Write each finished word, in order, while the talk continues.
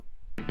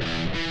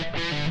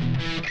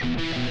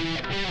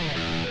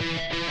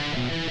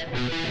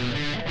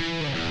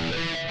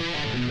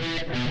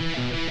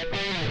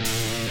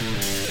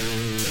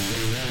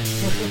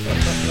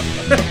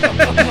And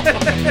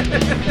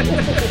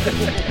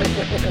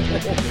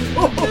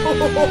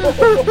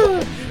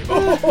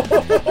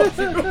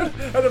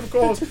of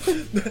course,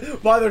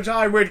 by the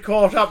time we'd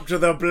caught up to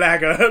the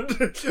blackguard,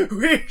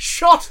 we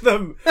shot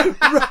them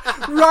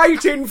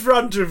right in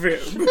front of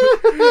him.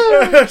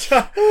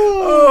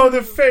 Oh,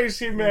 the face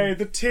he made,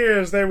 the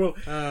tears, they will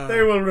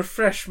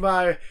refresh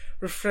my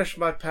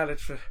palate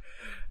for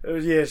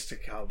years to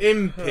come.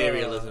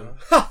 Imperialism.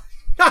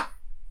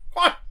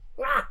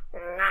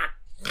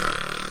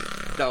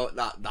 No,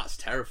 that's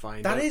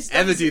terrifying. That Don't is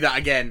ever do that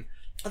again.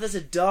 There's a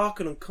dark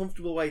and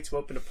uncomfortable way to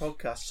open a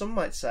podcast. Some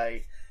might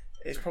say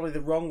it's probably the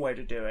wrong way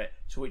to do it,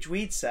 to which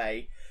we'd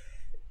say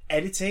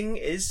editing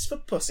is for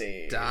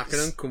pussies. Dark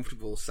and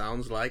uncomfortable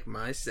sounds like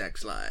my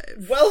sex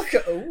life.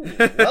 Welcome,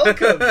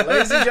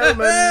 ladies and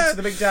gentlemen, to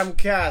the Big Damn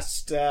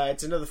Cast.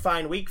 It's another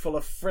fine week full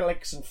of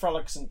frolics and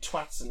frolics and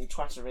twats and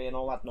twattery and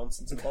all that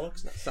nonsense and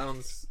bollocks. That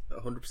sounds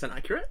 100%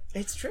 accurate.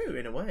 It's true,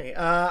 in a way.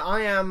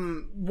 I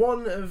am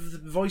one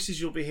of the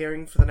voices you'll be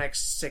hearing for the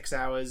next 6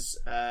 hours,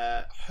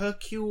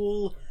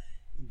 Hercule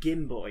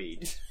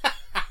Gimboid.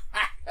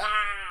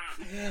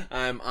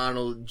 I'm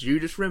Arnold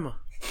Judas Rimmer.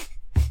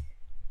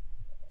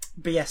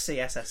 BSc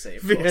SSc,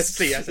 of BSc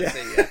course.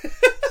 SSc, yeah.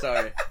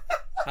 Sorry.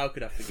 How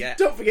could I forget?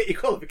 Don't forget your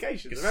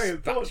qualifications. Very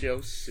important.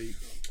 Your suit.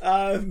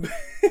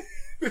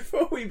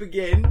 Before we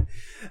begin,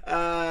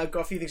 got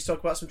a few things to talk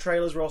about. Some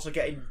trailers. We're also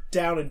getting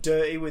down and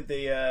dirty with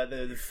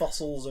the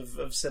fossils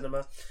of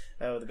cinema,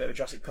 with a bit of a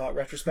Jurassic Park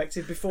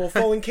retrospective before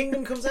Fallen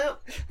Kingdom comes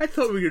out. I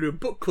thought we were going to do a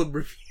book club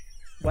review.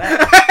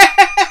 Well,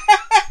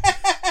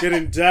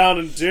 getting down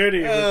and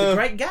dirty with The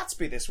Great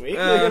Gatsby this week.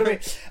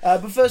 But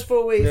first,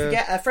 before we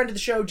forget, a friend of the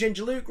show,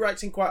 Ginger Luke,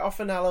 writes in quite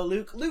often. Hello,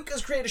 Luke. Luke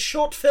has created a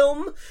short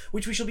film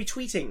which we shall be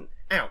tweeting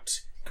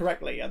out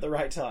correctly at the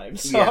right time.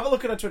 So have a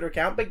look at our Twitter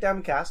account, Big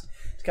Damn Cast,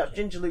 to catch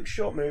Ginger Luke's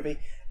short movie.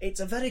 It's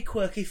a very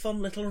quirky,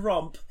 fun little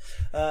romp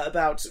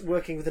about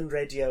working within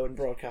radio and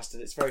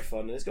broadcasting. It's very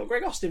fun, and it's got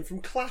Greg Austin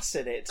from Class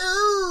in it.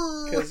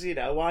 Because,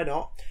 why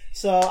not?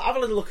 So have a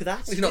little look at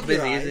that. He's not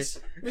busy, is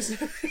he?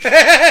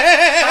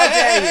 How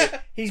dare you?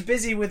 He's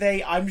busy with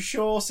a, I'm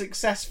sure,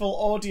 successful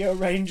audio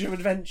range of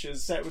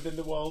adventures set within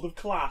the world of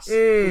Class,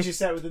 which is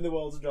set within the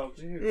world of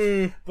Doctor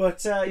Who.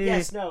 But,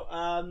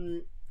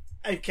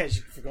 in case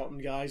you've forgotten,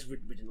 guys, we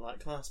didn't like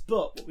Class.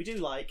 But what we do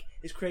like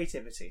is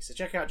creativity. So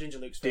check out Ginger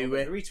Luke's film. We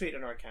retweet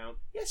on our account.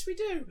 Yes, we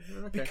do.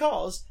 Okay.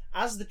 Because,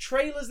 as the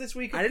trailers this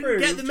week have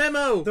proved, I didn't get the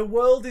memo. The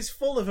world is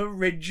full of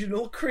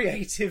original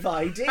creative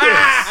ideas.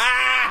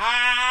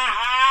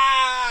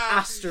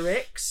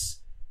 Asterix,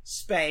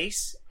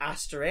 space,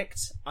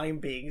 Asterix, I'm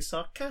being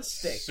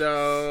sarcastic.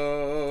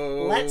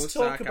 So let's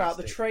talk about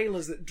the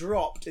trailers that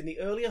dropped in the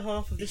earlier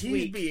half of this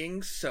week. He's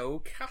being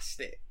so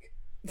castic.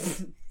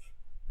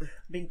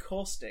 Being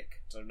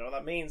caustic. Don't know what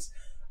that means.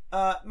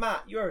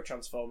 Matt, you're a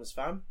Transformers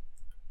fan.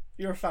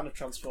 You're a fan of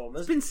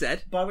Transformers. It's been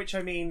said. By which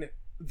I mean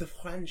the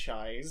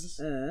franchise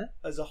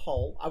as a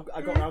whole.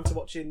 I got around to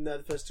watching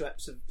the first 2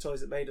 episodes of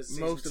Toys That Made Us.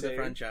 Most of the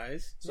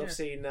franchise. So I've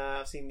seen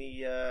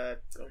the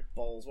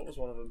balls. What was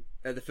one of them?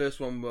 The first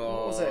one was...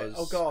 What was it?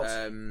 Oh God.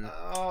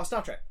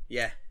 Star Trek.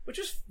 Yeah. Which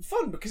was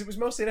fun because it was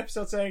mostly an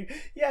episode saying,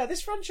 yeah,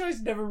 this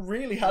franchise never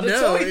really had a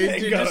toy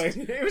thing going.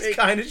 It was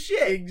kind of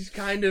shit. It's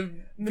kind of...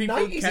 In the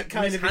 90s it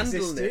kind of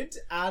existed, it.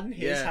 and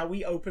here's how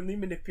we openly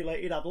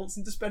manipulated adults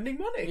into spending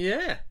money.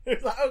 Yeah. It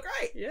was like, oh,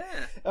 great.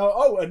 Yeah.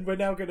 And we're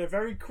now going to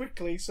very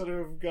quickly sort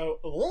of go,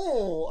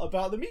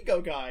 about the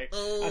Mego guy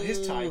and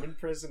his time in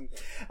prison.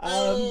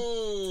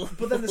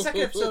 But then the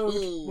second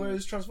episode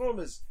was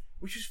Transformers,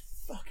 which was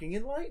fucking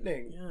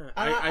enlightening. Yeah.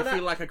 I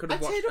feel like I could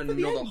have watched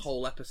another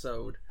whole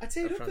episode. I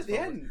teared up at the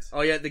end.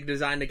 Oh yeah, the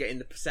designer getting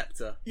the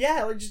Perceptor.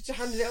 Yeah, like just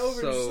handed it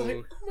over and just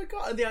like, oh my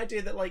god, and the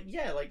idea that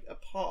a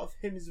part of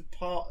him is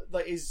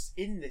is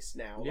in this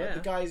now. Yeah. Like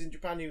the guys in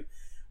Japan who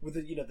with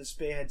the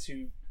spearheads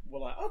who were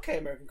like, okay,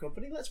 American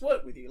company, let's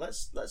work with you.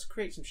 Let's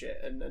create some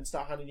shit and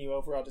start handing you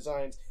over our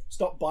designs.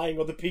 Stop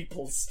buying other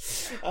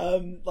people's. I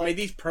mean,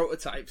 these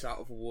prototypes out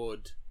of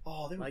wood.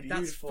 Oh, they were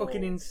beautiful. That's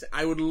fucking insane.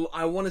 I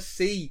want to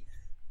see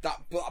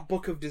that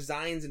book of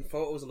designs and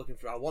photos I'm looking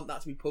for. I want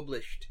that to be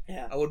published.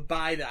 Yeah. I would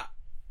buy that.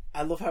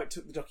 I love how it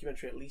took the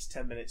documentary at least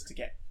 10 minutes to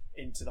get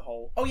into the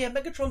whole... Oh yeah,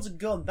 Megatron's a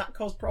gun. That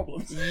caused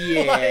problems.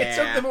 Yeah. It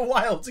took them a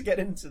while to get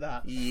into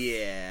that.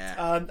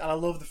 Yeah. And I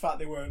love the fact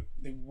they weren't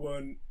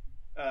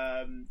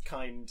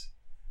kind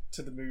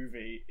to the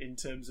movie in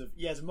terms of...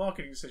 Yeah, as a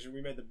marketing decision,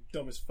 we made the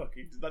dumbest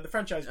fucking... the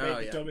franchise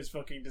made the dumbest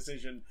fucking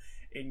decision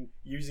in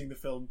using the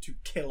film to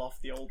kill off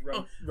the old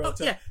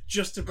rotor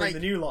just to bring the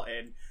new lot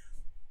in.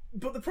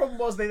 But the problem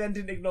was they then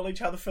didn't acknowledge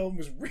how the film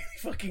was really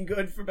fucking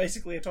good for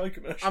basically a toy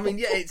commercial. I mean,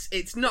 yeah,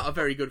 it's not a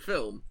very good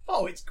film.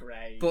 Oh, it's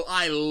great. But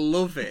I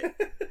love it.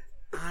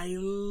 I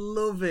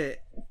love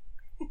it.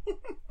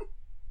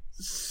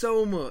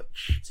 So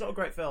much. It's not a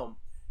great film.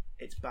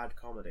 It's bad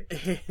comedy.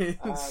 Thank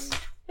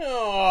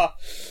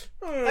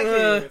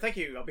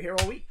you. I'll be here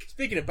all week.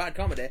 Speaking of bad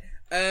comedy,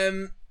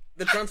 the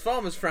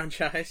Transformers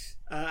franchise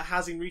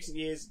has in recent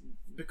years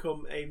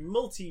become a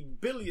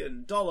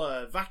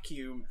multi-billion-dollar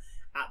vacuum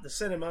at the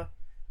cinema.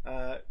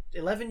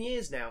 11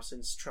 years now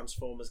since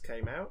Transformers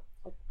came out.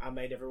 I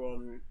made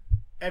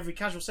every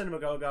casual cinema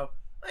go, oh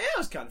yeah, it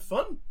was kind of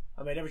fun.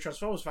 I made every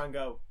Transformers fan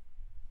go,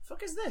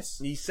 fuck is this?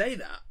 You say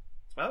that.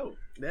 Oh.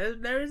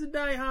 There is a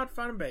die-hard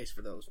fan base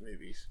for those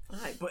movies.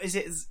 Right, but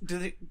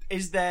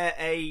is there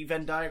a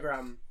Venn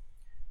diagram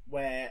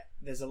where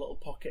there's a little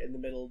pocket in the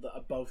middle that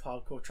are both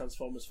hardcore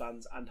Transformers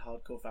fans and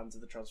hardcore fans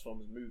of the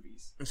Transformers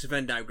movies? It's a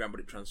Venn diagram, but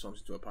it transforms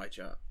into a pie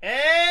chart.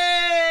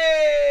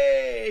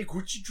 Hey!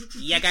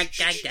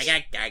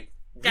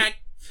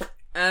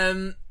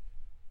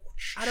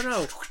 I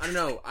don't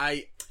know.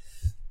 I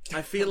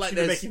feel like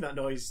there's making that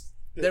noise.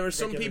 There are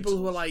some people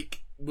who are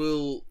like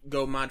will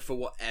go mad for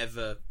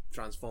whatever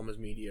Transformers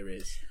media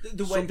is.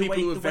 Some people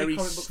who are very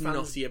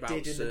snotty about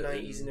did in the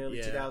certain 90s and early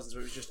 2000s,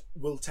 where it was just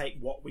we'll take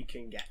what we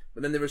can get.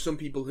 But then there are some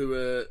people who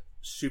are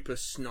super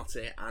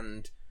snotty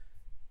and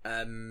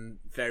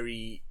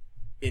very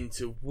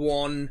into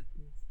one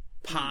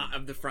part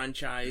of the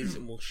franchise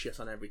and will shit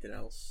on everything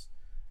else.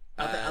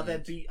 Are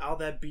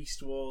there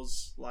Beast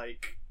Wars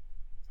like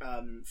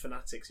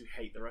fanatics who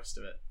hate the rest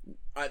of it?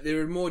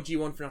 There are more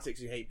G1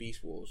 fanatics who hate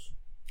Beast Wars.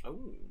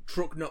 Oh,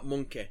 Truck Not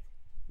Monkey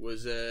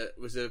was a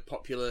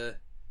popular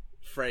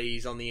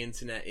phrase on the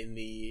internet in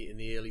the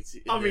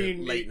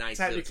late 90s,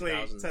 technically,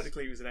 early 2000s.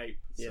 Technically, he was an ape,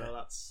 so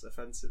that's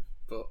offensive.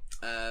 But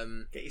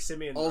get your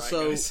simians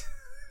also, right, guys.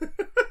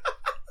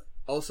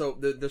 Also,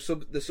 the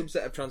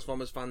subset of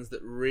Transformers fans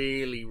that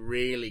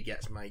really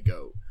gets my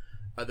goat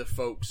are the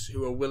folks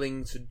who are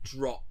willing to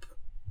drop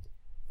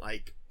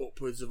like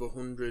upwards of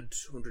 100,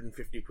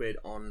 150 quid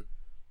on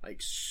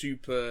like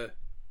super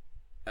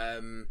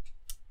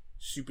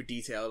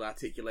detailed,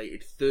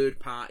 articulated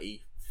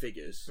third-party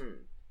figures.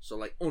 So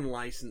like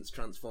unlicensed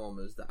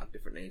Transformers that have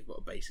different names but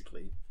are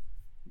basically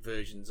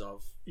versions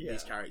of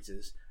these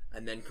characters,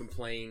 and then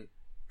complain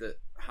that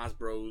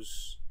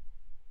Hasbro's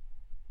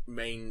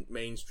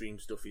mainstream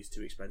stuff is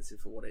too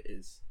expensive for what it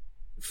is.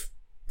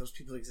 Those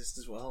people exist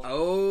as well.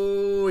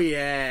 Oh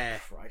yeah,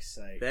 for Christ's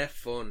sake, they're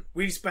fun.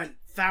 We've spent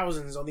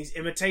thousands on these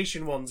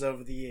imitation ones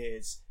over the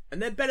years,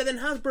 and they're better than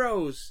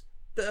Hasbro's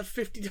that are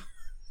 $50.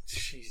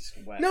 Jesus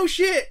wept. No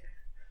shit.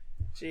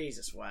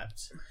 Jesus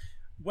wept.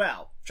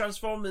 Well,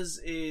 Transformers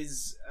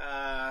is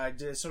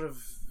sort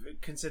of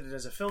considered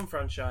as a film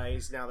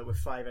franchise now that we're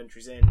 5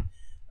 entries in.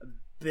 A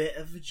bit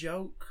of a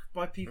joke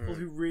by people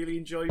who really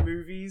enjoy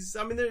movies.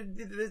 I mean,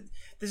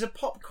 there's a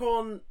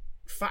popcorn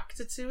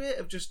factor to it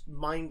of just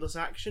mindless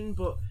action,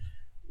 but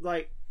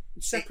like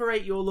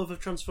separate your love of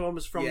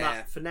Transformers from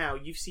that for now.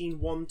 You've seen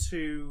 1,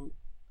 2...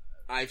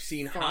 I've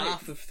seen 5.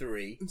 half of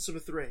 3. Sort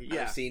of 3,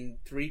 yeah. I've seen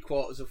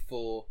 3/4 of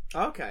 4.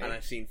 Okay. And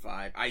I've seen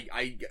 5.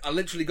 I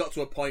literally got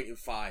to a point in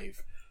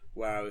 5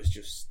 where I was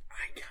just,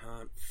 I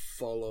can't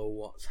follow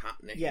what's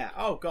happening. Yeah,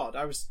 oh god,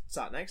 I was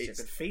sat next to you, I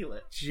could feel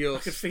it. I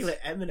could feel it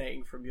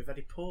emanating from your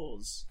very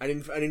pores. And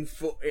in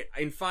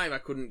 5 I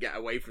couldn't get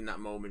away from that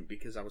moment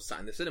because I was sat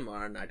in the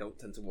cinema and I don't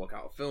tend to walk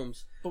out of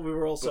films. But we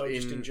were also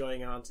just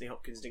enjoying how Anthony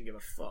Hopkins didn't give a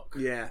fuck.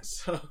 Yeah.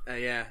 So...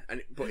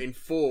 but in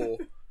 4...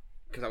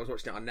 because I was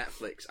watching it on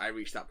Netflix, I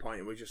reached that point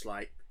and was just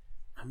like,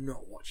 I'm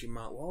not watching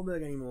Mark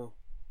Wahlberg anymore.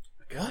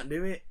 I can't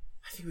do it.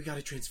 I think we got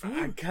to transform.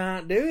 I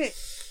can't do it.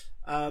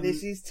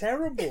 This is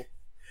terrible.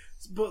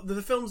 But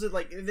the films are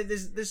like,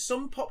 there's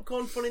some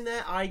popcorn fun in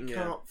there. I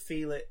can't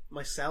feel it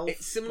myself.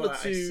 It's similar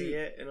to... I see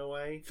it in a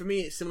way. For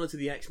me, it's similar to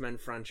the X-Men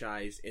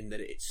franchise in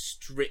that it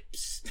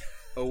strips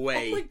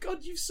away... Oh my god,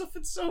 you've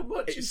suffered so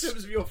much in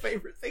terms of your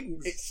favourite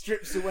things. It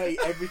strips away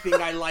everything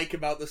I like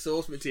about the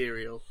source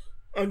material.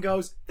 And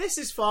goes, this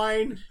is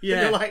fine. Yeah.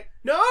 And you're like,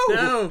 no,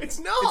 it's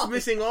not. It's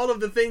missing all of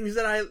the things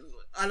that I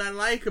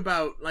like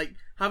about, like,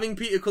 having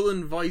Peter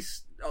Cullen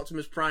voice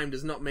Optimus Prime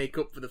does not make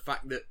up for the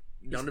fact that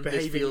none of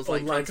this feels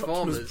like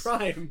Transformers.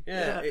 Prime.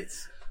 Yeah,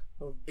 it's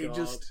it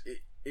just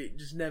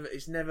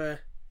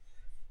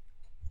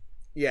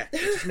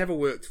never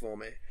worked for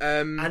me.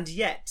 And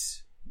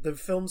yet the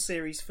film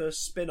series'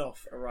 first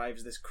spin-off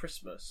arrives this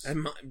Christmas.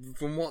 And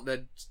from what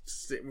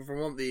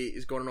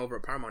is going on over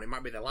at Paramount, it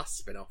might be their last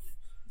spin-off.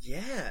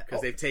 Yeah,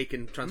 because they've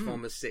taken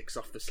Transformers 6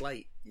 off the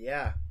slate.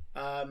 Yeah,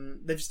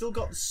 they've still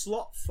got the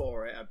slot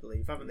for it, I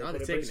believe, haven't they? No,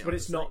 but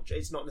it's not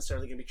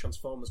necessarily going to be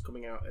Transformers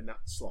coming out in that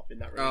slot, in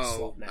that release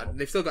slot now.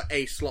 They've still got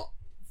a slot.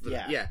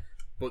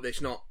 But it's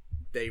not.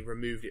 They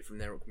removed it from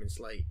their upcoming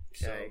slate.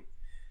 So.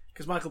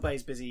 Because Michael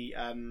Bay's busy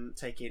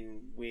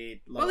taking weird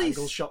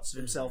low-angle shots of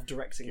himself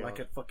directing like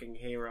a fucking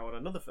hero on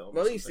another film.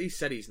 Well, he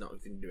said he's not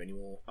going to do any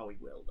more. Oh, he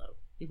will, though.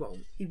 He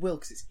won't. He will,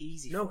 because it's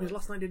easy. No, because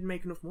Last Night didn't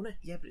make enough money.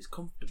 Yeah, but it's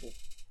comfortable.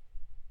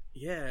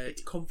 Yeah.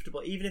 It's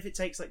comfortable. Even if it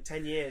takes like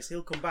 10 years,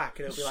 he'll come back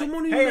and it'll be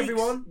like, hey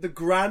everyone, the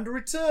grand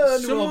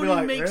return. Someone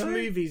who makes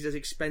movies as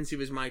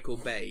expensive as Michael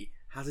Bay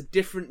has a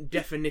different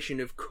definition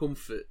of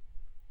comfort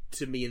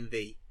to me and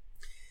thee.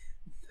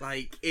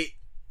 Like, it...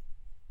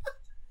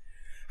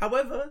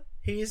 However,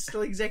 he is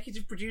still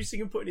executive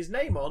producing and putting his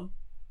name on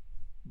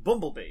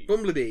Bumblebee.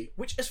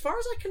 Which, as far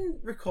as I can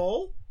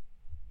recall,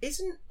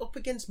 isn't up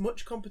against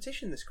much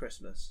competition this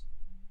Christmas.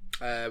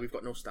 We've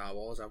got no Star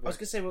Wars, have we? I was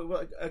going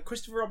to say,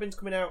 Christopher Robin's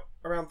coming out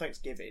around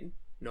Thanksgiving.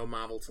 No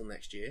Marvel till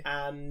next year.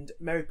 And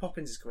Mary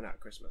Poppins is coming out at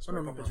Christmas.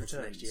 Mary Poppins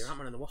returns next year.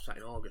 Ant-Man and the Wasp out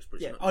in August. But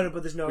yeah. Oh no,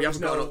 but there's no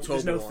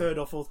third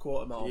or fourth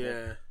quarter Marvel.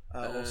 Yeah.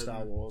 Or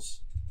Star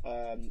Wars.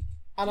 And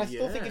I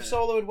still think if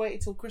Solo had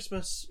waited till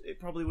Christmas, it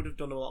probably would have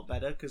done a lot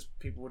better because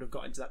people would have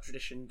got into that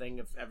tradition thing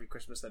of every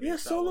Christmas. Yeah,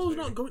 Solo's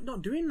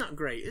not doing that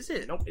great, is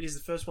it? Nope, it is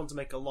the first one to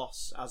make a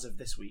loss as of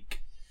this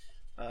week.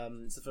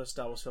 It's the first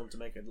Star Wars film to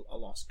make a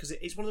loss because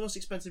it's one of the most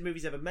expensive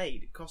movies ever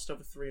made. It cost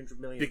over $300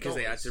 million because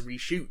they had to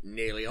reshoot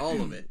nearly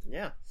all of it.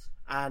 Yeah,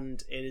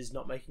 and it is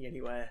not making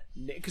anywhere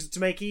because to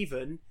break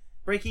even,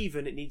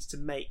 it needs to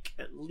make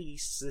at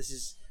least. So this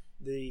is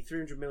the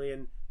 $300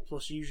 million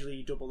plus. Usually,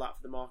 you double that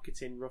for the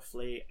marketing.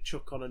 Roughly,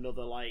 chuck on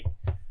another like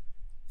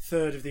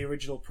third of the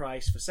original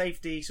price for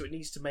safety. So it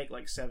needs to make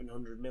like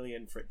 $700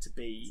 million for it to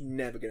be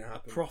never going to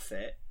happen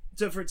profit.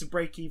 So for it to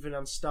break even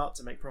and start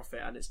to make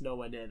profit, and it's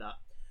nowhere near that.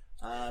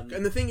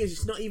 And the thing is,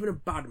 it's not even a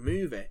bad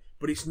movie,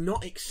 but it's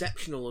not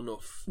exceptional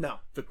enough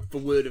for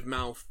word of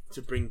mouth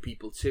to bring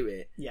people to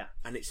it. Yeah.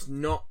 And it's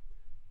not...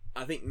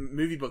 I think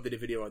MovieBug did a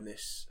video on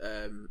this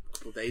a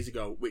couple of days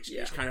ago, which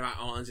is kind of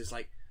outlines. It's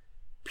like,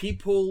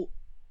 people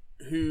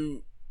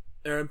who...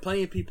 There are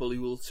plenty of people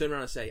who will turn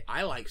around and say,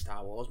 I like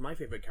Star Wars, my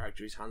favourite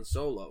character is Han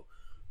Solo.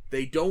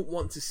 They don't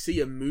want to see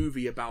a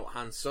movie about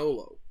Han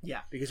Solo.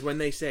 Yeah. Because when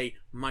they say,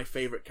 my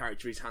favourite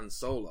character is Han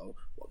Solo,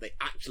 what they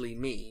actually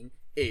mean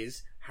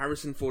is...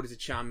 Harrison Ford is a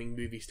charming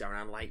movie star,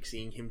 and I like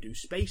seeing him do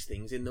space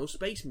things in those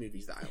space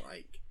movies that I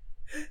like,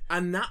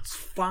 and that's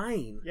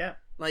fine. Yeah,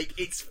 like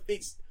it's.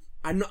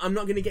 I'm not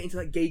going to get into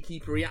that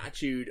gatekeepery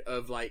attitude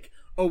of like,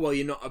 oh well,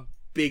 you're not a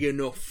big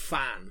enough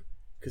fan,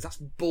 because that's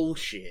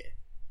bullshit,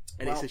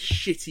 and it's a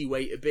shitty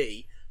way to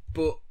be.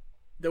 But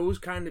there's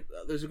going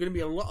to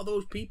be a lot of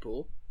those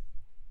people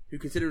who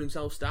consider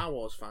themselves Star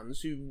Wars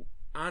fans who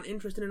aren't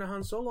interested in a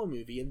Han Solo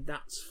movie, and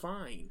that's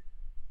fine.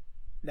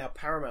 Now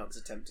Paramount's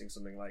attempting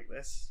something like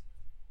this.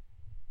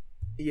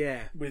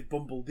 Yeah. With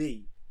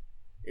Bumblebee.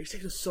 It's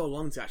taken us so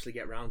long to actually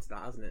get around to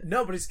that, hasn't it?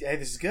 No, but this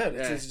is good.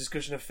 It's a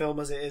discussion of film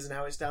as it is and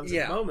how it stands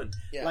at the moment.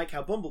 Yeah. Like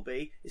how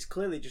Bumblebee is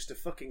clearly just a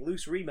fucking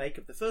loose remake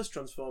of the first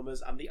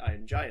Transformers and the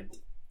Iron Giant.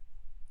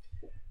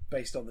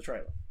 Based on the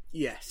trailer.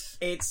 Yes.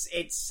 It's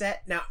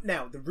set...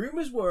 Now, the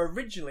rumours were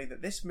originally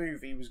that this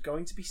movie was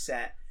going to be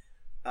set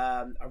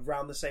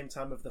around the same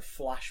time of the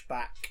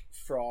flashback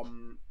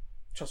from...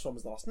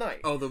 Transformers: The Last Night.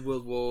 Oh, the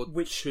World War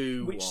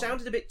II which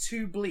sounded a bit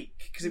too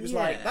bleak because it was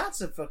like, that's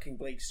a fucking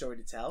bleak story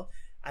to tell.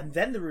 And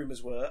then the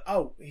rumours were,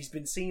 he's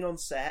been seen on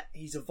set,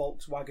 he's a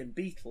Volkswagen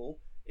Beetle,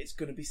 it's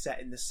going to be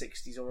set in the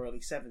 60s or early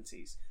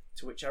 70s.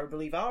 To which I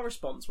believe our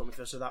response when we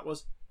first saw that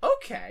was,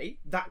 okay,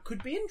 that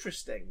could be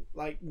interesting.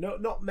 Like,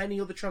 not many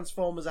other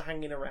Transformers are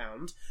hanging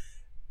around.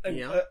 And,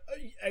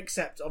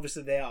 except,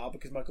 obviously, they are,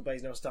 because Michael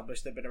Bay's now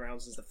established they've been around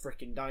since the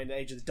frickin'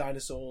 age of the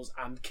dinosaurs,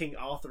 and King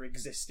Arthur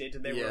existed,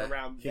 and they were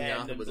around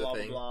then, and blah,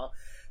 blah, blah.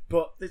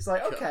 But it's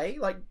like, okay,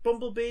 like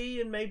Bumblebee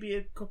and maybe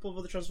a couple of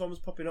other Transformers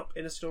popping up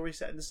in a story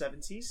set in the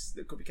 70s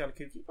that could be kind of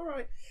kooky.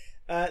 Alright.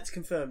 It's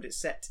confirmed. It's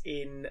set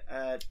in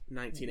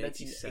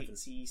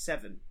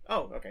 1987.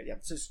 Oh, okay, yeah.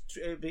 So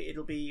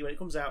it'll be, when it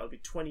comes out, it'll be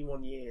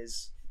 21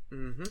 years.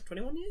 Mm-hmm.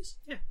 21 years?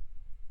 Yeah.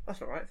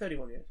 That's alright,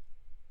 31 years.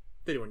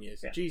 31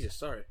 years. Yeah. Jesus,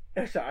 sorry.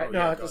 It's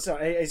alright.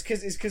 Sorry. It's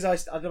because I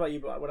don't know about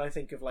you, but when I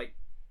think of like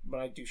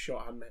when I do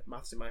shorthand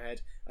maths in my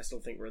head, I still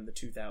think we're in the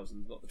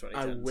 2000s, not the 2010s.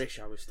 I wish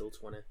I was still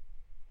 20.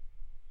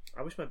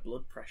 I wish my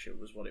blood pressure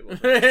was what it was.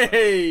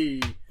 Hey!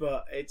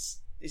 But it's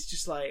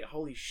just like,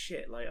 holy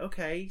shit! Like,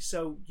 okay,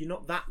 so you're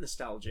not that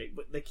nostalgic,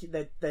 but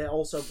they're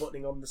also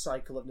buttoning on the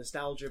cycle of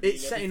nostalgia.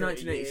 It's set in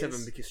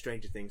 1987 because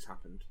Stranger Things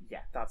happened.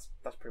 Yeah, that's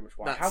pretty much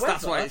why.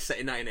 That's why it's set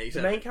in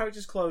 1987. The main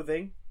character's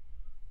clothing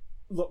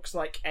looks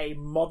like a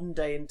modern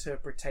day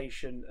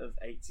interpretation of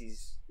 80s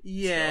stuff.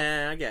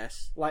 I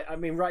guess. Like, I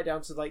mean, right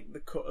down to like the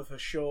cut of her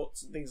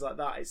shorts and things like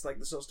that. It's like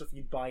the sort of stuff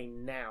you'd buy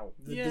now.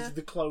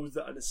 The clothes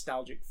that are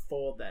nostalgic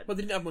for them. Well,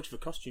 they didn't have much of a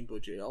costume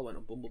budget. It all went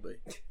on Bumblebee.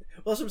 Well,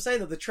 that's what I'm saying,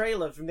 though. The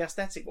trailer, from the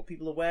aesthetic, what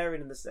people are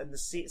wearing and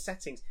the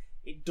settings,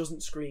 it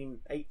doesn't scream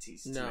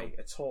 80s to me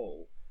at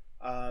all.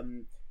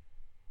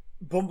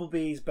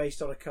 Bumblebee is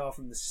based on a car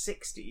from the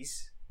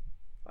 60s.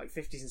 Like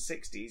 50s and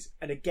 60s,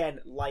 and again,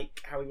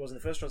 like how he was in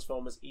the first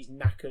Transformers, he's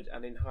knackered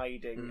and in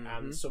hiding,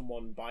 and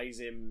someone buys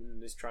him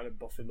and is trying to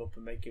buff him up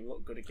and make him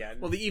look good again.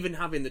 Well, they even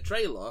have in the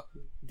trailer,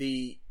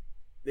 they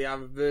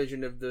have a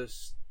version of the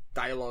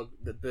dialogue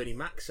that Bernie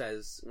Mac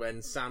says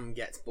when Sam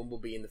gets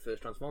Bumblebee in the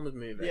first Transformers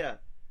movie. Yeah.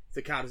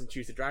 The car doesn't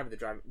choose the driver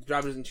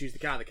doesn't choose the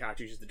car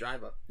chooses the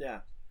driver.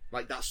 Yeah.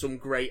 Like, that's some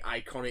great,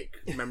 iconic,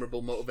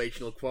 memorable,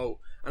 motivational quote.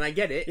 And I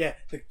get it. Yeah,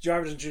 the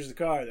driver doesn't choose the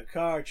car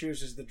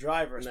chooses the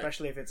driver,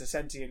 especially if it's a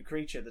sentient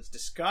creature that's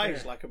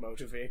disguised like a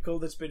motor vehicle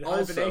that's been in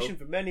hibernation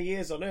for many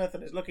years on Earth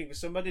and is looking for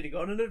somebody to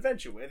go on an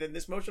adventure with in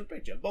this motion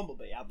picture.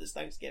 Bumblebee had this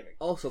Thanksgiving.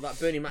 Also, that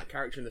Bernie Mac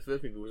character in the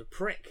first movie was a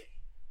prick.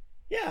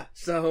 Yeah.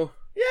 So,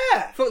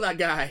 yeah. Fuck that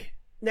guy.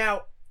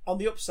 Now, on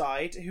the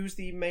upside, who's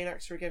the main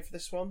actor again for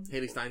this one?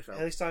 Haley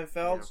Steinfeld.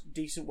 Yeah.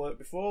 Decent work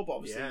before, but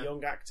obviously a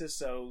young actor,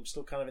 so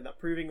still kind of in that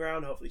proving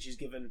ground. Hopefully she's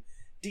given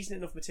decent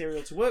enough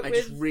material to work with. I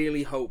just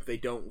really hope they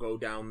don't go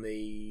down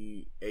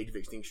the Age of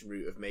Extinction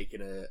route of making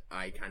her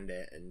eye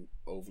candy and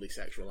overly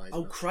sexualizing.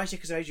 Oh, Christ,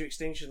 because Age of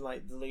Extinction,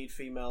 like, the lead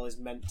female is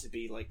meant to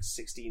be, like,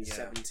 16,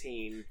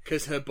 17.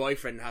 Because her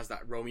boyfriend has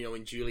that Romeo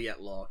and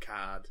Juliet law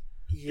card.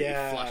 Yeah.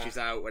 That he flashes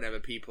out whenever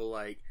people,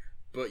 like,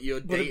 but you're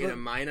dating a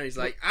minor. He's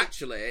like,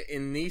 actually,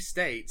 in these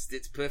states,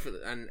 it's perfect,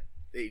 and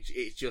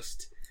it's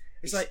just...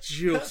 It's like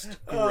just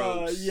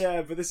gross.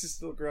 Yeah, but this is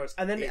still gross.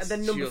 And then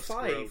number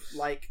 5, gross.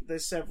 Like,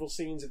 there's several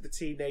scenes of the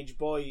teenage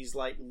boys,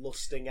 like,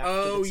 lusting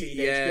after the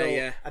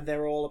teenage girl, and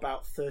they're all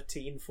about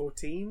 13,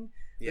 14.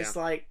 Yeah. It's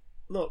like,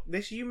 look,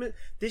 this humor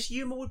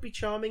would be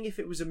charming if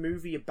it was a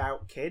movie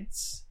about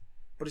kids,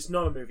 but it's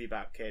not a movie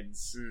about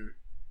kids.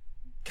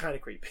 Kind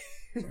of creepy.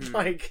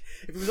 Like,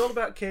 if it was all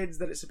about kids,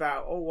 then it's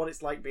about what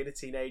it's like being a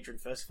teenager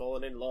and first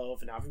falling in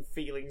love and having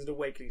feelings and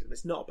awakenings. And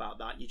it's not about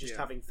that. You're just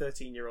having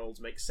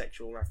 13-year-olds make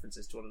sexual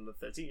references to one another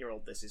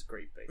 13-year-old. This is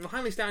creepy. Well,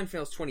 Hailey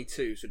Steinfeld's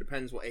 22, so it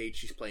depends what age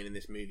she's playing in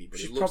this movie. But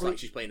it looks like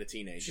she's playing a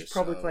teenager. She's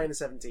probably playing a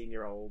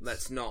 17-year-old.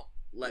 Let's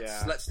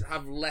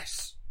have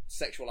less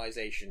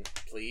sexualization,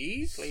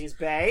 please. Please,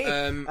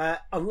 babe.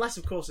 Unless,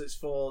 of course, it's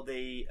for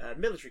the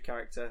military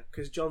character,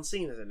 because John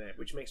Cena's in it,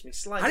 which makes me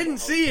slightly... I didn't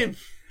see him!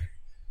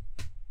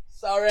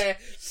 Sorry!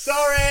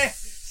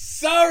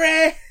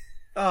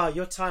 Oh,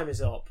 your time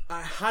is up.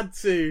 I had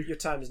to. Your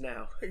time is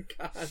now. I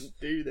can't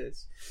do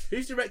this.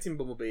 Who's directing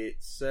Bumblebee?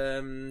 It's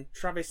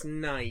Travis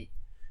Knight,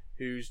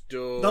 who's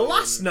done... The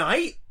Last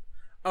Night?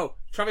 Oh,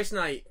 Travis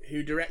Knight,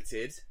 who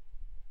directed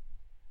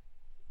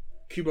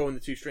Kubo and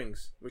the Two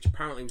Strings, which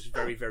apparently was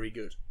very, very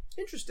good.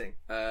 Interesting.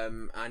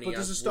 And but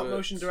does a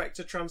stop-motion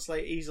director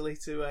translate easily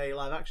to a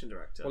live-action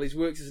director? Well, he's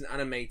worked as an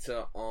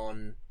animator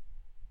on...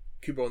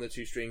 Kubo and the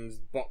Two Strings,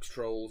 Box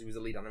Trolls, he was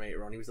the lead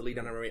animator on. He was the lead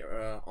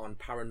animator on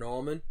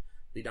Paranorman,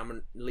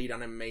 lead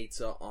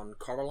animator on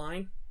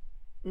Coraline.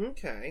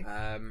 Okay.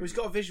 He's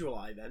got a visual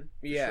eye then.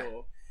 Yeah.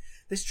 Sure.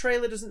 This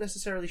trailer doesn't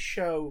necessarily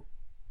show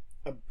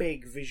a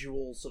big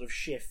visual sort of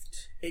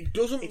shift. It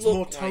doesn't it's look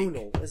more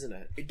tonal, isn't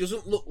it? It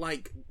doesn't look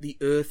like the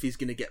Earth is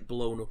going to get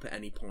blown up at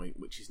any point,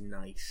 which is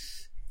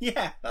nice.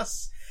 Yeah,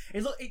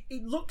 it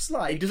looks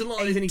like it doesn't look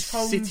like there's any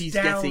cities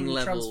getting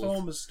leveled.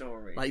 Transformers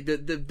story. Like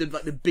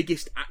the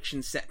biggest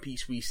action set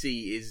piece we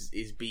see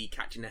is B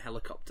catching a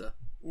helicopter.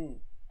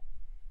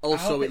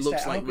 Also, it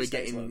looks like we're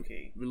getting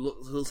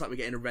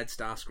a red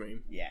Starscream.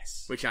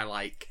 Yes, which I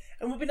like.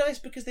 And would be nice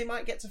because they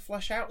might get to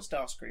flesh out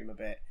Starscream a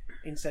bit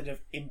instead of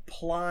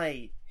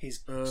imply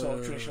his sort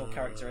of traditional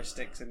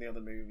characteristics in the other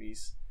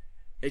movies.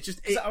 It's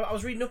just I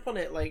was reading up on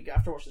it like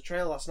after I watched the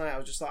trailer last night. I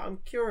was just like, I'm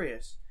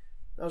curious.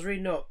 I was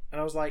reading up and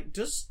I was like,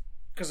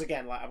 because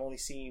again, like I've only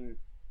seen,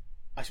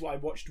 I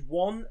watched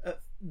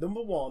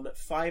number one at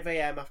 5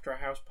 a.m. after a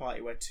house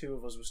party where 2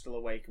 of us were still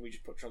awake and we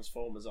just put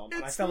Transformers on.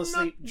 And I fell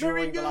asleep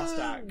during the last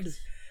act.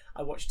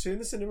 I watched 2 in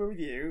the cinema with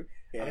you.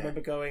 Yeah. And I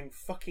remember going,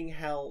 fucking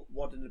hell,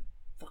 what a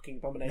fucking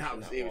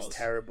abomination that was. It was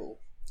terrible.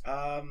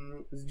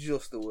 It was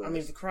just the worst. I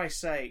mean, for Christ's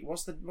sake,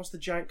 what's the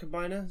giant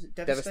combiner? Is it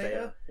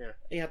Devastator? Yeah.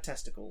 He had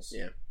testicles.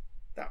 Yeah.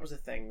 That was a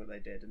thing that they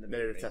did in the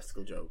movie. They did a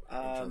testicle joke in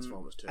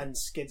Transformers 2. And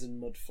Skids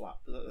and Mudflap.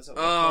 Those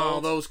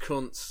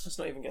cunts. Let's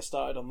not even get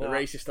started on that. The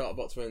racist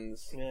Autobot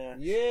twins. Yeah.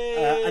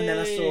 Yay! And then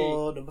I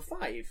saw number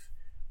 5.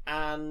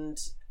 And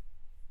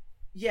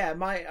yeah,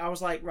 I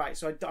was like, right,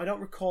 so I don't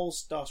recall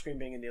Starscream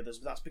being in the others,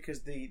 but that's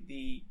because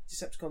the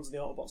Decepticons and the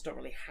Autobots don't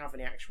really have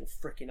any actual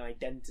freaking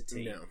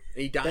identity. No.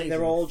 He dies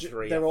they're all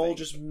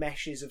just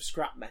meshes of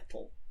scrap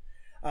metal.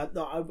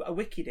 No, I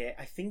wikied it.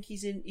 I think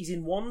he's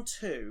in 1,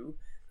 2...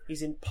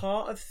 He's in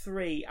part of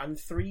 3, and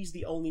 3's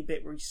the only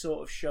bit where he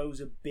sort of shows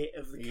a bit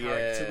of the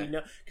character we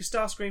know. Because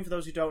Starscream, for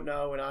those who don't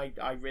know, and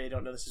I really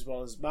don't know this as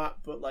well as Matt,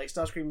 but like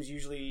Starscream is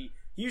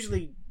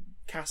usually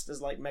cast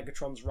as like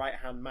Megatron's right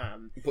hand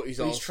man, but he's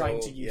also trying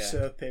to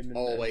usurp him.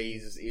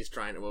 He's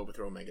trying to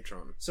overthrow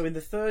Megatron. So in the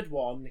 3rd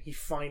one, he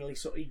finally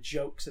he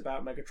jokes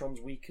about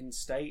Megatron's weakened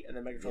state, and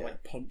then Megatron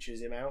like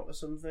punches him out or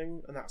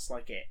something, and that's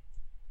like it.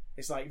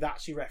 It's like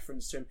that's your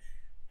reference to him.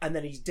 And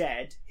then he's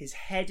dead. His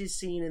head is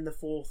seen in the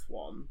 4th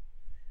one,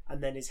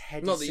 and then his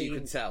head not is that seen, you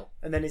can tell.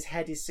 And then his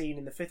head is seen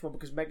in the 5th one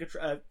because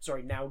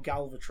now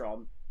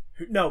Galvatron.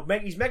 He's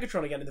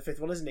Megatron again in the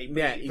 5th one, isn't he?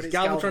 Yeah, he's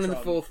Galvatron in the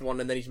 4th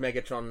one, and then he's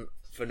Megatron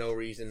for no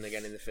reason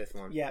again in the 5th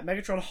one. Yeah,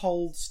 Megatron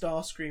holds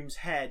Starscream's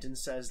head and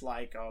says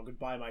like, "Oh,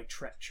 goodbye, my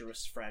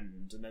treacherous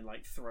friend," and then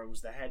like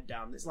throws the head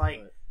down. It's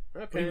like,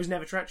 he was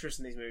never treacherous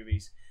in these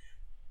movies.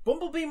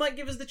 Bumblebee might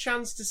give us the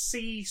chance to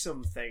see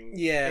something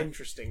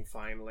interesting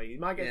finally. He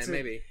might get to...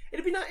 maybe.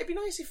 It'd be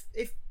nice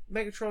if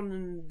Megatron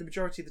and the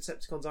majority of the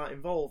Decepticons aren't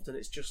involved and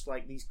it's just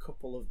like these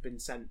couple have been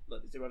sent,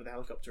 like, whoever the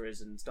helicopter is,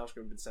 and Starscream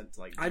have been sent to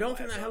like... I don't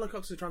think that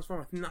helicopter's a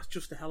Transformer. I think that's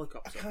just a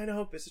helicopter. I kind of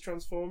hope it's a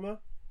Transformer.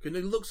 Because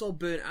it looks all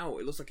burnt out.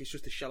 It looks like it's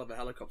just a shell of a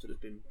helicopter that's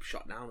been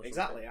shot down.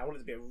 Exactly. I want it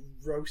to be a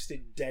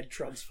roasted dead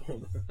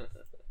Transformer.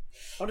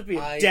 I want it to be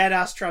a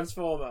dead-ass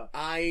Transformer.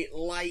 I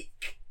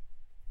like...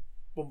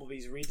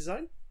 Bumblebee's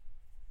redesign?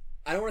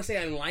 I don't want to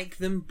say I like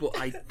them, but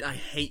I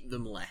hate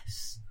them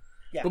less.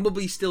 Yeah.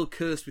 Bumblebee's still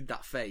cursed with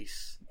that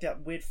face.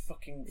 That weird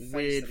fucking face.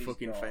 Weird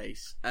fucking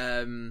face.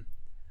 And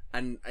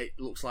it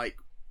looks like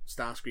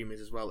Starscream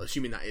is as well,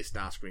 assuming that is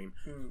Starscream.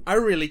 I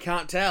really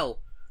can't tell.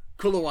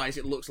 Colour-wise,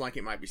 it looks like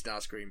it might be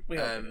Starscream. We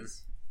hope it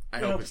is. I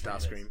hope it's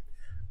Starscream.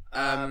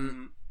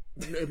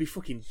 It'll be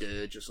fucking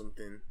Dirge or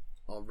something.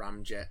 Or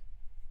Ramjet.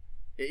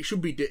 It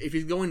should be... If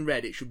he's going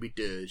red, it should be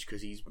Dirge,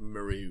 because he's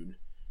maroon.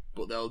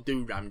 But they'll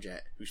do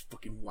Ramjet, who's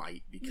fucking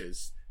white,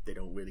 because they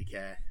don't really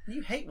care.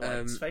 You hate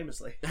whites,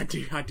 famously. I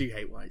do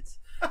hate whites.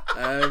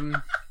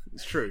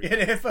 It's true.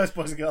 Yeah, first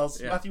boys and girls.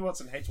 Yeah. Matthew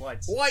Watson hates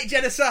whites. White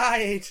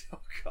genocide! Oh,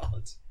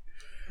 God.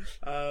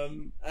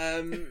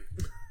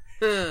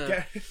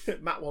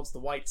 Matt wants the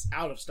whites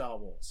out of Star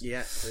Wars.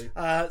 Yeah.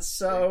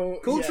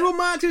 Cultural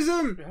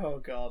Marxism! Oh,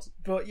 God.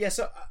 But, yeah,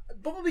 so...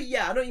 Bumblebee,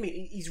 yeah, I know what you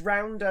mean. He's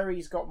rounder,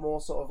 he's got more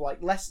sort of,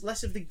 like,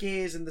 less of the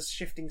gears and the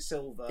shifting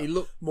silver.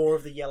 More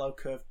of the yellow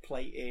curved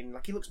plating.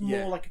 Like, he looks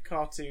more like a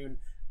cartoon,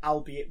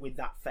 albeit with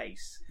that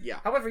face. Yeah.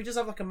 However, he does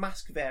have, like, a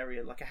mask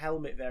variant, like a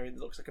helmet variant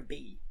that looks like a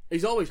bee.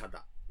 He's always had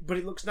that. But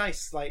it looks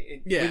nice,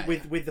 like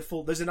with the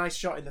full. There's a nice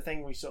shot in the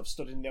thing where he sort of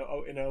stood in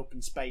an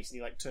open space and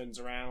he like turns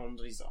around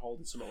and he's like,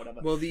 holding something or whatever.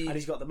 And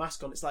he's got the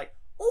mask on. It's like,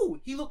 oh,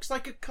 he looks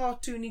like a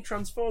cartoony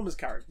Transformers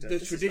character. The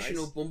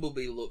traditional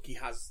Bumblebee look, he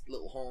has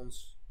little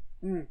horns.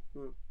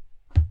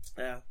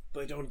 Yeah,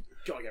 but don't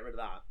gotta get rid of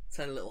that.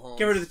 10 little horns.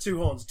 Get rid of the 2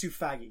 horns. Too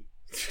faggy.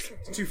 It's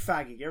too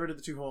faggy. Get rid of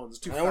the 2 horns.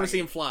 I don't want to see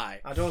him fly.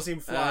 I don't want to see him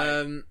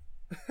fly.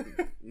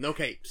 No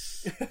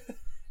capes.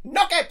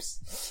 No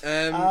capes.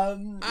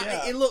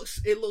 It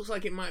looks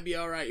like it might be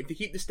all right if they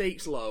keep the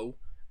stakes low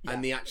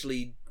and they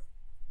actually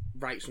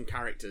write some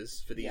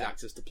characters for these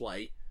actors to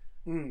play.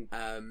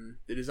 The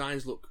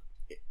designs look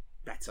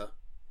better.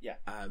 Yeah.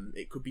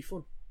 It could be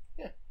fun.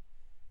 Yeah.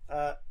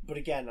 But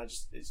again,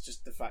 it's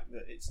just the fact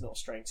that it's not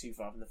straying too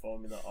far from the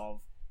formula of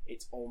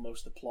it's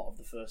almost the plot of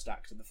the first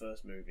act of the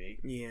first movie.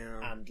 Yeah.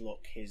 And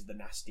look, here's the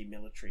nasty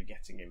military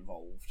getting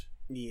involved.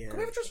 Yeah. Can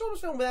we have a Transformers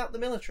film without the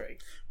military?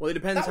 Well, it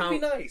depends that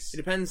would be nice. It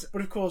depends.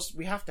 But of course,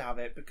 we have to have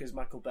it because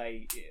Michael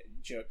Bay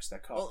jerks their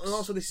cocks. Well, and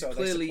also, this is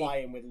clearly... they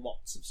supply him with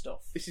lots of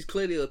stuff. This is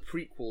clearly a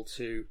prequel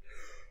to...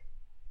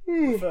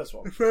 The first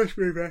one. The first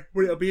movie.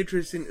 But it'll be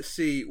interesting to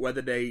see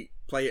whether they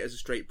play it as a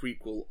straight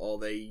prequel or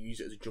they use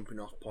it as a jumping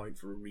off point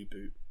for a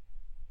reboot.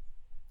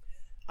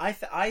 I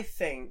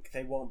think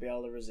they won't be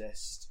able to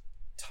resist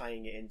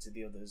tying it into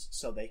the others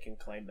so they can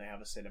claim they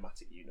have a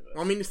cinematic universe.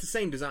 I mean, it's the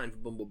same design for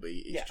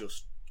Bumblebee. It's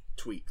just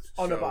tweaked.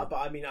 Oh, so... no, but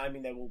I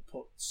mean, they will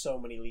put so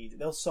many leads.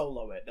 They'll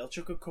solo it. They'll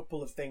chuck a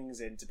couple of things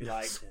in to be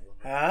like,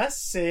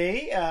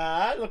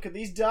 look at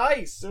these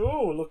dice.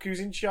 Oh, look who's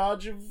in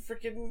charge of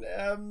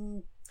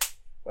freaking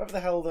whatever the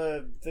hell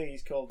the thing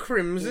is called.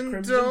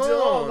 Crimson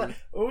Dawn. Like,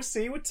 oh,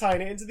 see, we're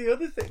tying it into the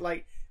other thing.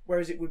 Like,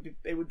 whereas it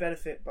would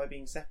benefit by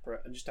being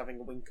separate and just having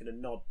a wink and a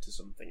nod to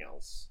something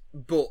else.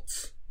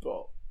 But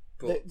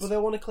they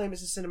want to claim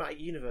it's a cinematic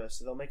universe,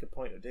 so they'll make a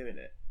point of doing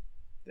it.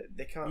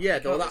 They can't. Yeah,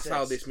 they can't that's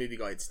how this movie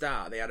got its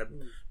start. They had a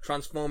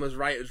Transformers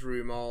writers'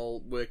 room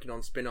all working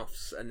on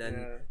spin-offs, and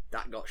then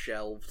that got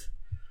shelved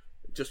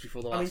just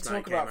before the last night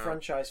talk came about out.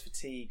 franchise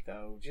fatigue,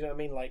 though. Do you know what I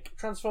mean? Like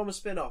Transformers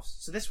spin-offs.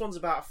 So this one's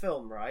about a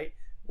film, right,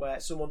 where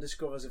someone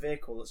discovers a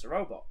vehicle that's a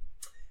robot,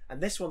 and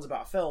this one's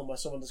about a film where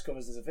someone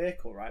discovers there's a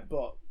vehicle, right?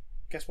 But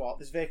guess what?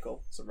 This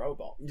vehicle, it's a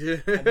robot. And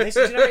this,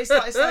 do you know, it's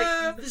like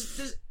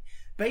there's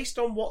based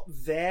on what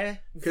their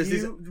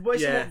view, what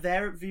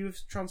their view of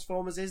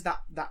Transformers is,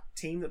 that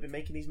team that've been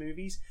making these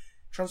movies,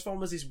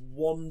 Transformers is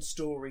one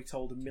story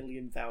told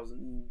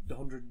 100,000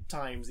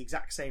 times, the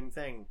exact same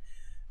thing.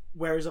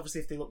 Whereas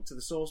obviously if they look to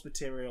the source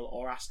material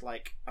or asked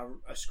like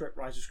a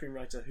scriptwriter,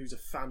 screenwriter who's a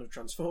fan of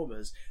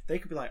Transformers, they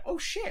could be like, oh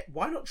shit,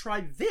 why not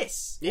try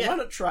this? Yeah. Why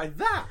not try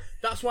that?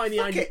 That's why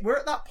we're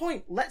at that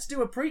point. Let's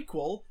do a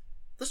prequel.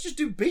 Let's just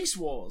do Beast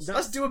Wars.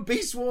 Let's do a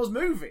Beast Wars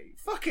movie.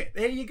 Fuck it.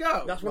 There you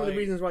go. That's one of the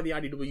reasons why the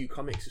IDW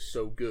comics are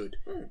so good.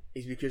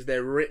 Is because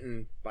they're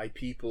written by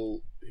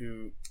people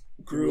who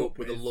grew up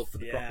with a love for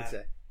the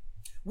property.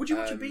 Would you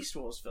watch a Beast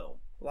Wars film?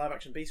 A live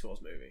action Beast Wars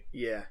movie?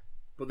 Yeah.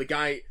 But the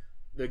guy,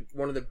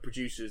 one of the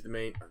producers, the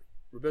main...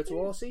 Roberto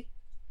Orsi?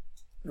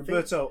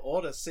 Roberto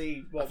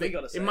Orsi. What we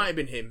got to say? It might have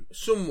been him.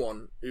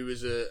 Someone who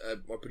was a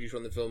producer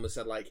on the film has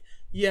said like,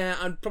 yeah,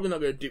 I'm probably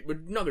not going to do... We're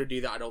not going to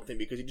do that, I don't think,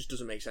 because it just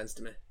doesn't make sense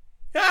to me.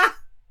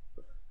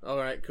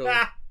 Alright, cool.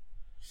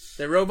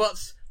 They're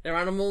robots, they're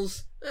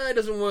animals, it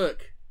doesn't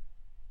work.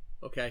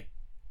 Okay,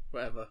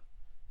 whatever.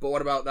 But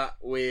what about that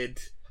weird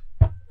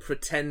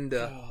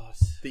pretender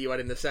that you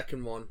had in the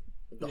second one?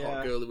 The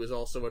hot girl who was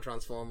also a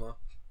Transformer.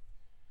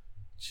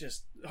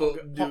 Just hot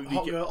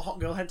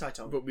girl hentai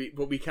tongue. But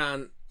we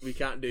can't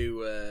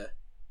do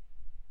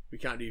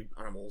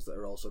animals that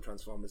are also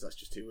Transformers. That's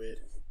just too weird.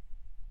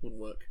 Wouldn't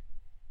work.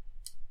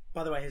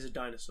 By the way, here's a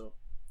dinosaur.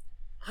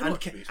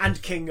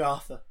 And King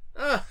Arthur.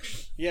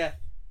 Yeah.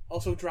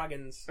 Also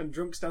dragons. And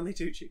drunk Stanley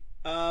Tucci.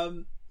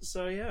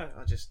 So yeah,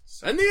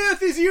 And the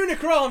Earth is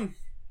Unicron!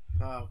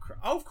 Oh,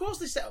 of course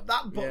they set up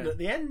that button at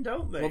the end,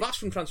 don't they? Well, that's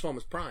from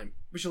Transformers Prime.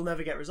 Which will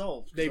never get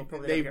resolved. They've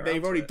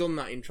already done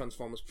that in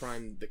Transformers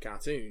Prime, the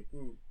cartoon,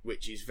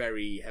 which is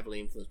very heavily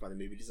influenced by the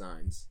movie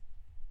designs.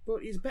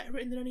 But it's better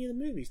written than any of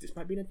the movies,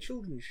 despite being a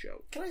children's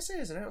show. Can I say,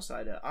 as an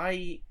outsider,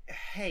 I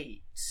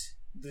hate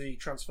the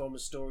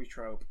Transformers story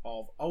trope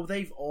of,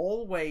 they've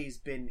always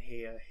been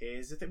here,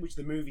 here's the thing, which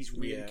the movies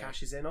really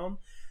cashes in on.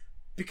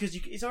 Because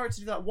it's alright to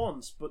do that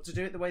once, but to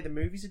do it the way the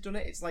movies have done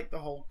it, it's like the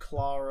whole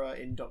Clara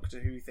in Doctor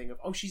Who thing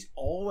of, she's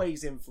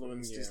always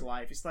influenced his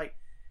life. It's like,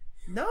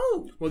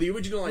 no! Well, the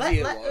original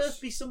idea let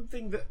Earth be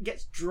something that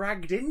gets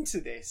dragged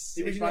into this.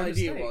 The original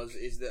idea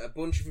is that a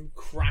bunch of them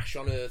crash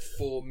on Earth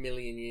 4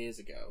 million years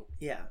ago.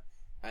 Yeah.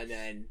 And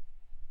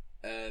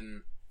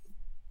then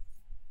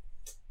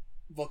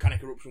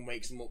volcanic eruption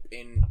wakes them up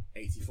in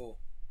 84.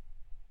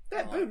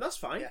 Yeah, boom, that's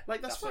fine. Yeah,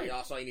 that's fine.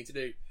 That's all you need to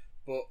do.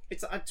 But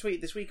I tweeted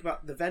this week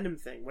about the Venom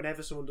thing.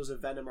 Whenever someone does a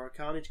Venom or a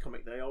Carnage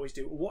comic, they always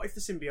do, what if the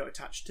symbiote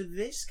attached to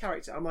this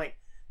character? I'm like,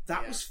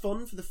 that was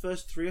fun for the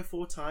first 3 or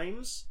 4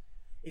 times.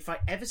 If I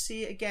ever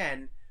see it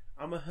again,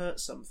 I'm going to hurt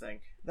something.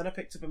 Then I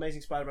picked up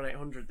Amazing Spider-Man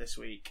 800 this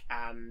week,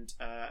 and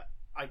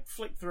I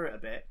flicked through it a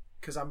bit,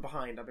 because I'm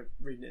behind. I've been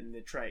reading it in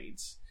the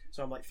trades.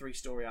 So I'm like 3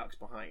 story arcs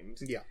behind.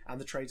 Yeah. And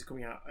the trades are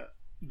coming out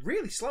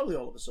really slowly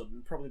all of a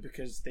sudden, probably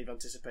because they've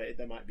anticipated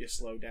there might be a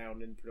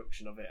slowdown in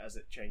production of it as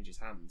it changes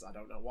hands. I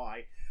don't know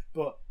why.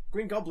 But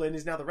Green Goblin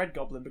is now the Red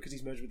Goblin because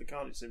he's merged with the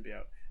Carnage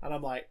symbiote. And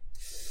I'm like,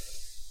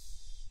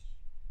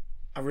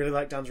 I really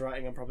like Dan's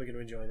writing. I'm probably going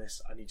to enjoy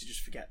this. I need to just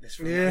forget this.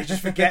 I need to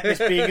just forget this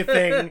being a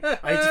thing.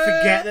 I need to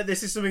forget that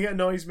this is something that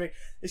annoys me.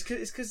 It's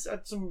because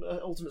some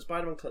Ultimate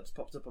Spider-Man clips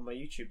popped up on my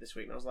YouTube this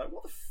week, and I was like,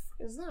 what the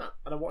f*** is that?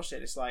 And I watched it,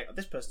 and it's like,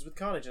 this person's with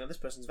Carnage, and this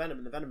person's Venom,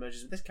 and the Venom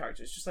merges with this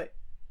character. It's just like,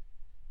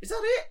 is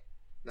that it?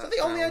 Is that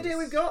the only idea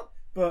we've got?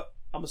 But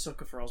I'm a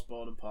sucker for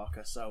Osborn and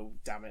Parker, so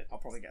damn it, I'll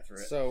probably get through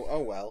it. So,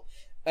 oh well.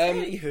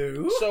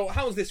 Anywho. So,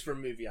 how's this for a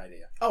movie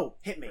idea? Oh,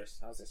 hit me. Chris,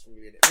 how's this for a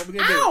movie idea? What we're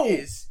going to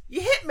do is...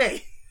 You hit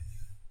me!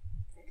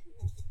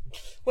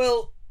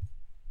 Well,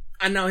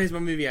 and now here's my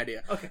movie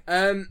idea. Okay.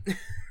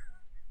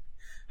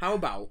 How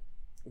about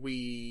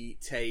we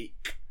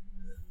take...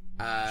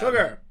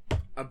 Sugar!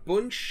 A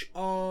bunch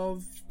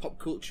of pop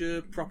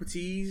culture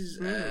properties,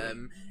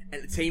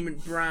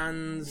 entertainment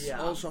brands,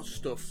 all sorts of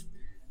stuff,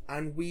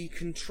 and we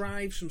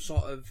contrive some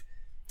sort of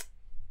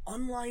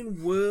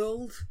online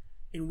world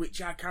in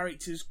which our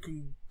characters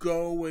can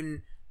go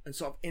and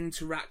sort of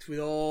interact with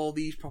all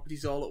these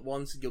properties all at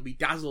once, and you'll be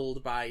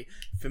dazzled by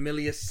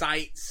familiar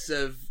sights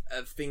of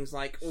things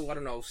like, I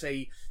don't know,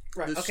 say,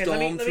 right, the okay,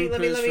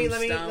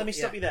 Stormtroopers let me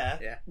stop you there.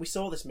 Yeah. We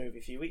saw this movie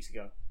a few weeks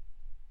ago.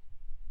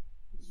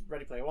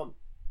 Ready Player One.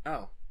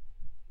 Oh.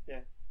 Yeah.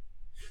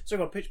 So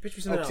go on, pitch me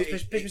something else.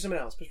 Pitch me something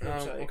else.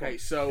 Okay,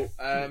 so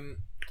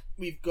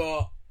we've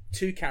got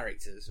 2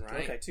 characters,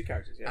 right? Okay, 2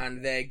 characters, yeah.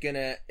 And they're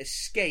gonna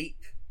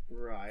escape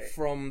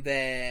from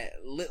their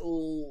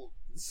little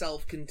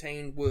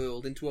self-contained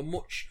world into a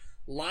much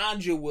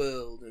larger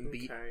world and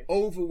be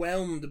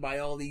overwhelmed by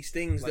all these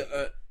things that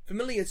are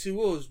familiar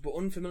to us but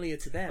unfamiliar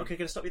to them. Okay,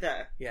 can I stop you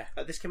there? Yeah.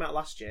 This came out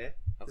last year.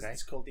 Okay.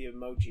 It's called the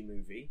Emoji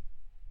Movie.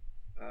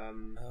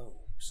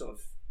 Sort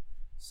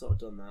of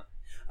done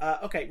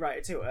that. Okay,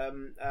 right, too.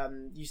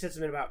 You said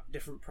something about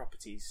different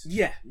properties.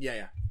 Yeah.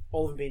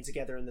 All of them being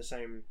together in the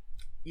same...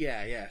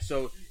 Yeah.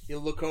 So you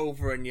look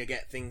over and you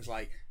get things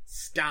like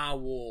Star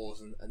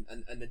Wars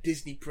and the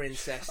Disney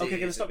princesses. Okay,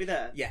 can I stop you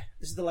there? Yeah.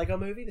 This is the Lego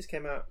Movie. This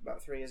came out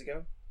about 3 years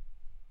ago.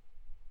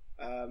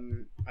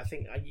 I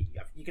think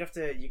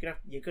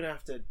you're gonna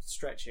have to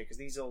stretch here because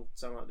these all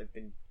sound like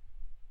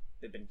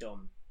they've been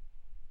done.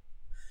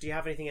 Do you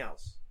have anything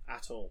else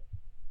at all?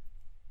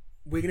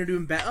 We're gonna do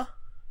them better.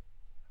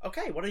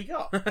 Okay, what do you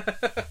got?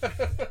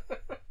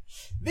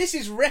 This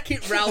is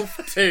Wreck-It Ralph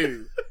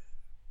 2.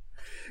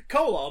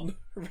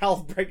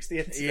 Ralph breaks the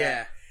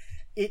internet.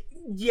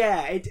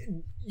 Yeah.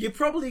 You're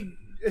probably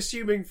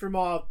assuming from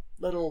our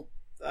little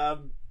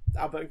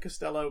Abbott and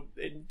Costello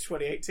in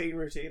 2018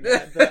 routine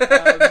there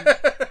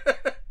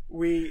that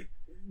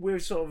we're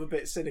sort of a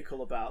bit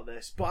cynical about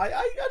this, but I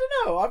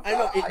don't know. I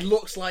know it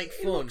looks like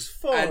fun. It looks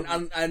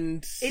fun,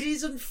 and it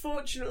is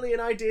unfortunately an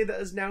idea that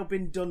has now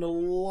been done a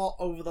lot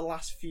over the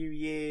last few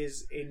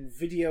years in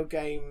video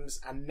games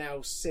and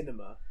now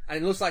cinema.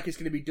 And it looks like it's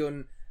going to be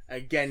done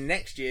again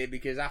next year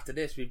because after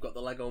this we've got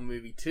the Lego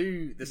Movie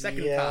 2, the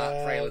second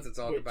part trailer to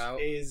talk about.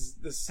 Which is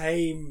the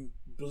same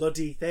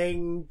bloody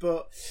thing,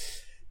 but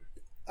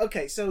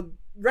okay, so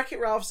Wreck-It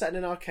Ralph's set in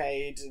an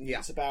arcade, and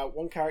it's about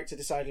one character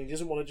deciding he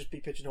doesn't want to just be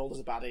pigeonholed as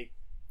a baddie.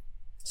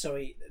 So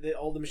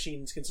all the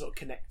machines can sort of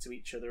connect to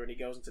each other, and he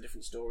goes into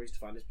different stories to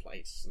find his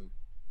place and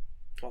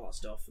all that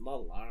stuff. And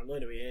and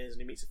learn who he is,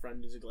 and he meets a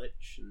friend who's a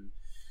glitch, and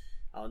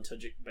Alan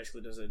Tudyk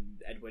basically does an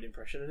Ed Wood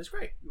impression, and it's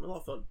great. A lot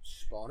of fun.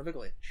 Spawn of a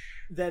glitch.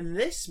 Then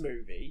this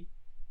movie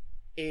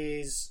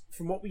is,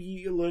 from what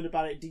we learned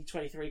about it at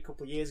D23 a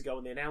couple of years ago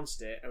when they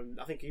announced it,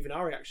 and I think even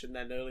our reaction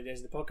then, early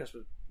days of the podcast,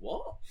 was,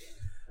 what?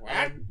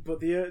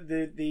 But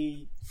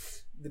the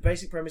the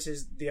basic premise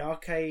is the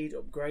arcade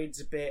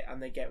upgrades a bit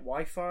and they get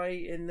Wi-Fi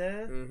in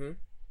there. Mm-hmm.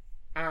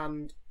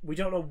 And we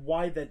don't know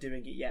why they're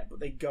doing it yet, but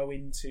they go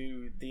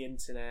into the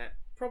internet.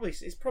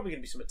 It's probably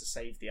going to be something to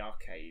save the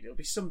arcade. It'll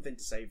be something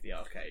to save the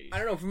arcade. I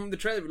don't know. From the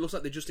trailer, it looks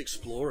like they're just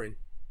exploring.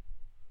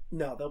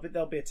 No,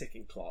 there'll be a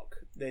ticking clock.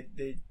 They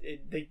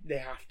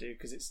have to,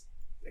 because it's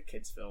a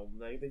kids' film.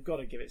 They've got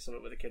to give it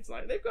something where the kids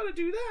like. They've got to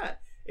do that.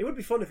 It would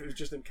be fun if it was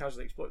just them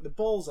casually exploring. The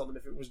balls on them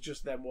if it was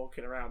just them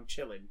walking around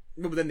chilling.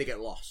 No, but then they get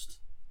lost.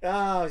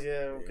 Oh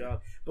yeah, oh god.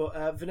 But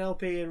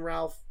Vanellope and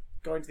Ralph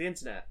go into the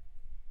internet.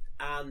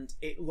 And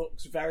it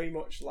looks very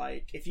much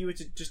like, if you were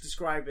to just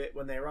describe it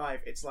when they arrive,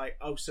 it's like,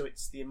 oh, so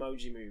it's the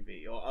Emoji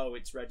Movie, or oh,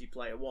 it's Ready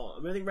Player One.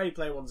 I mean, I think Ready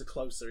Player One's a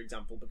closer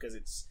example because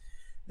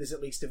there's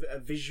at least a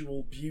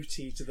visual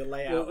beauty to the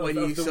layout of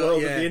the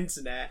world of the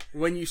internet.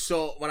 When I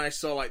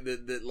saw like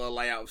the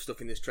layout of stuff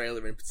in this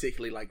trailer, and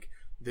particularly like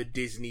the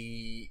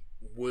Disney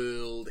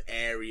World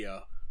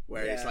area,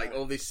 where it's like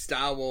all these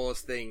Star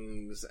Wars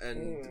things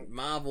and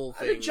Marvel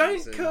things. And a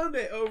giant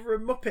Kermit over a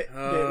Muppet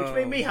bit, which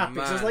made me happy.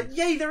 Because I was like,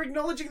 yay, they're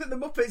acknowledging that the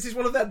Muppets is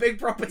one of their big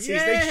properties. Yay!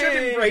 They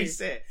should embrace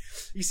it.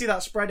 You see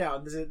that spread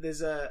out, and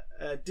there's a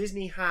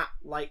Disney hat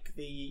like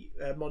the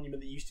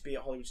monument that used to be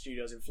at Hollywood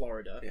Studios in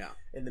Florida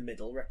in the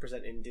middle,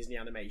 representing Disney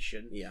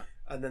animation. Yeah.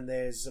 And then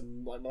there's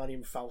like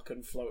Millennium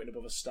Falcon floating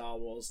above a Star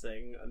Wars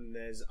thing, and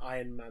there's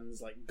Iron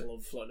Man's like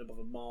glove floating above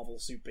a Marvel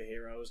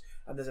superheroes,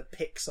 and there's a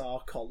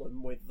Pixar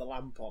column with the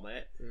lamp on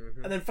it,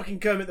 and then fucking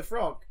Kermit the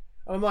Frog.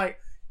 And I'm like,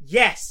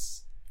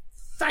 yes,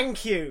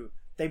 thank you.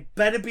 They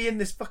better be in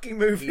this fucking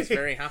movie. He's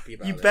very happy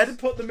about it. You better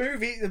put the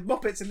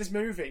Muppets in this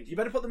movie. You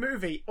better put the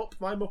movie up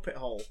my Muppet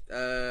hole.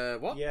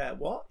 What? Yeah,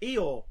 what?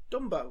 Eeyore,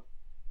 Dumbo,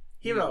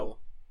 Hero,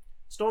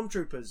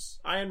 Stormtroopers,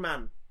 Iron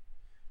Man,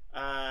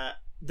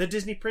 the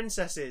Disney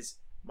Princesses,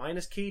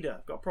 minus Kida.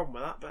 I've got a problem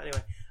with that, but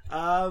anyway.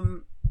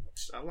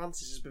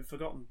 Atlantis has been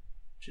forgotten.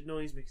 Which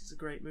annoys me because it's a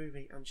great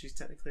movie and she's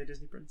technically a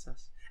Disney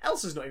princess.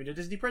 Elsa's not even a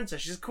Disney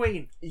princess, she's a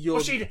queen.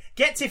 What's she do?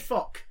 Get to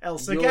fuck,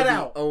 Elsa, get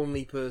out. You're the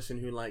only person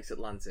who likes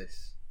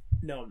Atlantis.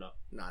 No, I'm not.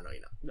 No,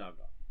 you're not. No, I'm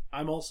not.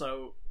 I'm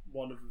also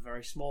one of a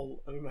very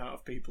small amount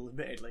of people,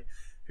 admittedly,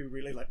 who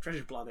really like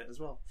Treasure Planet as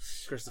well.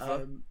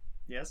 Christopher?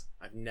 Yes?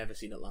 I've never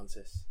seen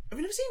Atlantis. Have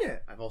you never seen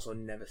it? I've also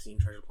never seen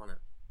Treasure Planet.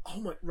 Oh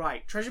my,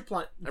 right, Treasure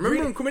Planet. I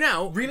remember them coming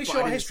out. Really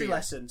short history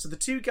lesson. So the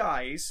two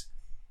guys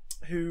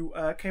who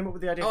came up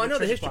with the idea. I know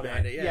the history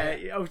behind it.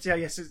 Yeah. Oh, yeah.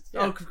 Yes.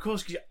 Oh, of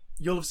course.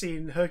 You'll have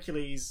seen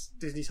Hercules,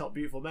 Disney's Hot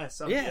Beautiful Mess.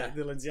 The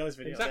Lindsay Ellis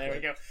video. Exactly. There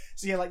we go.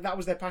 So yeah, like that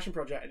was their passion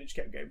project, and it just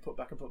kept getting put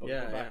back and put back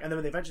and put back. And then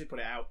when they eventually put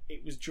it out,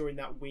 it was during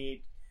that weird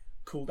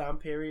cool down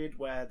period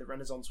where the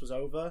Renaissance was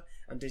over,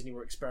 and Disney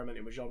were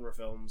experimenting with genre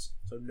films,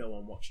 so no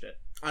one watched it.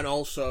 And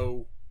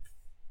also,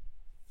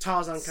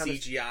 Tarzan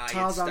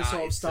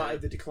CGI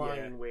started the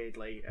decline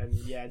weirdly, and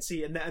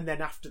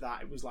then after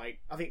that it was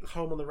like, I think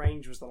Home on the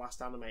Range was the last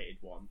animated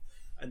one,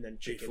 and then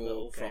Chicken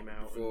Little came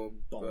out before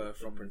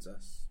Frog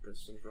Princess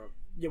and Frog.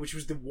 Yeah, which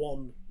was the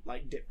one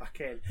like dip back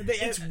in.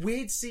 It's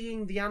weird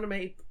seeing the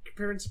animated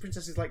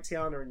princesses like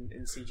Tiana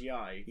in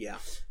CGI. Yeah.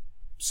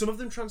 Some of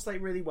them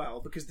translate really well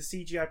because the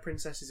CGI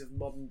princesses of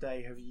modern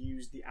day have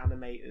used the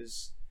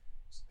animators'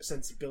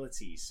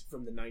 sensibilities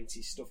from the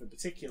 90s stuff in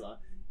particular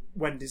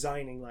when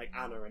designing like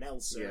Anna and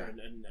Elsa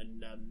and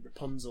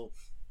Rapunzel.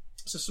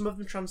 So some of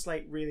them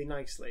translate really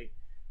nicely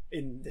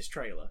in this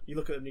trailer. You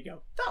look at them and you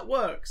go, that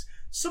works.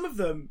 Some of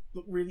them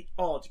look really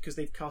odd because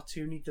they've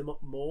cartoonied them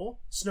up more.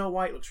 Snow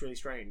White looks really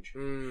strange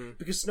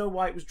because Snow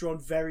White was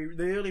drawn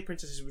the early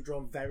princesses were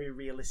drawn very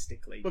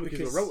realistically. Well, because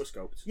they were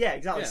rotoscoped. Yeah,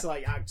 exactly. Yeah. So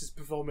like actors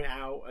perform it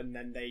out and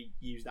then they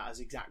use that as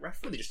exact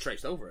reference. Well, they just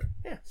traced over it.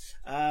 Yeah.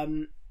 I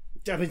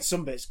mean,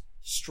 some bits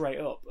straight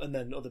up and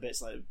then other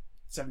bits like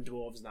Seven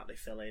Dwarves and that they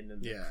fill in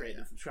and create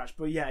them from scratch.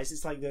 But yeah,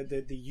 it's like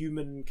the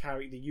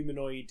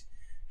humanoid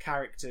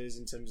characters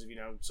in terms of, you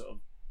know, sort of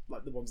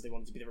like the ones they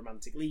wanted to be the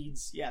romantic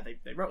leads. Yeah,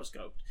 they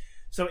rotoscoped.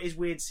 So it is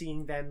weird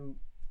seeing them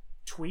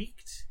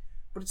tweaked,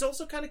 but it's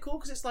also kind of cool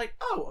because it's like,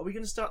 oh, are we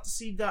going to start to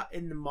see that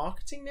in the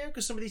marketing now?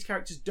 Because some of these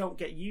characters don't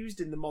get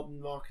used in the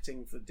modern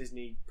marketing for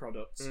Disney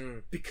products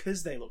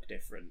because they look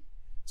different.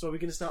 So are we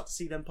going to start to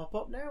see them pop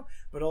up now?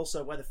 But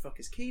also, where the fuck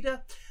is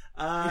Kida?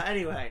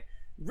 Anyway.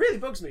 Really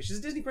bugs me. She's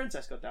a Disney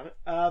princess,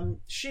 goddammit.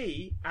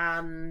 She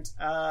and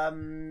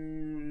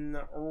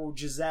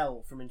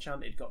Giselle from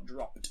Enchanted got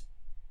dropped.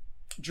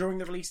 During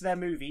the release of their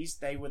movies,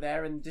 they were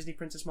there in Disney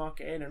Princess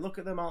marketing, and look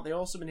at them, aren't they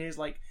awesome? And here's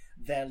like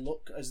their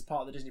look as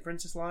part of the Disney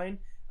Princess line,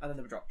 and then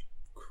they were dropped.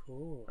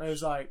 Cool. I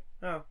was like,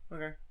 oh,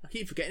 okay. I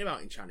keep forgetting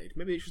about Enchanted.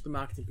 Maybe it's just the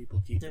marketing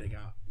people keep getting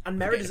out. And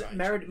Merida's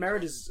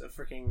a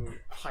freaking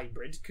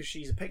hybrid because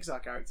she's a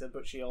Pixar character,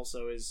 but she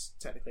also is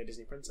technically a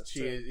Disney princess.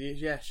 She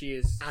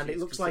is. And it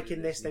looks like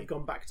in this they've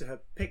gone back to her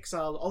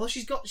Pixar. Although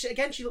she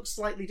looks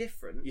slightly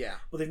different. Yeah.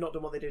 But they've not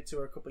done what they did to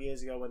her a couple of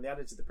years ago when they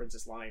added to the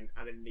princess line,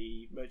 and in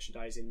the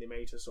merchandising they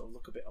made her sort of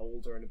look a bit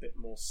older and a bit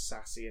more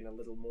sassy and a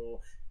little more.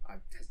 I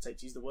hesitate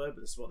to use the word,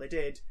 but this is what they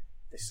did.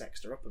 they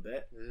sexed her up a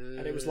bit,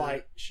 and it was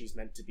like, she's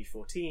meant to be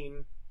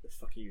 14. The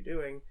fuck are you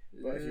doing?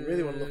 But if you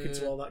really want to look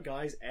into all that,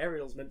 guys,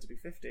 Ariel's meant to be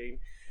 15.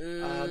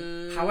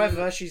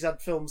 However, she's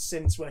had films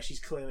since where she's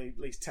clearly at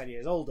least 10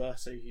 years older,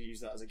 so you can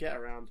use that as a get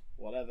around.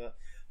 Whatever.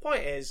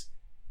 Point is,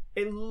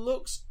 it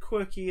looks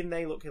quirky and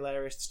they look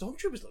hilarious. The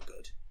Stormtroopers look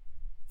good.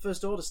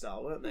 First Order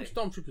style, weren't they?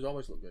 Stormtroopers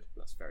always look good.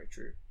 That's very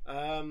true.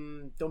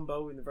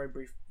 Dumbo, in the very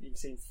brief, you can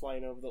see him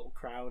flying over the little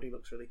crowd. He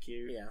looks really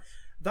cute. Yeah.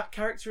 That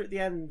character at the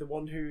end, the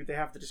one who they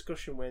have the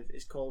discussion with,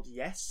 is called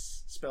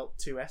Yes, spelt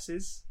 2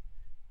 S's,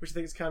 which I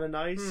think is kind of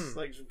nice.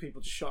 Like, when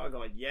people just shot and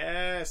going,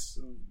 yes!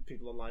 And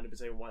people online have been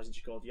saying, why isn't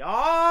she called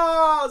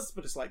Yas?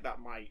 But it's like, that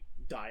might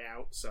die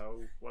out,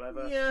 so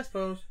whatever. Yeah, I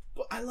suppose.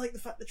 But I like the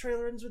fact the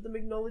trailer ends with them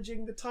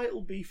acknowledging the title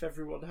beef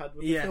everyone had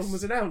when the film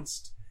was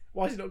announced.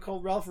 Why is it not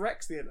called Ralph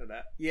Rex the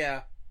Internet?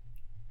 Yeah.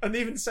 And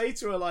they even say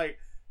to her, like,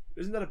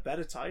 isn't that a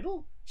better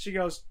title? She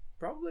goes,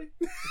 probably.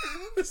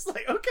 It's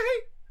like, okay.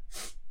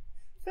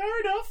 Fair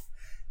enough.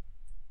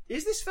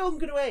 Is this film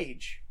going to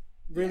age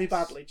really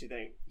badly, do you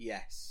think?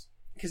 Yes.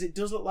 Because it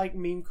does look like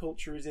meme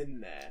culture is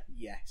in there.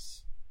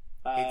 Yes.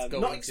 It's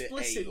going not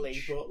explicitly, to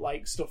age. but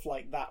like stuff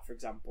like that, for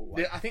example.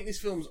 Like, I think this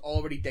film's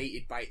already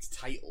dated by its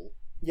title.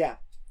 Yeah.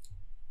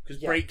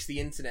 Because Breaks the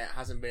Internet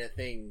hasn't been a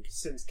thing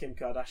since Kim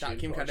Kardashian. That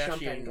Kim put a Kardashian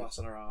champagne glass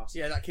on her ass.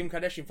 Yeah, that Kim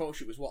Kardashian photo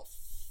shoot was what,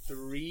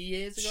 3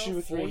 years ago? 2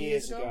 or 3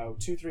 years ago.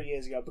 2-3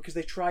 years ago. Because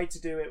they tried to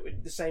do it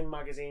with the same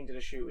magazine did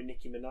a shoot with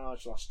Nicki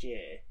Minaj last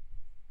year.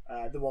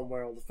 The one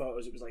where all the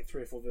photos, it was like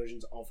 3 or 4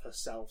 versions of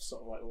herself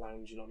sort of like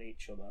lounging on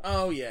each other.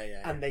 Oh,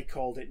 yeah. And they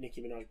called it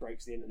Nicki Minaj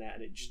Breaks the Internet,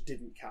 and it just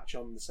didn't catch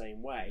on the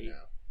same way.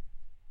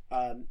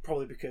 No.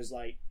 Probably because,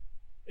 like,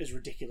 as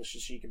ridiculous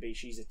as she can be,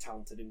 she's a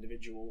talented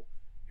individual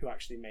who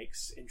actually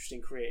makes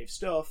interesting creative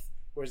stuff,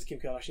 whereas the Kim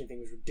Kardashian thing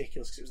was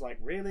ridiculous because it was like,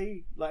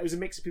 really? Like, it was a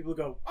mix of people who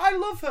go, I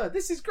love her,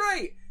 this is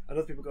great, and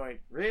other people going,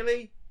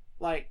 really?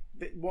 Like,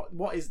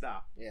 what is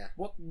that? Yeah.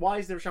 Why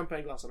is there a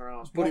champagne glass on her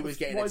arse? But it was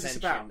getting attention,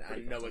 about?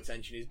 and no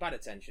attention is bad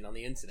attention on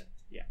the internet.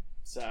 Yeah.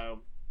 So,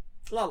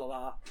 la la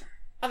la.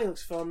 I think it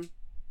looks fun,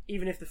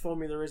 even if the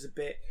formula is a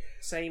bit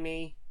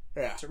samey.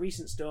 Yeah. It's a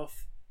recent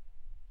stuff.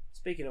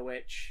 Speaking of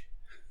which,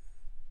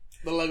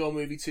 the Lego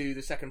Movie 2,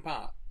 the second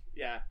part.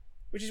 Yeah.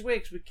 Which is weird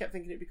because we kept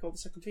thinking it'd be called the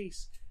second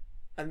piece.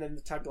 And then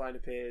the tagline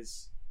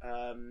appears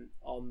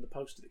on the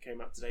poster that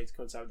came out today to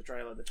coincide with the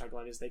trailer. The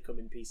tagline is, they come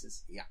in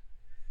pieces. Yeah.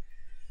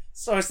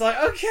 So it's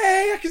like,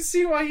 okay, I can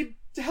see why you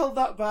held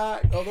that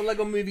back. Oh, the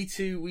Lego Movie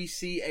 2, we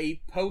see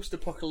a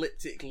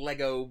post-apocalyptic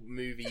Lego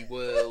movie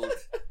world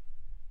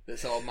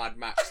that's all Mad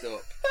Maxed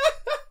up.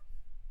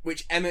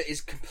 Which Emmett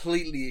is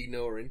completely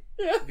ignoring.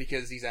 Yeah.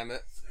 Because he's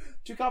Emmett.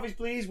 2 coffees,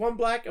 please. 1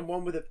 black and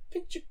 1 with a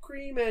pinch of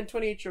cream and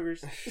 28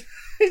 sugars.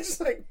 It's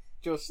just like...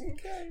 Just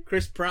okay.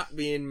 Chris Pratt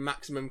being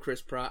maximum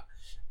Chris Pratt.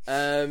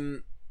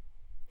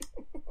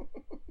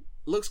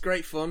 Looks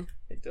great fun.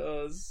 It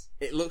does.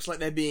 It looks like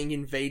they're being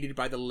invaded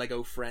by the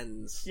Lego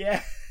Friends.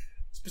 Yeah.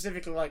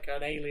 Specifically like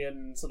an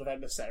alien sort of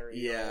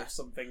emissary or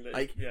something. That,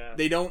 like,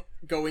 they don't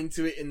go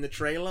into it in the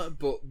trailer,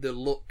 but the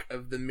look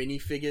of the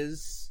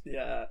minifigures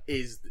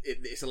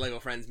it's a Lego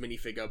Friends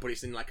minifigure, but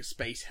it's in like a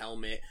space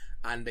helmet,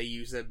 and they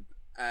use a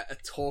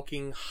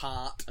talking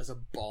heart as a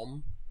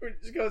bomb.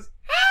 It just goes,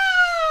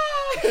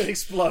 it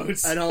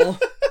explodes. And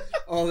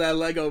all their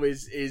Lego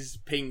is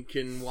pink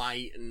and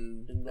white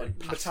and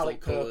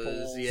metallic colours.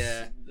 purples.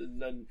 Yeah.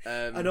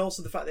 And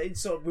also the fact that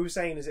it's sort of, we were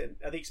saying,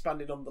 are they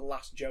expanding on the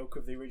last joke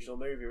of the original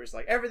movie where it's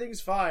like,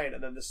 everything's fine,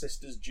 and then the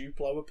sisters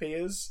Duplo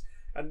appears,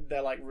 and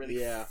they're like really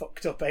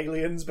fucked up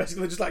aliens,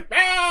 basically just like,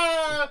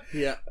 ah!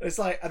 Yeah. It's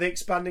like, are they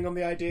expanding on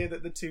the idea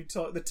that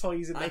the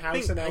toys in the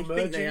house are now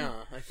merging?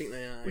 I think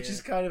they are. Which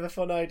is kind of a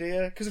fun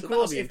idea. Because of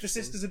course, if the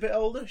sister's a bit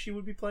older, she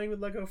would be playing with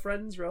Lego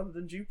Friends rather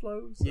than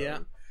Duplo. So yeah.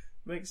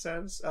 Makes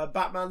sense.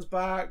 Batman's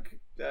back.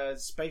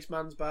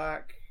 Spaceman's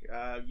back.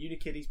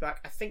 Unikitty's back.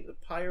 I think the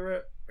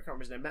pirate, I can't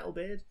remember his name,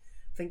 Metalbeard.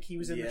 I think he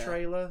was in the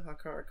trailer. I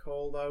can't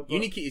recall though. But...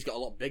 Unikitty's got a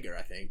lot bigger,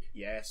 I think.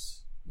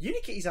 Yes.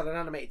 Unikitty's had an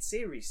animated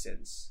series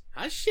since.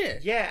 Has she?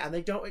 Yeah, and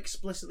they don't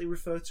explicitly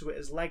refer to it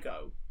as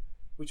Lego,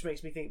 which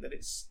makes me think that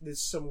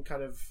there's some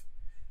kind of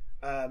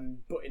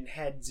butting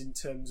heads in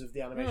terms of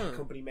the animation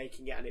company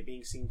making it and it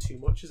being seen too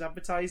much as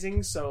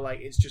advertising. So like,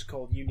 it's just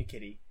called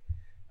Unikitty.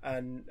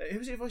 And who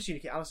was it who voiced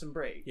Unikitty? Alison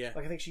Brie. Yeah.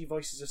 Like, I think she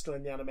voices her still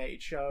in the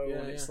animated show, yeah,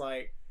 and it's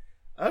like,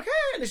 okay,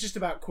 and it's just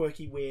about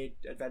quirky, weird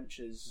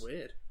adventures.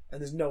 Weird.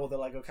 And there's no other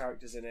Lego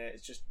characters in it.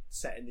 It's just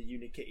set in the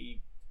Unikitty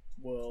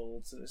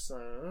world, and it's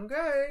like,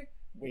 okay,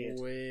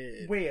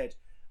 weird.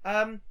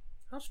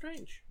 How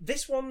strange.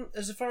 This one,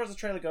 as far as the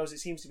trailer goes, it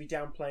seems to be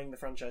downplaying the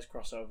franchise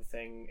crossover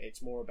thing.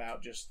 It's more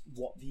about just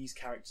what these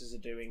characters are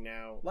doing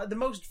now. Like, the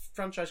most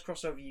franchise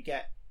crossover you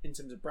get in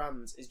terms of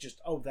brands is just,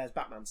 oh, there's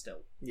Batman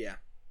still. Yeah.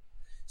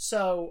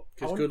 So,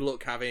 because good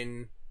luck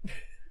having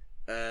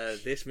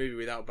this movie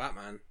without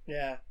Batman.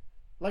 Yeah,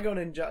 Lego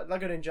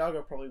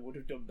Ninjago probably would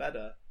have done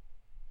better.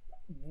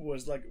 Were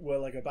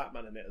like a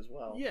Batman in it as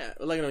well. Yeah,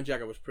 Lego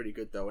Ninjago was pretty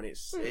good though, and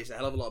it's a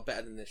hell of a lot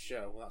better than this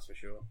show. That's for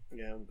sure.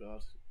 Yeah, oh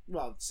god.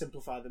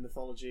 simplify the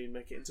mythology and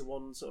make it into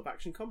one sort of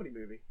action comedy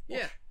movie.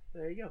 Yeah.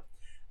 There you go.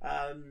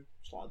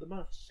 It's like The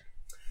Mask.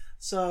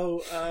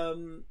 So,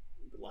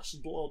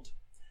 Last Blood.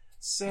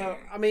 So,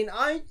 I mean,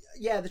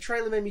 the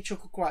trailer made me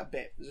chuckle quite a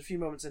bit. There's a few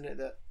moments in it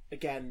that,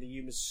 again, the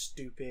humour's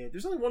stupid.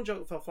 There's only one joke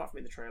that fell flat for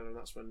me in the trailer, and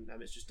that's when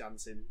Emmett's just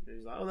dancing. And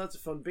he's like, "Oh, that's a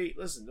fun beat.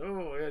 Listen,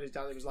 he's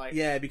dancing." It was like,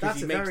 yeah, because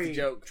he makes the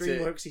joke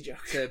DreamWorksy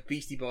joke to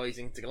Beastie Boys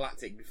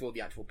Intergalactic before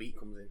the actual beat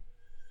comes in.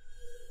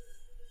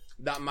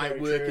 That might Very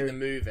work true. in the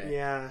movie,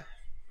 Yeah.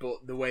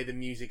 but the way the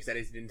music's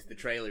edited into the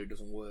trailer, it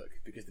doesn't work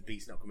because the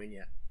beat's not come in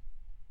yet.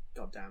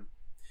 God damn.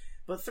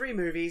 But 3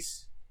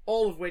 movies,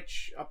 all of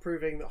which are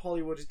proving that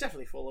Hollywood is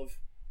definitely full of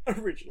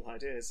original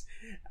ideas.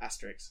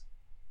 Asterix.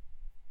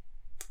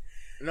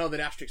 No, the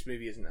Asterix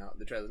movie isn't out.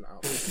 The trailer's not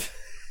out. Is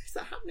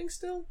that happening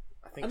still?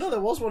 I know there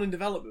was one in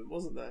development,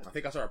 wasn't there? I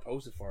think I saw a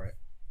poster for it.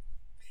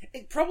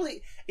 It's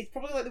probably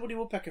like the Woody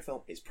Woodpecker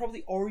film. It's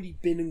probably already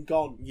been and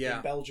gone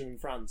in Belgium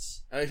and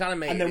France. It's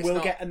animated. And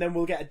then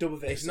we'll get a dub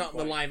of it. It's not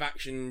the live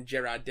action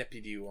Gerard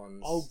Depardieu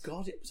ones. Oh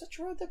god, was that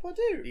Gerard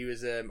Depardieu? He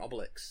was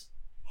Obelix.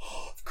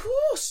 Of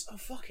course! Oh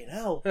fucking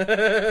hell! Mind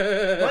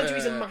you,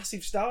 he's a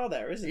massive star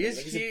there, isn't he?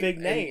 He's a big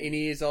name, and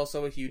he is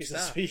also a huge star.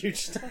 star. He's a huge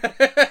star.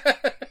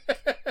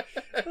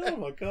 Oh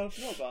my god, I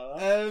forgot about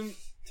that.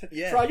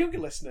 Yeah. For our younger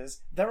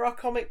listeners, there are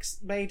comics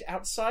made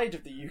outside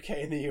of the UK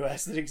and the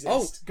US that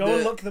exist. Go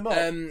and look them up.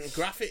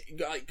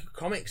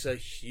 Comics are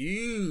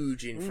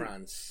huge in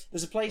France.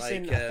 There's a place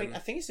in I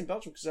think it's in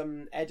Belgium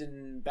because Ed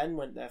and Ben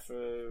went there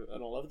for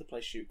an all over the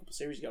place shoot a couple of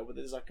series ago. But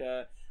there's like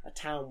a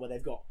town where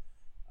they've got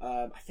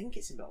I think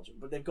it's in Belgium,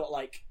 but they've got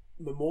like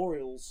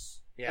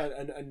memorials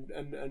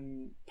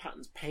and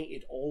patterns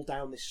painted all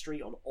down this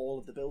street on all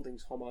of the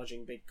buildings,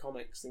 homaging big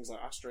comics, things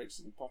like Asterix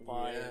and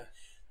Popeye. Yeah.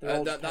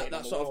 And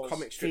that sort of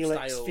comic strip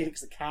style.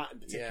 Felix the Cat in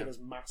particular is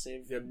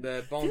massive.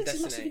 The Bond Felix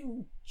is massive Destiny.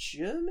 in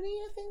Germany,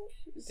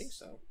 I think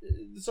So.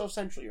 Sort of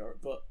Central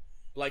Europe, but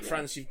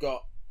France, you've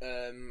got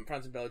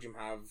France and Belgium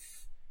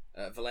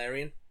have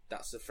Valerian.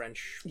 That's the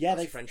French. Yeah,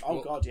 that's the French oh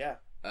book. god, yeah.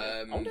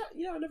 I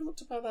never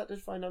looked up how that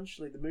did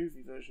financially. The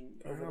movie version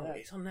over there.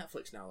 It's on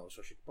Netflix now, though,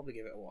 so I should probably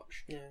give it a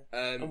watch. Yeah,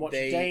 and watch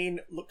Dane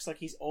looks like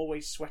he's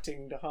always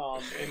sweating to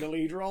harm in the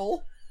lead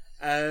role.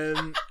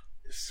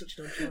 Such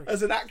an odd choice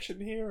as an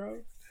action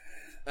hero.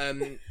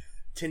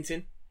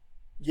 Tintin.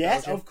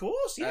 Yes, Belgium. Of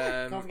course.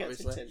 Yeah, can't forget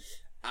obviously. Tintin.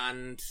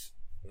 And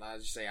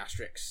as you say,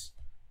 Asterix.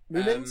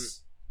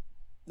 Moomins.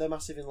 They're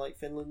massive in like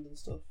Finland and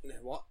stuff.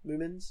 What?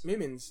 Moomins.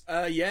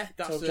 Yeah,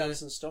 that's Tove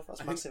Jansson stuff.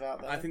 That's massive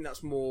out there. I think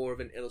that's more of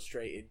an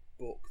illustrated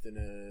book than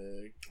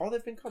a. Oh,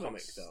 they've been comics.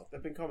 Comic, though.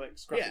 They've been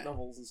comics, graphic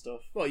novels and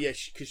stuff. Well, yeah,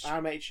 because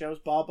animated shows.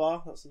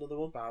 Bar. That's another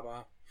one.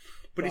 Bar.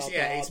 But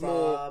it's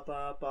more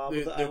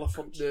the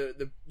elephant.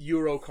 The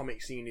Euro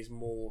comic scene is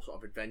more sort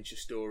of adventure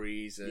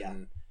stories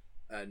and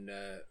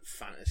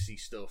fantasy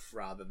stuff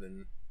rather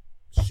than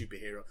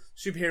superhero.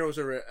 Superheroes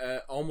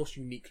are almost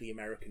uniquely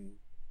American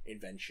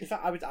invention. In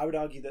fact, I would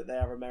argue that they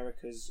are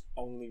America's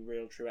only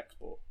real true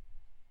export.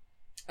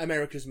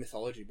 America's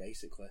mythology,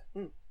 basically.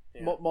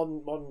 Yeah.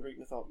 Modern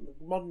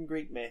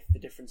Greek myth. The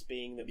difference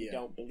being that we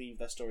don't believe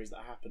they're stories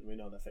that happen. We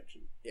know they're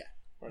fiction. Yeah.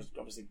 Whereas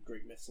obviously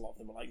Greek myths, a lot of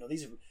them are like, no,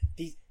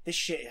 this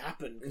shit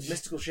happened because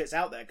mystical shit's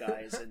out there,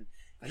 guys. And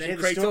then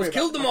Kratos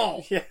killed them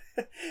all. Yeah,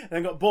 and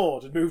then got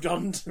bored and moved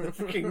on to the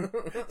fucking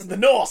to the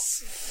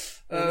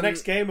Norse. The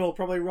next game will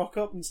probably rock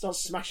up and start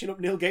smashing up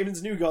Neil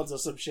Gaiman's New Gods or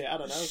some shit. I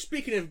don't know.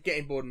 Speaking of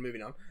getting bored and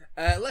moving on,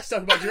 let's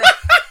talk about Jurassic.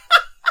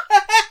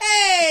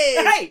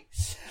 Hey!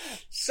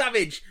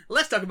 Savage.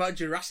 Let's talk about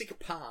Jurassic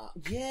Park.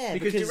 Yeah,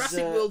 because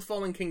Jurassic World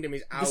Fallen Kingdom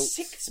is out. The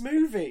 6th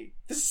movie.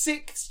 The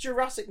 6th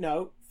Jurassic...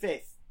 No,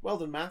 5th. Well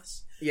done,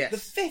 maths. Yes.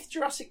 The 5th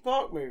Jurassic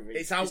Park movie.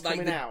 It's out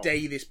like the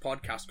day this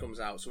podcast comes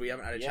out, so we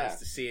haven't had a chance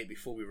to see it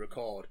before we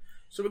record.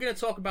 So we're going to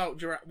talk about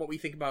what we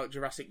think about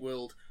Jurassic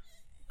World,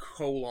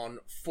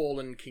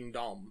 Fallen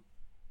Kingdom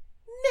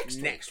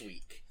next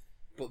week.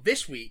 But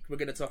this week, we're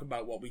going to talk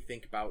about what we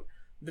think about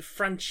the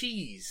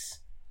franchise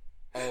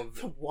of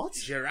what?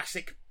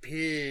 Jurassic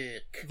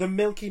Park. The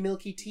milky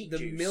teat The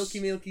juice.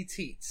 milky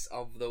teats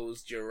of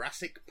those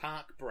Jurassic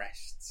Park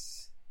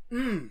breasts.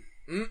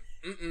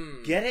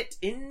 Get it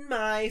in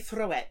my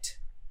throat.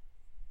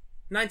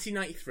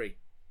 1993.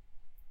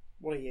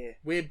 What a year.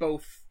 We're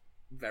both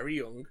very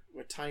young.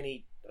 We're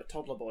tiny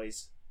toddler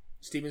boys.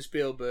 Steven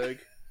Spielberg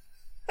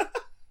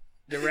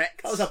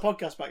direct. That was our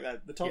podcast back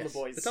then. The Toddler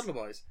Boys. The Toddler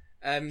Boys.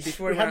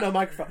 Before we had no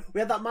microphone.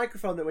 We had that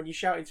microphone that when you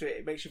shout into it,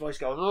 it makes your voice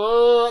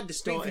go distorted.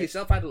 Speak for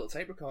yourself. I had a little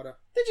tape recorder.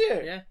 Did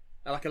you? Yeah.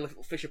 Like a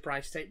little Fisher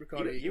Price tape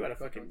recorder. You had a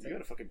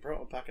fucking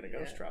proton pack and a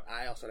ghost trap.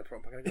 I also had a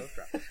proton pack and a ghost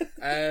trap.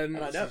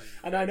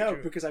 And I know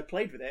because I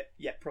played with it,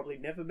 yet probably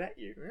never met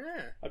you.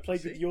 Yeah. I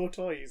played with your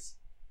toys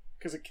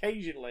because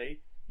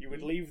occasionally you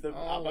would leave them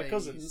at my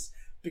cousin's,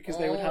 because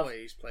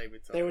always play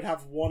with toys. They would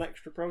have one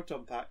extra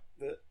proton pack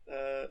that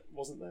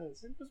wasn't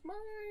theirs. It was mine.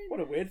 What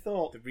a weird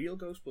thought. The real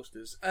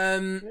Ghostbusters.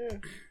 Yeah.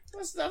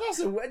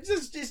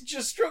 It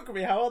just struck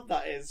me how odd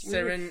that is.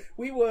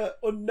 We were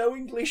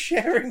unknowingly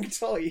sharing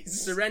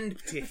toys.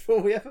 Serendipity.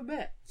 Before we ever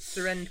met.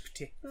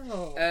 Serendipity.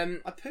 Oh,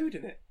 I pooed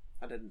in it.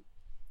 I didn't.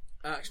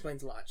 That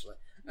explains a lot, actually.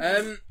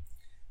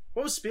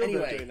 What was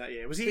Spielberg doing that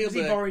year? Was he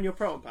borrowing your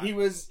proton pack?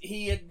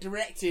 He had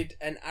directed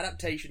an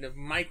adaptation of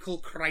Michael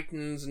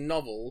Crichton's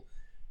novel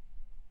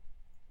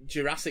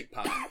Jurassic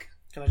Park.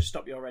 Can I just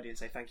stop you already and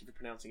say thank you for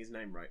pronouncing his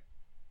name right?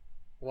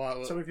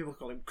 What? So many people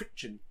call him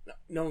Crichton.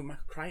 No,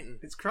 Michael Crichton.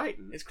 It's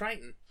Crichton. It's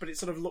Crichton. But it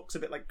sort of looks a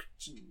bit like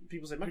Crichton.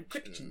 People say Michael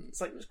Crichton.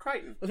 It's like it's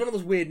Crichton. It's one of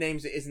those weird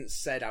names that isn't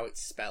said how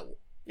it's spelled.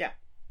 Yeah.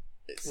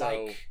 It's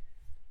like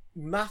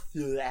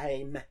Matthew.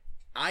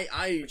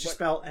 Which is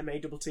spelled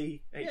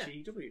Mattthehew.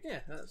 Yeah,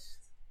 that's...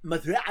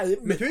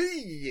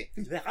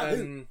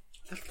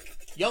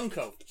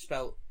 Yonko,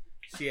 spelled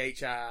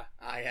Christopher.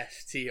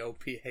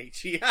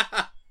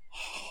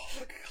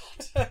 Oh,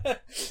 God.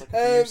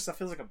 That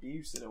feels like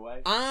abuse in a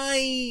way.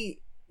 I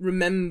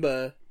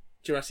remember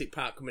Jurassic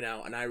Park coming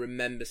out, and I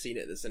remember seeing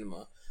it at the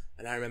cinema,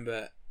 and I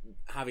remember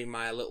having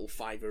my little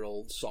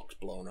 5-year-old socks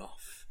blown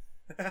off.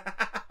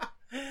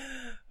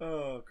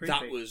 Oh, creepy.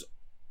 That was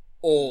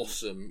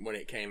awesome when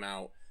it came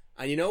out.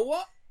 And you know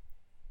what?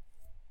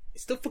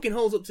 It still fucking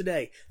holds up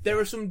today. There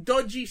are some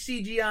dodgy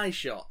CGI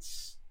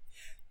shots.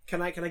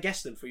 Can I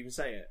guess them before you even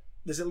say it?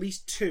 There's at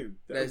least two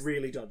that are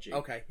really dodgy.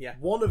 Okay, yeah.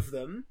 One of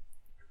them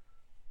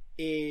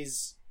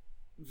is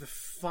the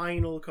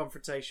final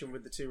confrontation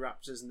with the two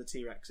raptors and the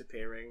T-Rex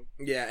appearing.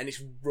 Yeah, and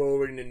it's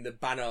roaring in the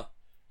banner.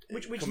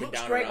 Which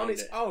looks great on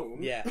its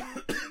own. Yeah.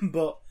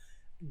 But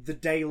the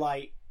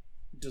daylight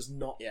does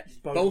not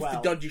bode both well.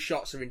 the dodgy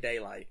shots are in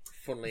daylight,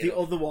 funnily enough. The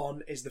other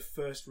one is the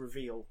first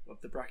reveal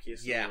of the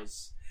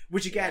Brachiosaurus.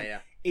 Which again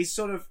is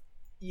sort of,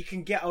 you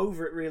can get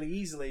over it really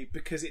easily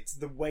because it's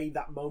the way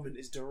that moment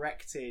is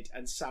directed,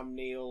 and Sam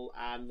Neill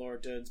and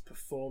Laura Dern's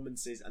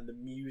performances and the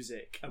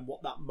music and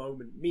what that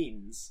moment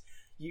means.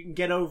 You can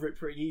get over it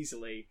pretty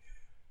easily,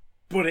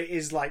 but it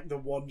is like the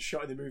one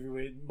shot in the movie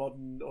where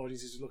modern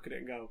audiences look at it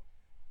and go,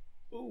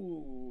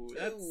 "Ooh,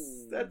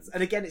 that's."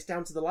 And again, it's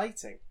down to the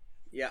lighting.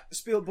 Yeah,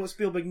 but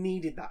Spielberg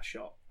needed that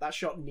shot. That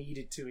shot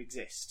needed to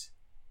exist.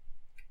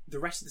 The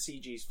rest of the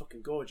CG is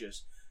fucking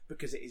gorgeous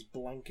because it is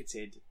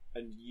blanketed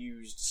and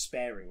used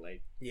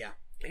sparingly. Yeah.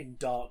 In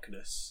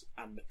darkness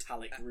and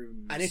metallic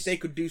rooms. And if they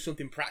could do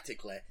something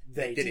practically,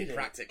 they did it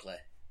practically.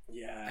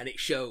 Yeah. And it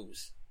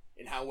shows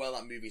in how well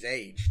that movie's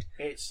aged.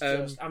 It's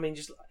just, I mean,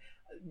 just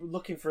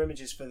looking for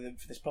images for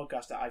this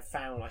podcast that I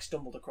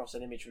stumbled across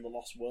an image from the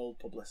Lost World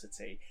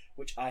publicity,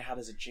 which I had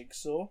as a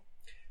jigsaw,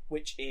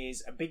 which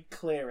is a big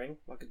clearing,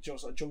 like a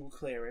jungle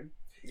clearing.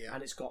 Yeah.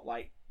 And it's got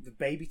like the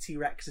baby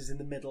T-Rexes in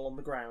the middle on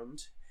the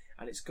ground.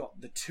 And it's got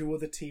the two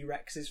other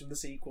T-Rexes from the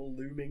sequel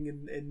looming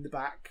in the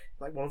back.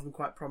 Like one of them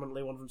quite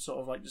prominently, one of them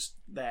sort of like just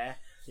there.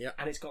 Yeah.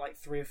 And it's got like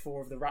 3 or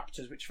 4 of the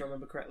raptors, which if I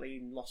remember correctly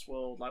in Lost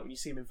World, like when you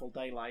see them in full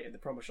daylight in the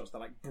promo shots,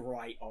 they're like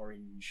bright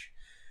orange.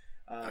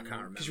 I can't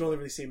remember. Because you only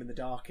really see them in the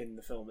dark in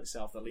the film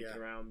itself. They're leaping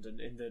around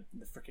and in the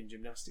freaking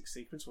gymnastics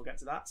sequence. We'll get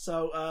to that.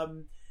 So,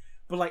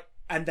 but like,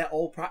 and they're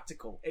all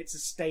practical. It's a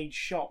stage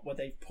shot where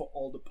they've put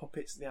all the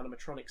puppets and the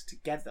animatronics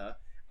together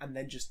and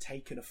then just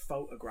taken a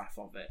photograph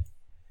of it.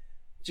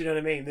 Do you know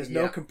what I mean? There's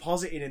no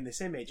compositing in this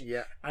image.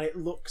 Yeah. And it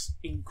looks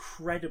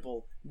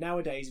incredible.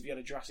 Nowadays, if you had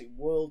a Jurassic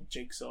World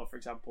jigsaw, for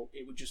example,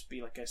 it would just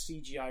be like a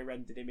CGI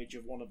rendered image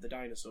of one of the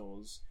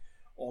dinosaurs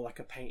or like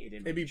a painted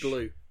image. It'd be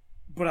blue.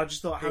 But I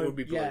just thought, it would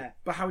be blue. Yeah,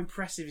 but how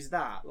impressive is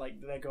that? Like,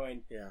 they're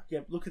going,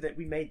 look at it,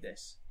 we made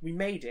this. We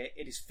made it,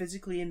 it is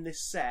physically in this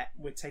set,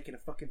 we're taking a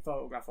fucking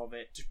photograph of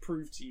it to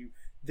prove to you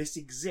this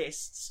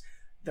exists.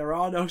 There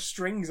are no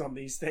strings on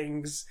these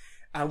things.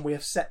 And we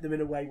have set them in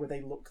a way where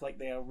they look like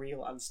they are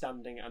real and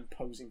standing and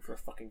posing for a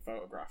fucking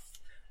photograph.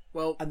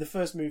 Well, and the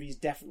first movie is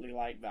definitely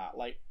like that.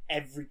 Like,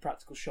 every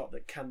practical shot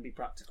that can be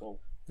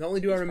practical. Not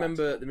only do I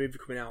remember the movie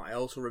coming out, I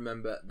also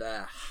remember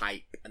the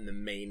hype and the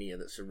mania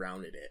that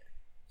surrounded it.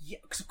 Yeah,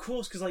 of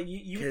course, because like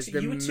you were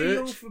too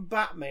young for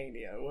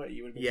Batmania, weren't you?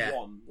 You would have been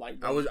one.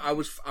 Like I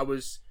was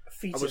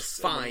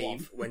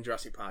 5 when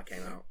Jurassic Park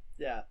came out.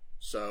 Yeah.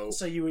 So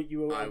you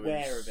were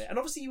aware of it, and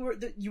obviously you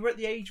were at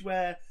the age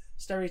where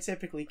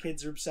stereotypically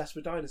kids are obsessed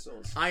with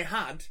dinosaurs. I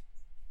had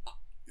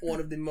one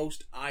of the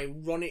most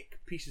ironic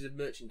pieces of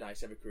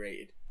merchandise ever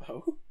created.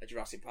 Oh, a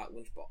Jurassic Park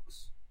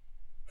lunchbox.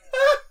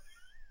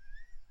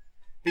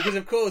 Because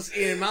of course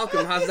Ian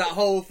Malcolm has that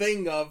whole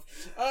thing of,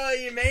 oh,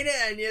 you made it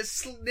and you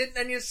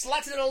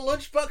slapped it on a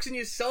lunchbox and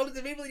you sold it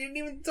to people and you didn't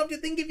even stop to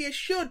think if you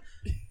should.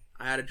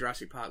 I had a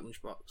Jurassic Park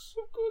lunchbox.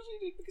 Of course you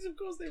did, because of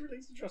course they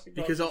released a Jurassic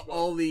Park. Because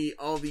all the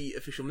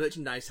official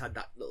merchandise had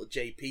that little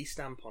JP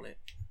stamp on it.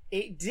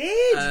 It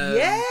did,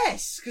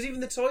 yes, because even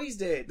the toys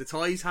did. The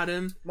toys had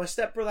them. My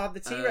stepbrother had the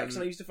T-Rex,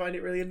 and I used to find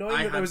it really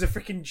annoying that there was a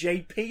freaking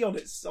JP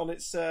on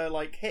its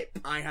like hip.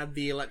 I had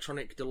the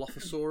electronic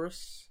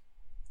Dilophosaurus.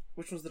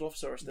 Which one's the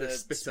Dilophosaurus? The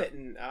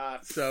spitting.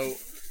 So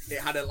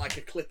it had a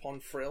clip-on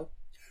frill.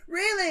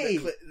 Really?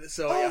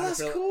 So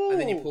that's cool. And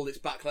then you pulled its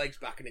back legs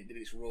back and it did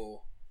its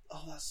roar.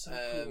 Oh, that's so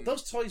cool.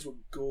 Those toys were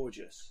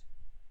gorgeous.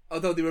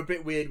 Although they were a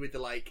bit weird with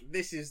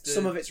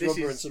some of it's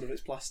rubber and some of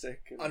it's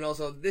plastic, and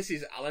also this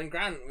is Alan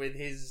Grant with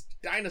his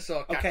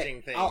dinosaur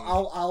catching thing.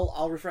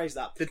 I'll rephrase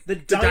that. The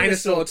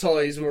dinosaur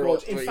toys were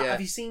gorgeous. In fact,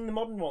 have you seen the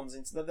modern ones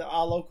in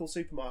our local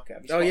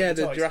supermarket?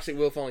 The Jurassic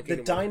World Fallen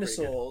Kingdom. The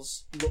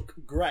dinosaurs look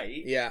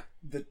great. Yeah.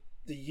 The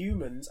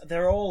humans,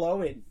 they're all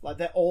Owen. Like,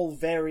 they're all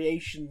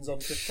variations on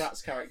Chris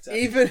Pratt's character.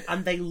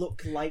 And they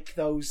look like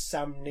those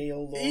Sam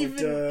Neill, Laura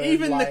Dern.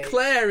 Even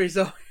Leclerc is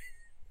Owen.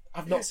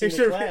 I've not seen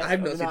Leclerc. I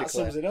have not seen That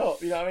sums it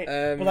up, you know what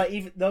I mean? But like,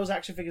 even those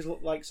action figures look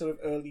like sort of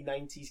early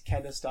 90s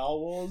Kenner Star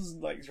Wars,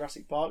 like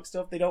Jurassic Park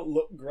stuff. They don't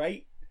look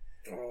great.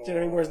 Do you know what I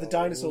mean? Whereas the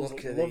dinosaurs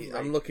look lovely.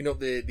 I'm looking up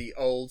the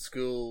old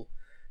school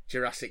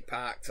Jurassic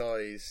Park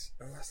toys.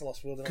 Oh, that's the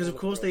Lost World. Because of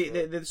course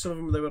some of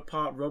them, they were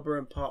part rubber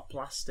and part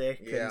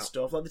plastic and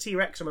stuff. Like the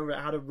T-Rex, I remember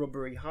it had a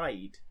rubbery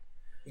hide.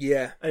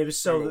 Yeah, and it was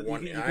so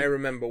I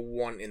remember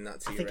wanting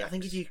that T-Rex. I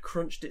think if you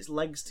crunched its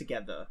legs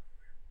together,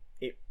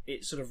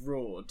 it sort of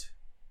roared.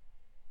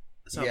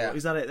 So,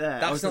 is that it there?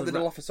 That's not the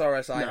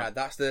Dilophosaurus I had.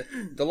 That's the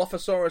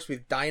Dilophosaurus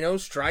with Dino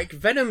Strike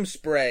Venom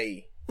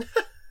Spray.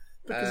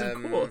 Because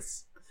of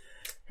course.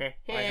 I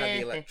had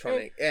the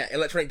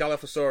electronic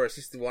Dilophosaurus.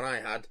 This is the one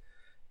I had.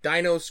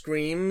 Dino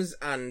Screams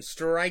and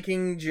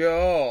Striking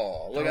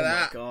Jaw. Look at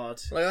that. Oh my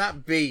god. Look at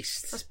that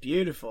beast. That's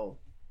beautiful.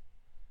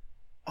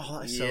 Oh,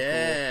 that is so cool.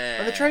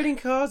 And the trading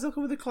cards, they'll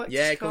come with the collector's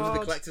card. Yeah, it comes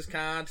with the collector's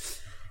card.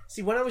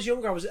 See, when I was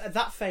younger, I was at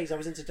that phase. I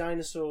was into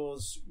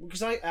dinosaurs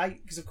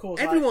because of course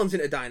everyone's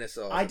into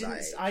dinosaurs.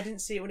 I didn't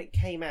see it when it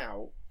came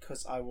out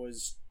because I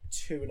was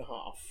 2.5.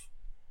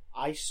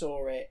 I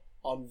saw it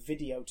on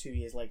video 2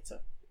 years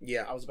later.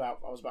 Yeah, I was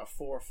about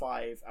 4 or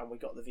 5, and we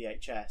got the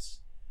VHS.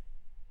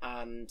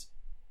 And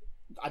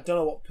I don't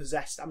know what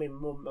possessed. I mean,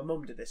 my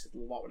mum did this a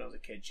lot when I was a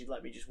kid. She'd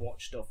let me just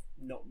watch stuff,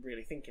 not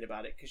really thinking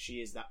about it, because she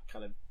is that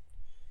kind of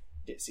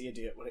ditzy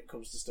idiot when it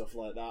comes to stuff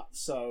like that.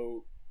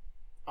 So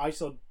I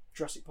saw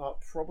Jurassic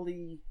Park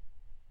probably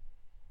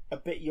a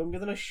bit younger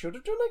than I should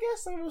have done, I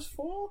guess. I was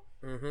 4.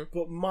 Mm-hmm.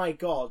 But my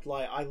god,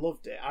 like, I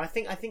loved it. And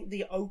I think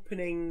the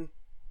opening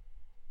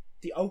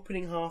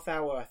half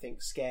hour, I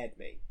think, scared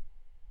me.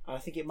 And I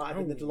think it might have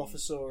been the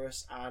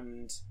Dilophosaurus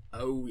and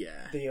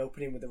the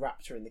opening with the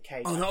raptor in the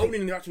cage. Oh, the opening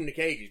with the raptor in the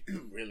cage is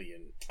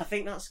brilliant. I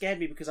think that scared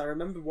me because I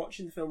remember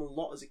watching the film a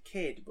lot as a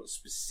kid, but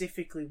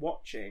specifically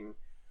watching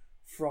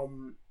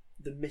from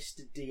the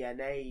Mr.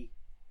 DNA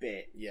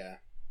bit. Yeah.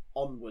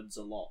 Onwards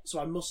a lot,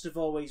 so I must have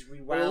always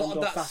rewound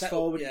or fast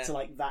forwarded to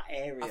like that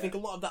area. I think a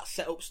lot of that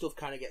setup stuff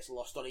kind of gets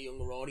lost on a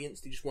younger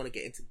audience. They just want to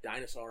get into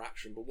dinosaur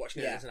action, but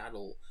watching it as an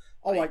adult,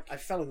 I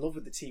fell in love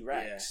with the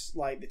T-Rex.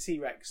 Yeah. Like the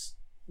T-Rex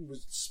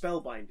was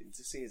spellbinding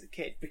to see as a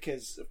kid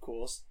because, of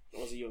course,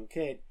 I was a young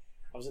kid.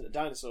 I was into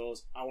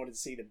dinosaurs. I wanted to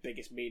see the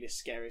biggest, meanest,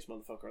 scariest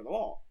motherfucker in the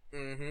lot.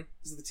 Mm-hmm.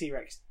 So the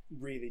T-Rex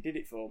really did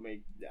it for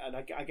me, and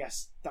I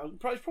guess that was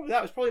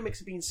probably a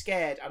mix of being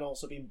scared and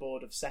also being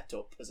bored of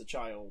setup as a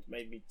child.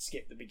 Made me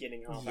skip the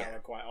beginning half hour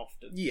quite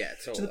often. Yeah,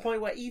 totally. To the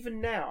point where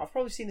even now, I've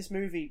probably seen this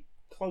movie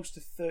close to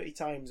 30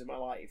 times in my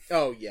life.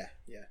 Oh yeah.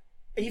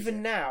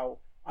 Even now,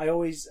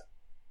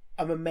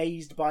 I'm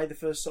amazed by the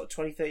first sort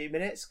of 20-30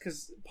 minutes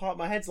because part of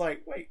my head's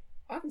like, wait,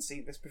 I haven't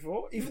seen this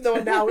before. Even though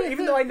I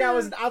now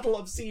as an adult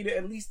have seen it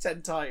at least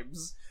 10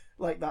 times,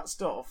 like that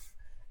stuff.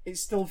 It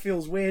still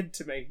feels weird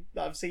to me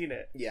that I've seen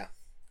it. Yeah.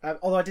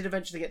 Although I did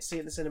eventually get to see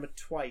it in the cinema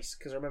twice,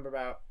 because I remember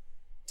about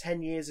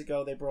 10 years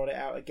ago they brought it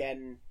out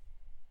again,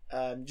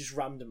 just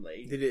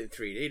randomly. They did it in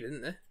 3D,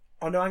 didn't they?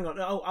 Oh, no, hang on.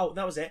 Oh,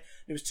 that was it.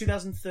 It was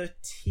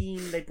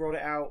 2013 they brought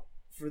it out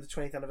for the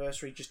 20th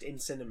anniversary just in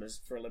cinemas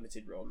for a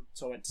limited run,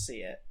 so I went to see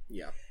it.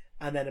 Yeah.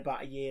 And then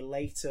about a year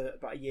later,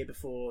 about a year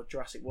before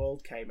Jurassic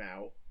World came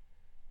out,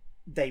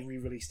 they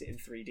re-released it in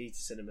 3D to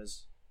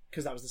cinemas.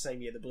 Because that was the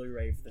same year the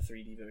Blu-ray for the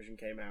 3D version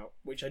came out,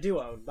 which I do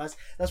own. That's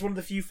one of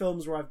the few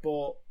films where I've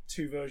bought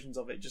 2 versions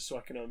of it just so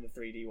I can own the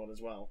 3D one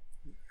as well.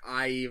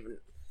 I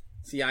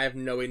have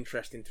no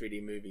interest in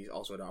 3D movies.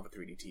 Also, I don't have a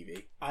 3D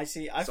TV. I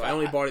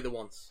only bought it the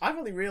once. I've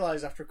only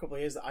realised after a couple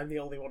of years that I'm the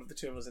only one of the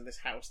 2 of us in this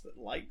house that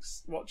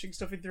likes watching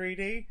stuff in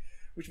 3D,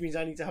 which means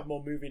I need to have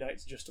more movie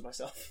nights just to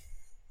myself.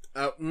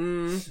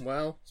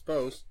 Well,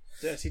 suppose.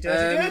 Dirty!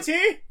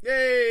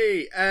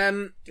 Yay!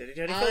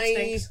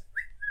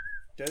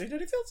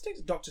 Dirty filth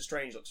stinks. Doctor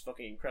Strange looks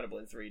fucking incredible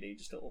in 3D.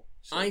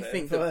 I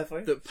think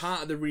that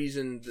part of the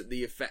reason that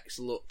the effects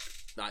look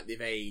like they've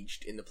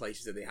aged in the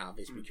places that they have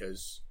is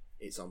because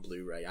it's on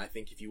Blu-ray. I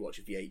think if you watch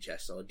a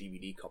VHS or a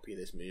DVD copy of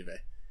this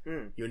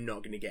movie, you're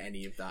not going to get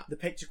any of that. The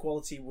picture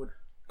quality would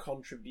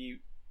contribute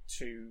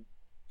to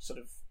sort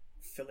of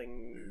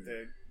filling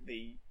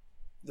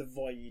the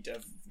void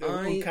of the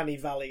uncanny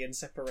valley and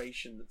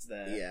separation that's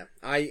there. Yeah,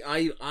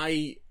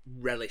 I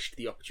relished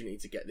the opportunity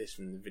to get this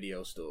from the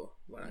video store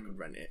when I could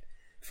rent it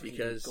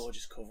because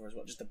gorgeous cover as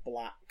well, just a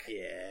black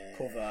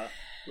cover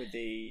with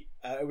the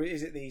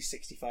is it the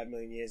 65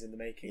 million years in the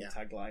making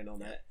tagline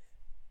on it.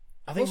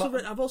 I've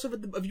also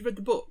read. Have you read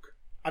the book?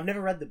 I've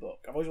never read the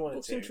book. I've always wanted to.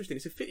 It's interesting.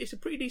 It's a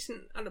pretty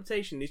decent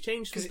adaptation. They've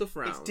changed some stuff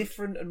around. It's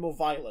different and more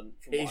violent.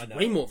 From what I know.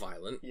 Way more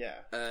violent. Yeah.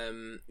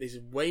 There's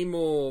way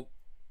more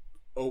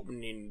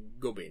opening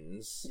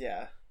gubbins.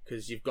 Yeah.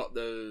 Because you've got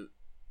the.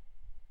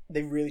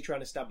 They really try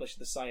and establish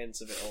the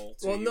science of it all.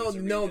 Well,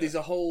 no. There's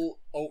a whole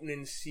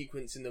opening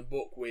sequence in the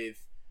book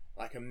with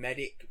like a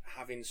medic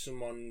having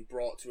someone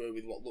brought to her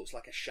with what looks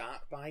like a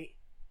shark bite,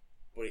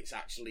 but it's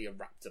actually a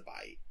raptor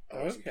bite.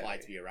 Or it's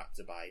implied to be a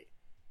raptor bite.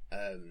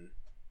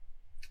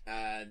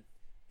 And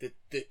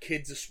the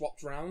kids are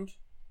swapped round.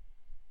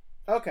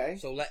 Okay.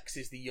 So Lex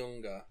is the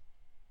younger,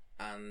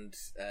 and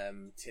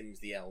Tim's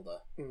the elder.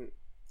 Mm-hmm.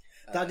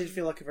 That did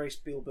feel like a very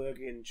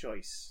Spielbergian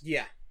choice.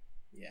 Yeah.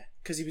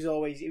 Because he was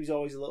always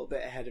a little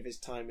bit ahead of his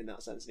time in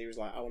that sense, and he was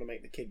like, I want to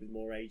make the kid with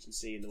more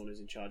agency, and the one who's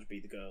in charge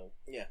be the girl.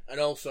 Yeah, and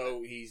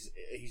also he's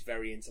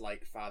very into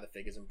like father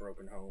figures and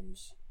broken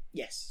homes.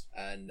 Yes,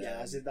 and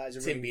that is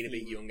a Tim being a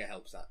bit younger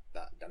helps that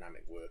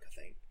dynamic work, I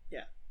think.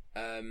 Yeah.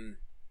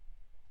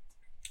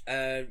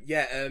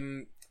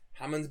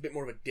 Hammond's a bit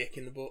more of a dick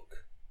in the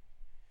book.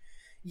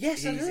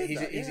 Yes, he's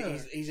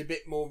he's a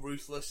bit more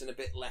ruthless and a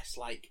bit less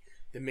like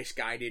the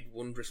misguided,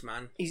 wondrous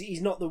man.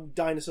 He's not the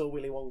dinosaur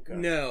Willy Wonka.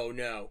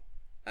 No.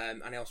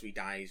 And also he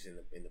dies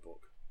in the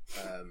book.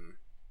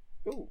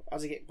 Oh,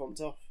 how's he get bumped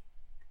off?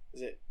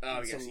 Is it?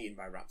 Oh, he gets eaten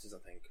by raptors, I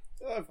think.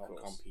 Of or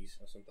course. compies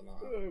or something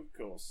like that. Of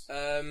course.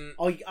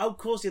 Of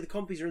course, the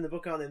compies are in the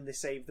book, aren't they? And they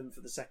save them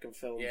for the second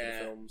film. Yeah, for the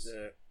films.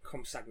 The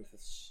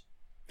Compsognathus.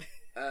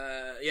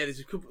 There's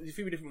a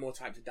few different more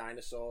types of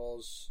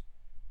dinosaurs.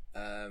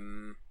 I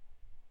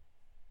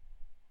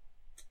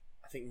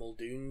think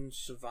Muldoon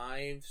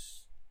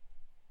survives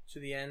to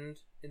the end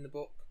in the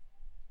book.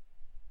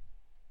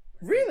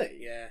 Really?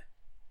 Yeah.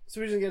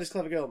 So he doesn't get his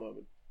clever girl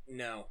moment?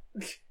 No.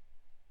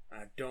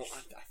 I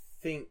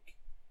think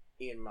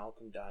Ian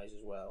Malcolm dies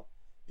as well.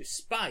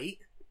 Despite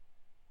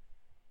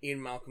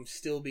Ian Malcolm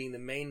still being the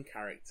main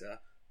character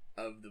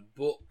of the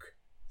book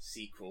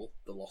sequel,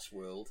 The Lost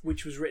World.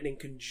 Which was written in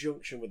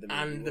conjunction with the movie.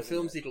 And the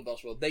film sequel, The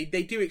Lost World. They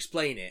do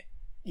explain it.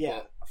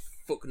 Yeah. But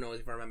fuck knows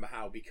if I remember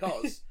how,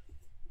 because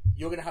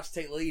you're going to have to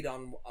take the lead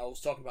on. I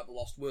was talking about The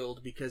Lost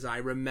World because I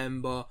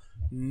remember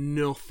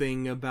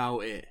nothing about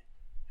it.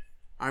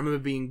 I remember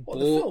being bored.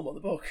 The film or the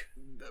book?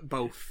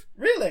 Both.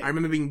 Really? I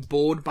remember being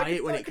bored by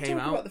it when it came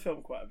out. I talk about the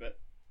film quite a bit.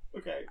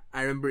 Okay.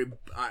 I remember it,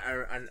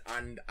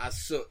 and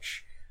as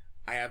such,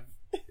 I have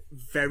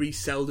very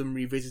seldom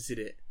revisited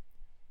it.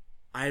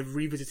 I have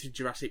revisited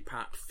Jurassic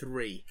Park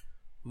 3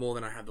 more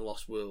than I have The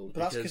Lost World. But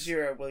that's because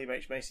you're a William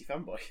H. Macy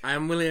fanboy. I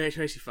am a William H.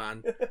 Macy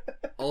fan.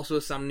 Also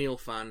a Sam Neill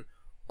fan.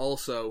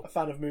 Also a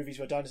fan of movies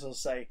where dinosaurs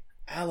say,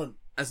 Alan.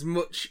 As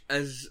much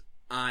as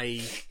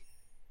I'm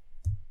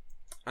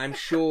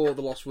sure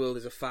The Lost World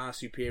is a far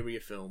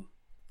superior film,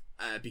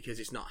 because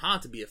it's not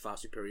hard to be a far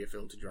superior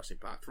film to Jurassic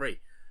Park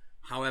 3.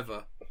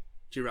 However,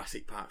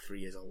 Jurassic Park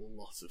 3 is a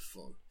lot of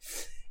fun.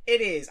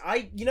 It is. As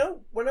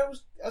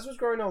I was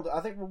growing older, I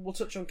think we'll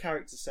touch on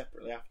characters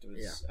separately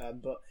afterwards. Yeah.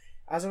 But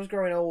as I was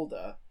growing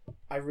older,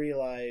 I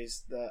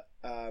realised that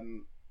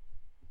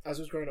as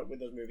I was growing up with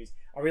those movies,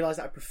 I realised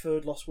that I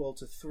preferred Lost World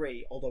to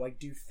 3, although I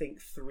do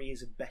think 3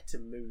 is a better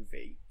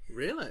movie.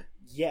 Really?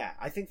 Yeah,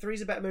 I think 3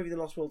 is a better movie than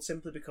Lost World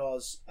simply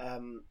because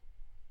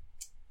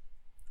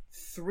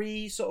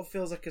 3 sort of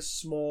feels like a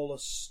smaller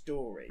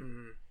story.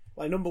 Mm.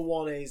 Like number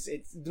one is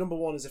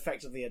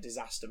effectively a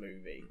disaster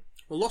movie.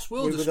 Well, Lost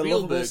World is a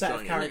lovable Spielberg set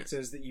of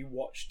characters that you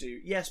watch do.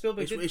 Yeah,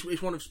 Spielberg.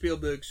 It's one of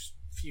Spielberg's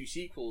few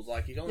sequels.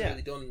 Like he's only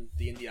really done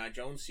the Indiana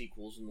Jones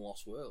sequels and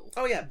Lost World.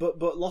 Oh yeah, but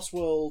Lost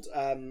World,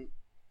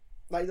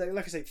 like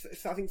I say,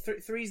 I think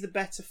 3 is the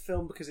better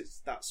film because it's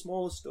that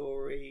smaller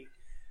story,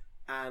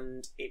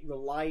 and it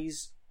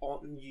relies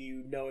on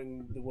you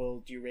knowing the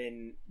world you're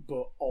in,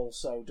 but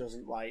also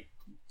doesn't like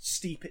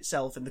steep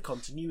itself in the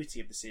continuity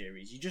of the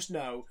series. You just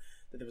know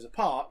that there was a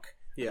park,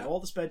 and all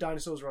the spare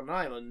dinosaurs are on an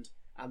island,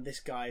 and this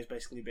guy has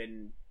basically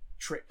been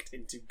tricked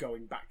into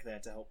going back there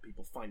to help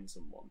people find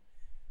someone.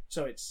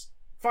 So it's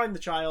find the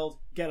child,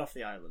 get off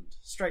the island.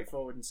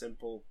 Straightforward and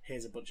simple.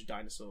 Here's a bunch of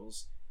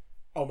dinosaurs.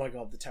 Oh my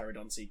god, the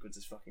pterodon sequence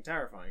is fucking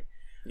terrifying.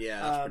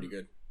 Yeah, that's pretty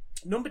good.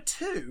 Number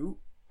 2,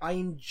 I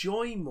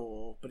enjoy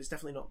more, but it's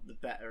definitely not the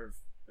better of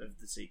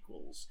the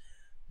sequels.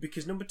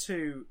 Because number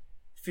 2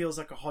 feels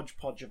like a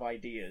hodgepodge of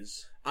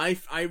ideas.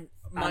 I'm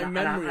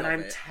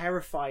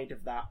terrified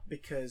of that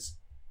because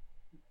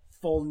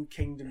Fallen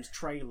Kingdom's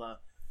trailer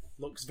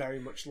looks very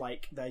much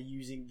like they're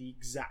using the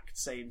exact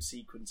same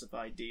sequence of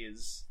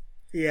ideas.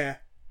 Yeah.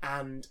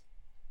 And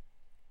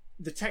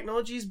the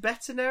technology is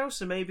better now,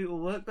 so maybe it will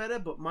work better,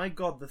 but my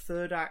god, the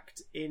third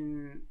act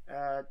in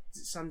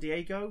San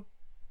Diego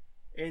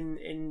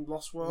in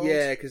Lost World,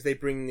 yeah, because they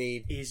bring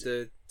the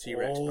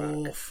T-Rex back.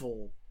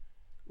 Awful.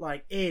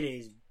 Like, it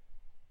is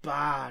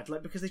bad.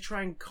 Like, because they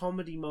try and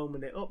comedy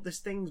moment it up. This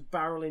thing's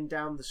barreling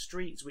down the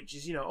streets, which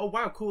is, oh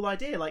wow, cool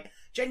idea. Like,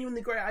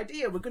 genuinely great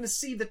idea. We're going to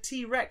see the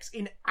T-Rex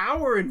in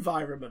our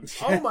environment.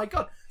 Oh my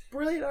god,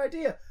 brilliant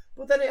idea.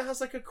 But then it has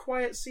like a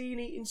quiet scene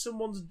eating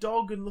someone's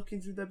dog and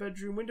looking through their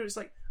bedroom window. It's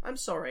like, I'm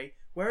sorry,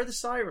 where are the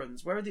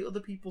sirens? Where are the other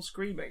people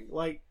screaming?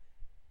 Like,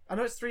 I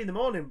know it's 3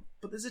 a.m,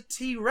 but there's a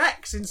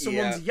T-Rex in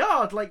someone's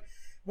yard. Like,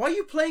 why are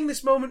you playing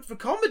this moment for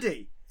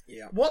comedy?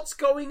 Yeah. What's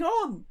going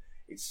on?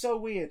 It's so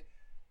weird.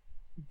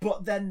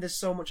 But then there's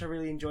so much I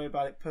really enjoy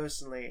about it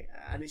personally,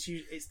 and it's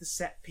the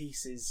set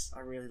pieces I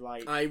really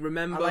like. I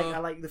remember... I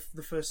like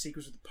the first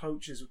sequence with the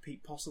poachers with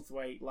Pete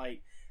Postlethwaite.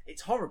 Like,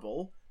 it's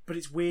horrible, but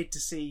it's weird to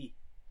see...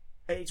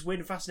 It's weird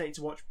and fascinating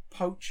to watch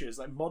poachers,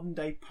 like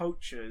modern-day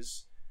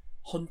poachers,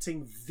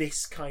 hunting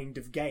this kind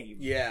of game.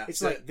 Yeah.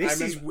 It's like, this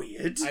is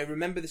weird. I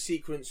remember the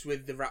sequence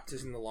with the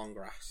raptors in the long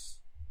grass.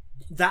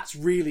 That's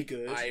really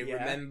good. I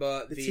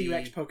remember the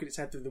T-Rex poking its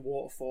head through the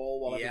waterfall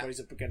while everybody's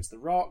up against the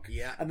rock.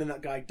 Yeah. And then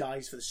that guy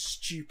dies for the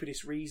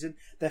stupidest reason.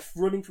 They're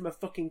running from a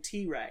fucking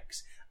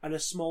T-Rex, and a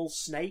small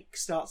snake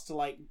starts to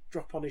like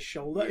drop on his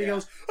shoulder, and he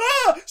goes,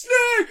 "Ah,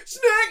 snake,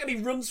 snake!" and he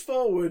runs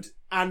forward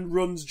and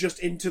runs just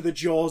into the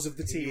jaws of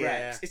the T-Rex.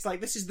 Yeah. It's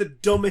like, this is the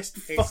dumbest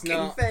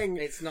fucking thing.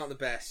 It's not the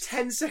best.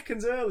 10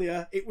 seconds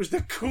earlier, it was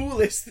the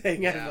coolest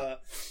thing ever.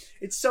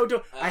 It's so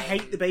dumb. I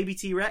hate the baby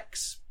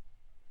T-Rex.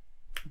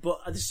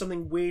 But there's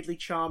something weirdly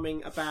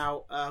charming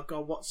about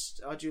what's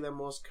Julianne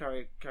Moore's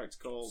character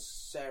called?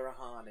 Sarah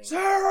Harding.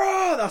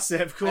 Sarah! That's it,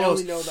 of course. I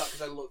only know that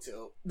because I looked it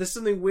up. There's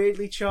something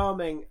weirdly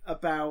charming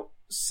about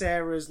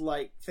Sarah's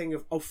like thing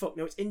of, oh fuck,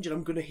 no, it's injured,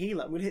 I'm gonna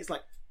heal it. It's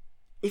like,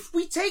 if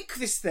we take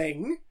this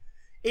thing,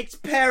 its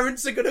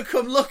parents are gonna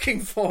come looking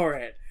for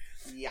it.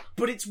 Yeah.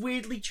 But it's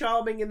weirdly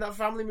charming in that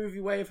family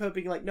movie way of her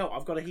being like, no,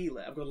 I've got to heal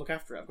it, I've got to look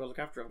after it,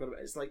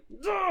 it's like,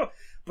 ugh!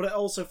 But I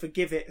also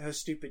forgive it her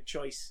stupid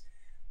choice.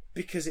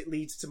 Because it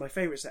leads to my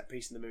favourite set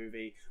piece in the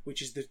movie,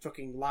 which is the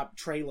fucking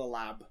trailer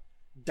lab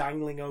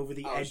dangling over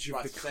the edge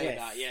of the cliff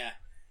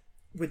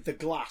with the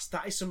glass.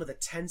 That is some of the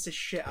tensest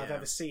shit I've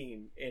ever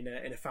seen in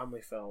a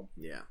family film.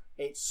 Yeah.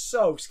 It's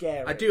so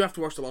scary. I do have to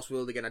watch The Lost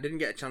World again. I didn't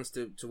get a chance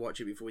to watch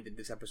it before we did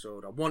this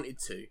episode. I wanted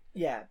to.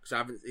 Yeah.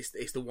 Because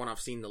it's the one I've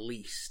seen the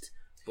least.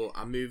 But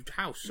I moved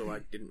house, so I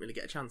didn't really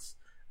get a chance.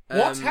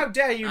 What? How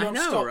dare you not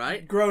stop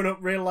right? grown-up,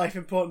 real-life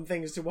important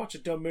things to watch a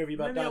dumb movie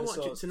about dinosaurs?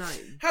 Maybe I'll watch it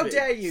tonight. How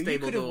dare you?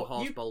 Stable door,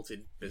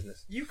 horse-bolted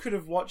business. You could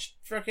have watched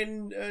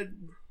fucking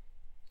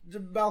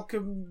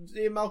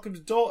Ian Malcolm's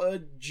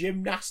daughter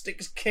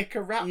gymnastics kick a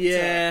raptor.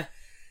 Yeah.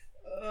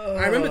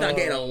 I remember that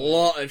getting a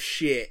lot of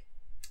shit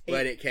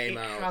when it came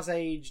out. It has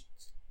aged...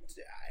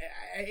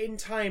 In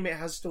time, it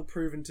has still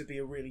proven to be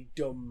a really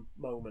dumb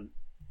moment.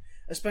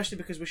 Especially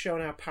because we're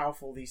showing how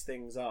powerful these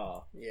things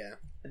are. Yeah.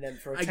 And then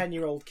for a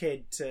 10-year-old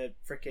kid to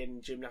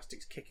frickin'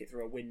 gymnastics kick it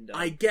through a window.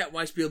 I get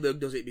why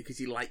Spielberg does it, because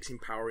he likes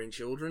empowering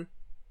children.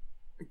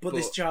 But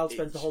this child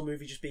spends the whole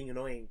movie just being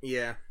annoying.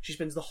 Yeah. She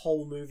spends the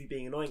whole movie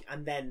being annoying,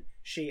 and then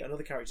she and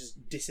other characters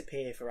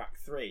disappear for Act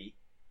 3.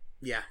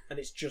 Yeah. And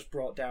it's just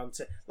brought down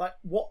to... Like,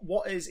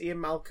 what is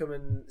Ian Malcolm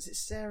and... Is it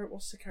Sarah?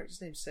 What's the character's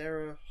name?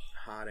 Sarah...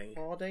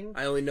 Harding?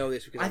 I only know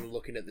this because I'm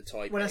looking at the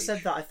toy page. When I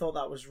said that, I thought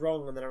that was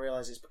wrong, and then I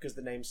realised it's because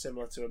the name's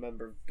similar to a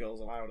member of Girls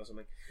Aloud or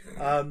something.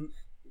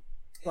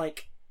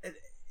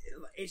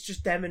 It's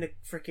just them in a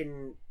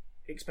freaking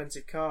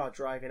expensive car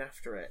driving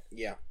after it.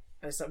 Yeah.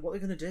 And it's like, what are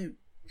they going to do?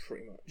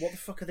 Pretty much. What the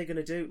fuck are they going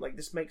to do? Like,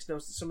 this makes no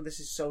sense. Some of this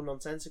is so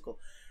nonsensical.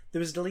 There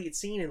was a deleted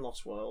scene in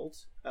Lost World,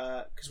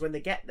 because when they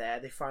get there,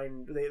 they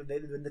find...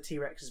 when the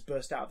T-Rex has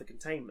burst out of the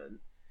containment...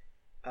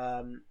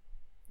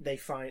 they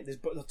find there's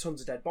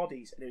tons of dead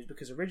bodies, and it was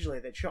because originally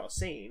they'd shot a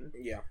scene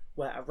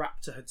where a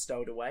raptor had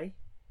stowed away,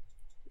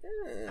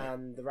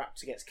 and the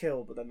raptor gets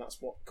killed, but then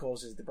that's what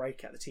causes the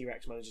breakout. The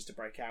T-Rex manages to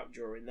break out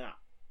during that,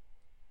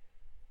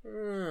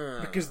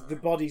 because the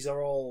bodies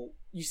are all,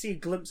 you see a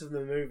glimpse of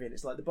them in the movie, and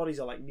it's like the bodies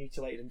are like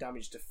mutilated and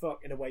damaged to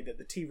fuck in a way that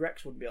the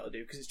T-Rex wouldn't be able to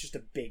do, because it's just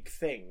a big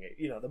thing.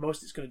 You know, the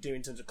most it's going to do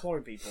in terms of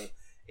clawing people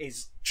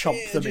is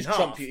chomp them in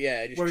half.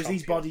 Whereas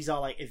these bodies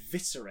are like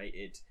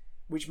eviscerated.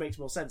 Which makes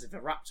more sense if a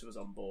raptor was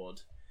on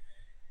board.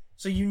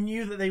 So you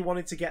knew that they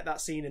wanted to get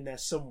that scene in there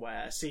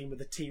somewhere, a scene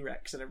with a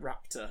T-Rex and a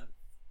raptor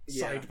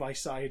side by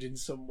side in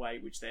some way,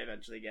 which they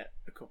eventually get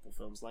a couple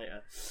films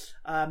later.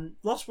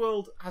 Lost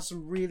World has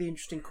some really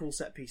interesting, cool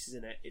set pieces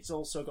in it. It's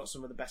also got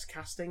some of the best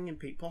casting in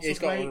Pete Postlethwaite. It's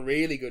got a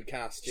really good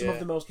cast, Some of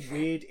the most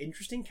weird,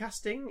 interesting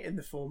casting in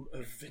the form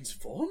of Vince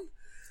Vaughn.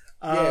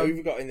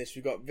 We've got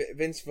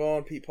Vince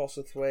Vaughn, Pete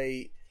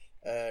Postlethwaite,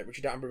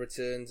 Richard Attenborough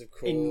returns, of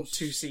course, in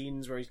 2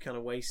 scenes where he's kind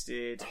of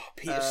wasted.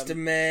 Peter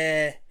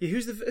Stormare. Yeah,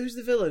 who's the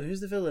villain? Who's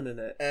the villain in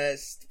it?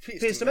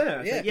 Peter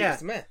Stormare. Yeah,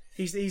 Peter Stormare.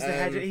 He's the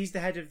head. He's the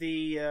head of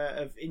the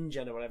of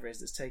InGen or whatever it is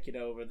that's taking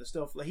over the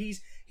stuff. Like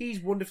he's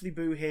wonderfully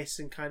boo-hiss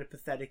and kind of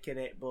pathetic in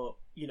it, but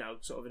you know,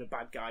 sort of in a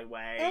bad guy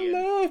way. I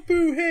love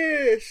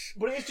boo-hiss.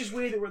 But it's just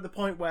weird that we're at the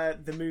point where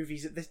the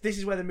movies. This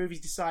is where the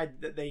movies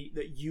decide that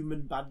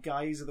human bad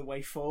guys are the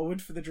way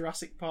forward for the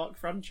Jurassic Park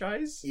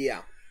franchise.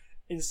 Yeah.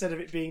 Instead of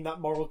it being that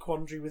moral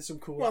quandary with some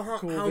cool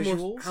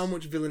visuals. How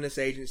much villainous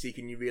agency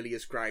can you really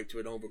ascribe to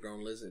an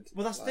overgrown lizard?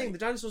 Well, that's the thing. The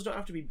dinosaurs don't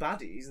have to be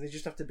baddies. They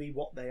just have to be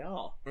what they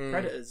are.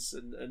 Predators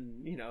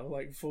and you know,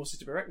 like forces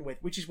to be reckoned with.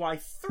 Which is why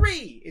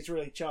 3 is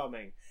really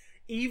charming.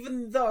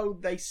 Even though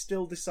they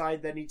still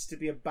decide there needs to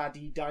be a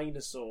baddie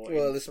dinosaur.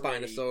 Well, the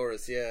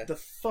Spinosaurus, yeah. The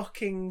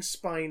fucking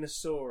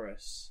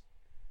Spinosaurus.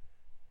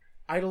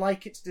 I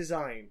like its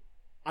design.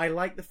 I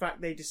like the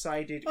fact they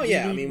decided... Oh,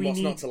 yeah, what's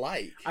not to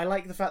like? I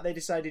like the fact they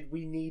decided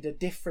we need a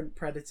different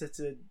predator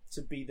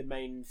to be the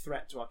main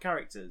threat to our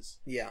characters.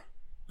 Yeah.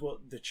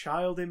 But the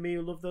child in me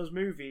who loved those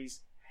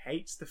movies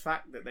hates the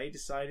fact that they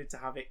decided to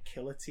have it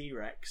kill a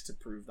T-Rex to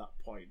prove that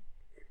point.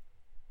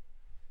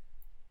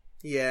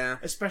 Yeah.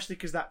 Especially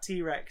because that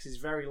T-Rex is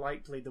very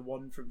likely the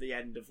one from the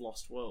end of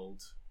Lost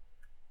World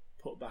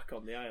put back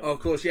on the island. Oh,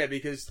 of course, yeah,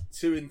 because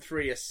 2 and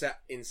 3 are set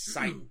in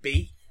Site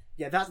B.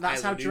 Yeah,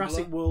 that's how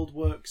Jurassic World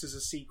works as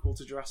a sequel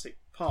to Jurassic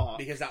Park.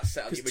 Because that's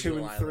set on the original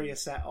 2 and 3 island. are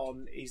set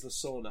on Isla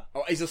Sorna.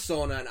 Oh, Isla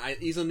Sorna and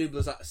Isla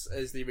Nublar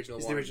is the original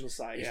one. The original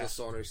site, Isla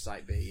Sorna is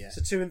Site B, yeah.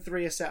 So 2 and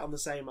 3 are set on the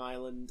same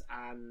island,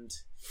 and...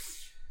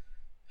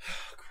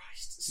 Oh,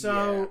 Christ.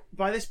 So,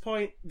 by this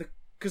point,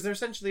 because they're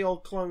essentially all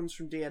clones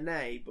from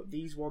DNA, but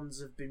these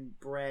ones have been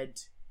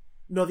bred...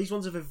 No, these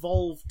ones have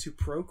evolved to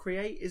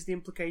procreate, is the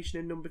implication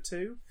in number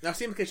 2. That's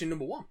the implication in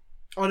number 1.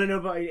 Oh, no,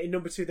 but in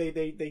number 2,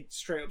 they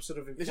straight up sort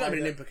of imply There's not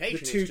even an implication.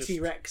 The 2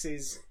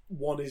 T-Rexes,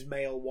 one is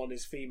male, one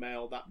is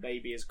female, that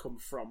baby has come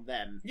from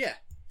them. Yeah.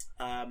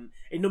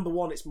 In number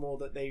 1, it's more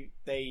that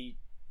they...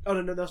 Oh,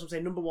 no, that's what I'm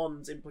saying. Number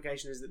 1's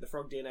implication is that the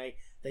frog DNA,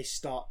 they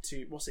start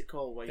to... What's it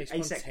called?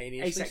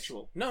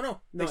 Asexual.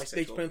 No. They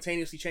asexual.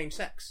 spontaneously change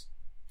sex.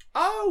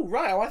 Oh,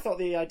 right. Oh, I thought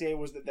the idea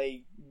was that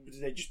they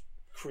just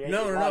created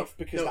life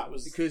because that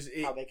was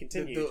how they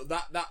continued.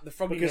 The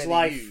frog because DNA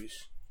life, they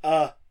use...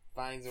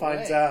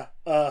 finds a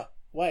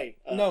way.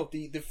 No,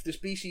 the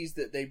species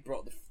that they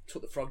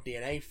took the frog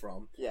DNA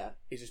from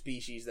is a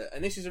species that,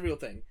 and this is a real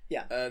thing.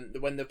 Yeah.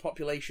 When the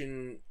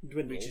population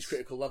dwindles, reaches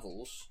critical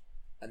levels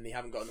and they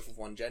haven't got enough of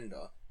one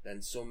gender,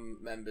 then some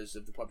members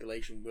of the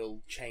population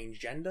will change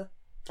gender.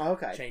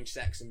 Okay. Change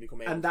sex and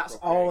become able and to that's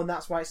procreate. and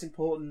that's why it's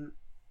important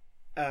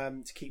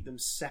to keep them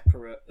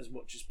separate as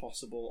much as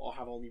possible, or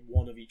have only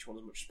one of each one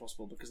as much as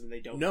possible, because then they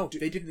don't. No,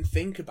 they didn't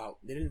think about.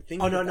 They didn't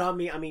think. Oh about no,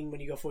 I mean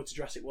when you go forward to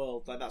Jurassic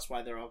World, like that's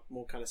why there are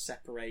more kind of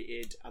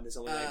separated, and there's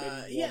only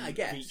maybe one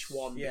of each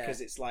one,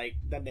 because it's like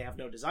then they have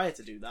no desire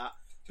to do that,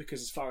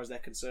 because as far as they're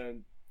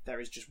concerned, there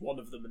is just one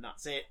of them and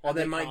that's it. Or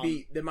there might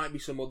be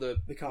some other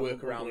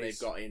workaround they've release.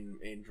 got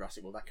in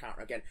Jurassic World. I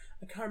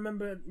can't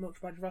remember much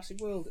about Jurassic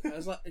World.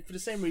 As like, for the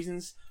same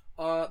reasons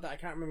that I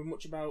can't remember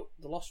much about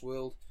the Lost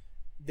World.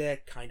 They're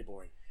kind of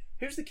boring.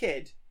 Who's the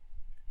kid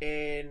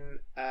in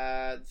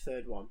the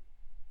third one?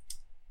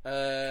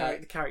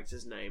 The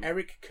character's name.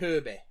 Eric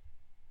Kirby.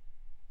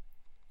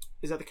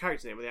 Is that the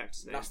character's name or the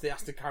actor's name?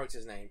 That's the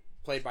character's name.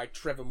 Played by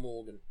Trevor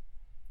Morgan.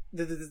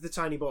 The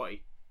tiny boy.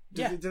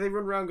 Do they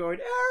run around going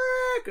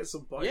Eric at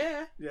some point?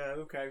 Yeah. Yeah.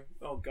 Okay.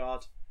 Oh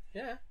God.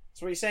 Yeah.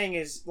 So what you're saying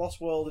is Lost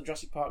World and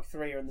Jurassic Park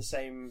 3 are in the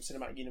same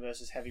cinematic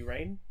universe as Heavy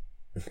Rain?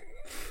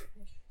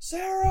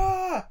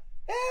 Sarah!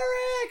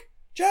 Eric!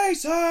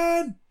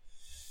 Jason!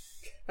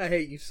 I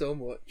hate you so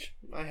much.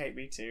 I hate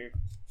me too.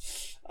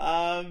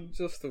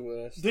 Just the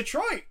worst.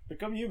 Detroit!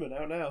 Become human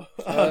out now.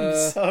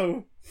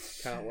 So...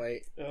 Can't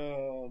wait.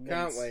 Oh,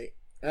 can't wait.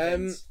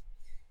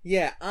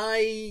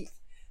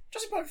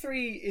 Jurassic Park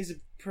 3 is a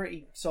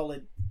pretty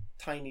solid,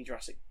 tiny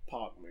Jurassic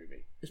Park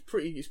movie. It's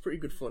pretty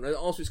good fun. And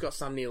also, it's got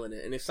Sam Neill in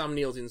it, and if Sam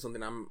Neill's in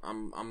something,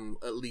 I'm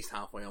at least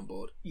halfway on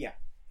board. Yeah,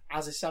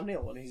 as is Sam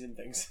Neill when he's in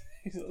things.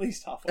 He's at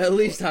least halfway. At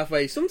least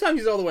halfway. Sometimes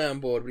he's all the way on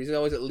board, but he's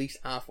always at least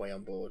halfway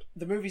on board.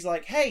 The movie's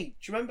like, hey,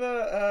 do you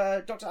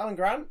remember Dr. Alan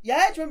Grant?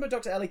 Yeah. Do you remember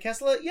Dr. Ellie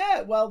Kessler?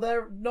 Yeah. Well,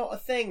 they're not a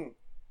thing.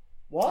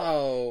 What?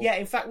 Oh. Yeah.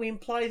 In fact, we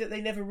imply that they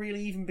never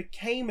really even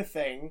became a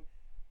thing,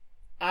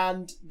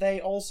 and they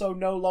also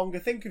no longer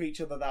think of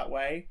each other that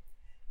way.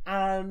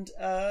 And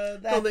they're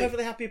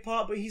perfectly happy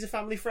apart, but he's a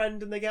family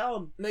friend and they get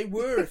on. They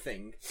were a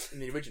thing in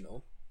the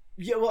original.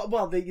 Yeah,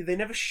 well, they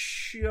never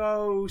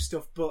show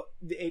stuff, but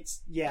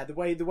it's the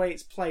way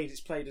it's played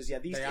as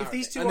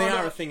these two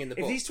are a thing in the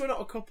book. If these two are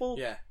not a couple,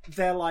 yeah,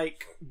 they're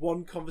like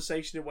one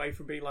conversation away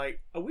from being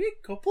like, are we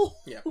a couple?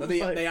 Yeah, but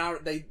they are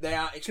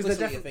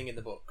explicitly a thing in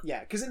the book.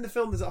 Yeah, because in the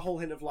film there's a whole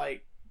hint of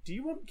like, do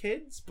you want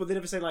kids? But they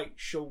never say like,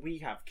 shall we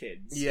have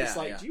kids? Yeah, it's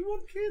like, do you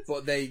want kids?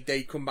 But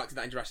they come back to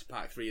that in Jurassic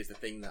Park 3 as the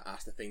thing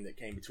that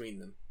came between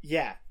them.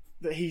 Yeah.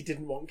 That he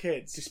didn't want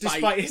kids,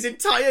 despite his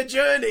entire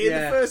journey in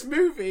the first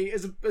movie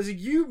as a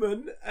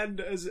human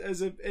and as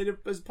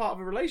part of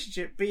a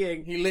relationship,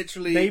 being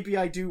maybe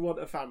I do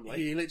want a family.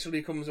 He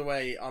literally comes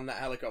away on that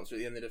helicopter at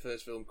the end of the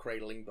first film,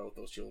 cradling both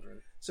those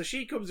children. So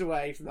she comes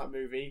away from that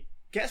movie,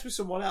 gets with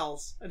someone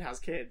else, and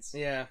has kids.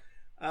 Yeah,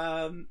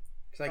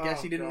 because I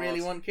guess he didn't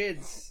really want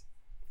kids.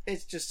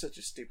 It's just such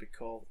a stupid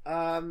call.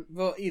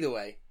 But either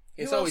way,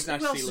 it's always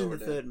nice to see Laura. Who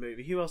else in the third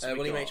movie? Who else?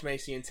 William H.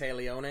 Macy and Taylor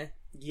Leone.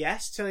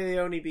 Yes, Taylor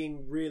Leone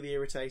being really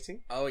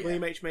irritating. Oh yeah.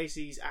 William H.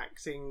 Macy's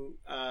acting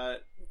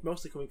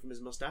mostly coming from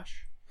his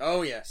mustache.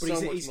 Oh yeah, so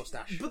much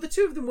mustache. But the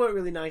two of them work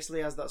really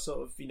nicely as that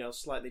sort of,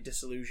 slightly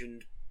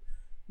disillusioned,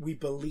 we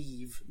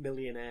believe,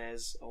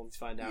 millionaires, only to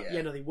find out.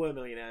 Yeah, no, they were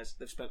millionaires.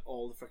 They've spent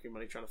all the freaking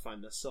money trying to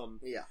find their son.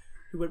 Yeah.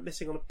 who went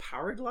missing on a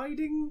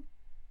paragliding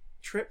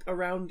trip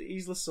around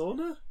Isla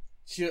Sorna.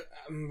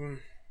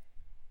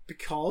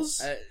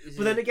 Because,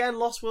 but then again,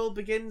 Lost World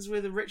begins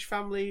with a rich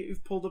family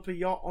who've pulled up a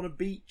yacht on a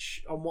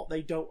beach on what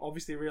they don't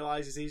obviously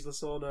realise is Isla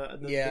Sorna,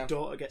 and then the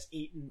daughter gets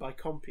eaten by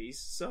compies.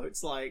 So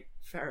it's like,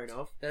 fair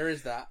enough. There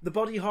is that. The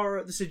body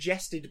horror, the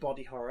suggested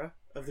body horror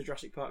of the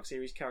Jurassic Park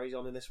series carries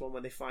on in this one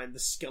when they find the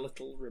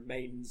skeletal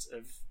remains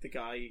of the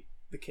guy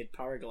the kid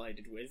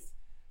paraglided with,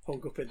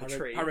 hung up in the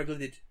tree.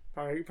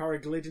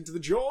 Paraglided into the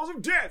jaws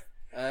of death.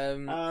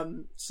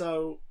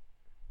 So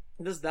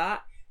there's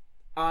that.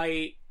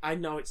 I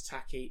know it's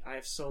tacky. I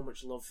have so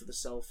much love for the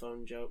cell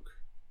phone joke.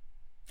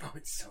 Oh,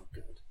 it's so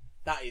good.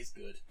 That is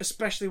good.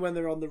 Especially when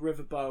they're on the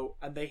riverboat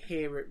and they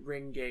hear it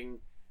ringing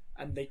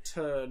and they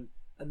turn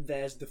and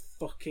there's the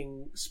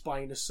fucking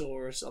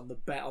Spinosaurus on the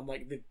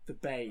the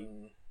bay.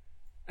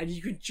 And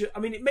you can I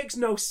mean, it makes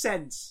no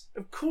sense.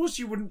 Of course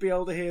you wouldn't be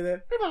able to hear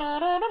the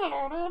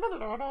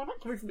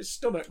coming from its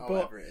stomach,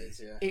 but it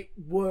is, yeah. It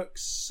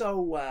works so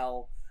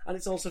well. And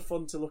it's also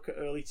fun to look at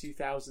early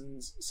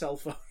 2000s cell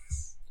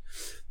phones.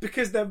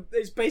 Because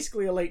it's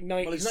basically a late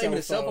 90s. Well, it's not even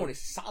a cell phone;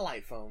 it's a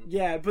satellite phone.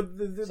 Yeah, but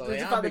the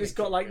fact that it's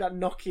got like that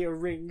Nokia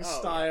Ring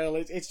style,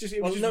 yeah. It's just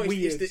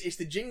weird. It's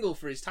the jingle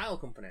for his tile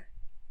company.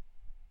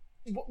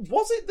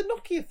 Was it the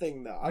Nokia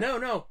thing though?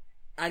 No.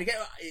 I get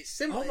it's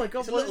similar. Oh my god,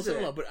 it's a little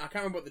similar, but I can't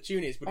remember what the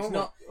tune is. But it's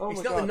not.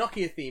 It's not the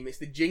Nokia theme. It's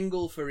the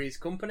jingle for his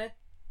company.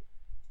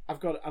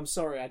 I'm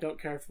sorry. I don't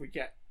care if we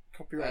get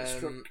copyright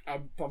struck.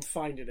 I'm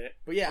finding it.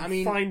 But yeah,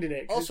 I'm finding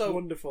it. Also, it's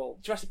wonderful.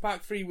 Jurassic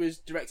Park 3 was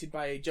directed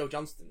by Joe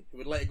Johnston, who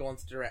would later go on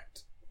to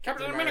direct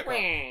Captain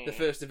America, the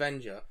first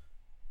Avenger.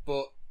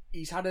 But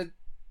he's had a,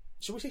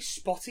 shall we say,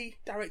 spotty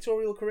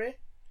directorial career.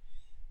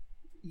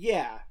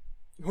 Yeah,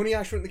 Honey,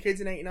 I Shrunk the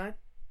Kids in '89.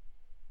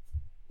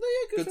 No,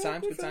 yeah, good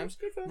times.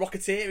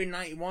 Rocketeer in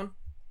 '91.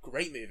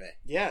 Great movie.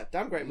 Yeah,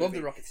 damn great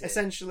movie. Love the Rocketeer.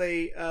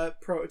 Essentially,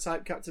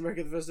 prototype Captain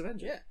America: The First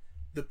Avenger. Yeah,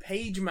 The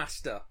Page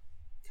Master.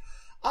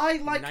 I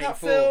like that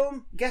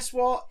film. Guess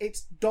what?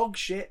 It's dog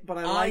shit, but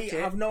I like it.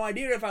 I have no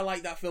idea if I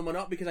like that film or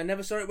not because I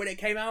never saw it when it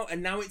came out,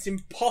 and now it's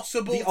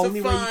impossible to find. The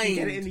only way you can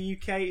get it in the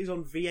UK is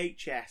on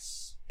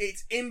VHS.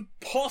 It's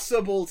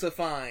impossible to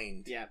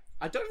find. Yeah.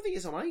 I don't think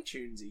it's on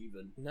iTunes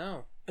even.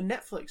 No. And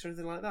Netflix or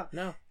anything like that.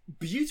 No.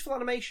 Beautiful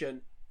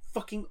animation,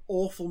 fucking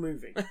awful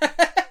movie.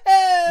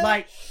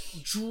 Like,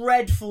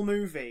 dreadful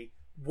movie.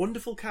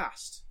 Wonderful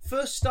cast.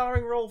 First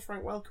starring role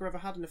Frank Welker ever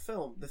had in a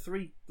film. The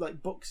three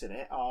books in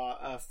it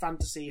are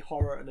fantasy,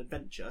 horror, and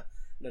adventure.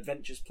 And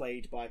adventure's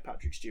played by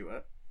Patrick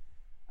Stewart.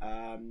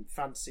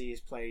 Fantasy is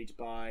played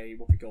by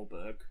Whoopi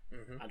Goldberg,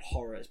 and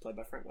horror is played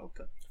by Frank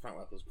Welker. Frank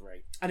Welker's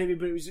great. And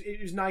it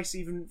was nice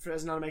even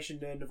as an animation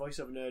nerd and a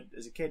voiceover nerd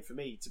as a kid for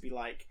me to be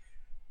like,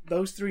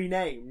 those three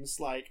names,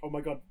 like, oh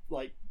my god,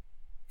 like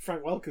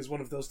Frank Welker's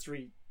one of those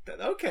three.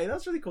 Okay,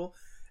 that's really cool.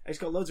 It's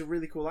got loads of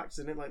really cool actors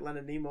in it, like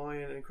Leonard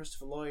Nimoy and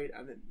Christopher Lloyd,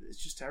 and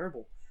it's just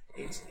terrible.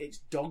 It's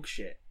dog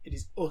shit. It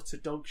is utter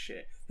dog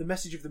shit. The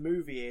message of the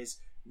movie is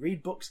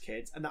read books,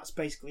 kids, and that's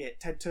basically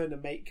it. Ted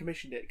Turner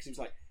commissioned it because he was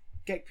like,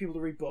 get people to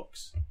read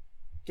books.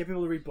 Get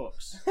people to read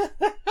books.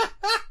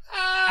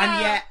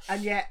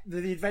 and yet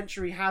the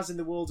adventure he has in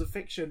the worlds of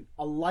fiction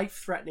are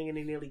life-threatening, and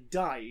he nearly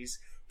dies.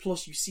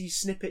 Plus, you see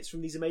snippets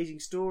from these amazing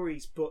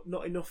stories, but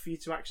not enough for you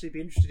to actually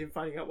be interested in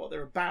finding out what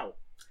they're about.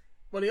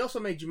 Well, he also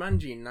made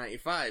Jumanji in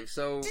 '95,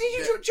 so... Did he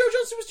do Joe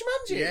Johnston was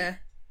Jumanji? Yeah.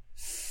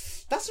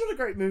 That's not a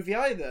great movie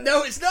either.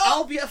 No, it's not!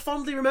 Albeit a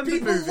fondly remembered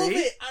People movie. love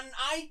it, and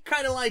I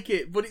kind of like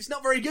it, but it's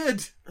not very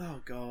good.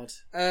 Oh, God.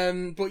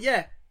 But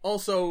yeah,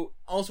 also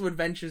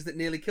Adventures That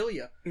Nearly Kill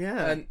You.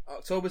 Yeah. And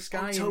October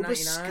Sky in '99. October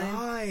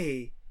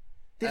Sky.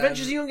 The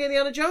Adventures of Young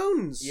Indiana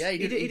Jones. Yeah,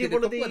 he did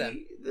one a of couple of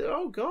them.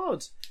 Oh,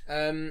 God.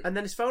 And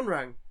then his phone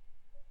rang.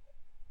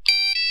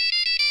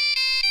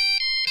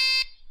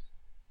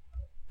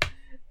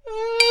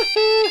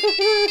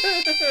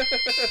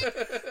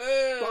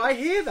 But I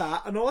hear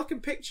that, and all I can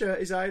picture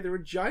is either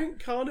a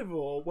giant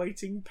carnivore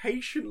waiting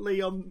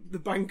patiently on the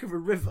bank of a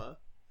river,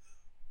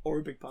 or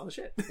a big pile of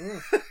shit.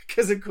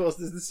 Because, of course,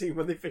 there's the scene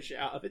when they fish it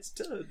out of its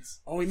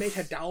turds. Oh, he made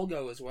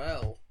Hidalgo as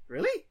well.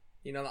 Really?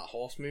 You know that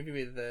horse movie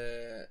with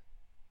the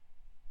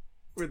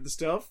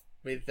stuff?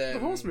 With the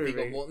horse movie?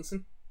 Viggo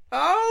Mortensen.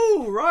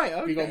 Oh, right,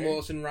 okay. Viggo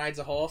Mortensen rides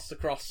a horse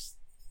across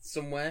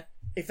somewhere.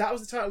 If that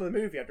was the title of the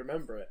movie, I'd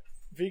remember it.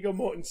 Viggo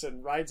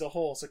Mortensen rides a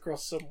horse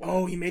across somewhere.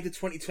 Oh, he made the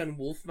 2010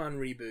 Wolfman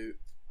reboot.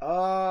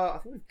 I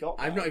think we've got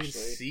that. I've not even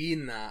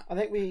seen that. I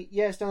think we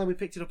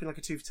picked it up in like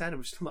a 2 for 10 and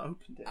we've still not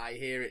opened it. I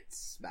hear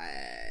it's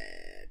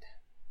bad.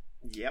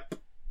 Yep.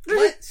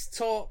 Let's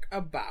talk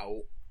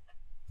about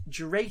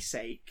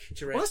Jurassic.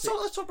 Well,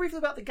 let's talk briefly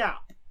about The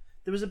Gap.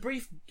 There was a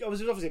brief... It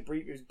was obviously a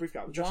brief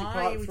gap. Jurassic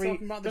Park 3,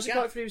 talking about Jurassic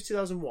Park 3 was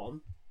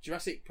 2001.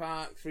 Jurassic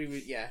Park 3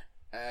 was... Yeah.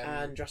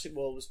 And Jurassic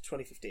World was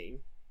 2015.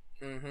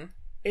 Mm-hmm.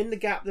 In The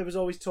Gap, there was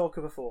always talk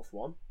of a fourth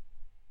one.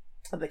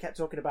 And they kept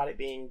talking about it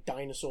being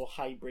dinosaur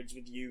hybrids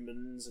with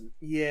humans, and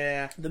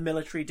the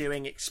military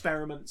doing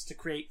experiments to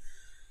create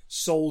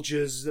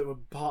soldiers that were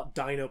part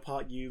dino,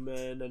 part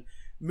human. And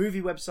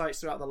movie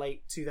websites throughout the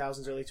late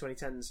 2000s, early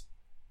 2010s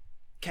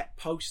kept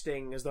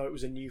posting as though it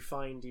was a new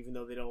find, even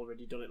though they'd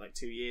already done it like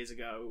 2 years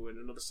ago, and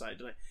another site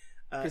done it.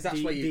 Because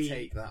that's where you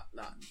take that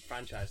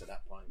franchise at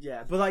that point.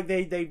 Yeah, but like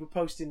they were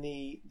posting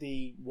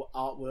the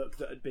artwork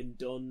that had been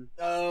done.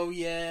 Oh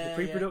yeah, the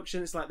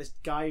pre-production. It's like this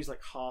guy who's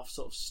like half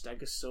sort of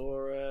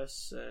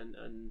Stegosaurus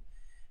and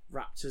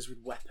raptors with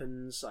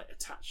weapons like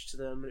attached to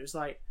them, and it was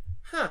like,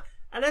 huh.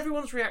 And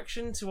everyone's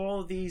reaction to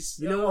all of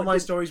these online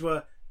stories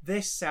were,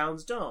 "This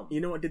sounds dumb." You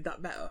know what did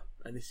that better?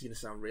 And this is going to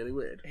sound really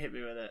weird. Hit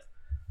me with it.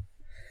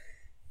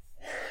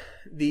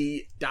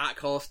 The Dark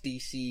Horse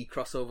DC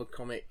crossover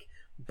comic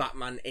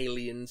Batman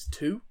Aliens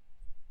 2.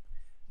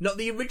 Not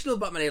the original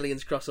Batman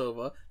Aliens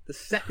crossover, the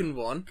second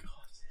one,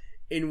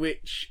 in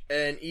which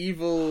an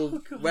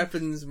evil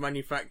weapons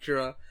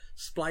manufacturer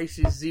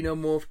splices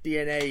xenomorph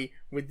DNA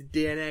with the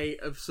DNA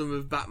of some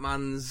of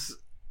Batman's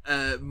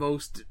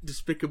most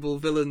despicable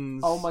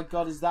villains. Oh my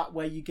god, is that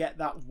where you get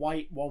that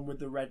white one with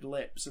the red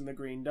lips and the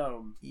green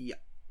dome? Yep.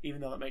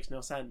 Even though that makes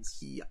no sense.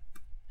 Yep.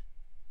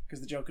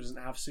 Because the Joker doesn't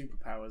have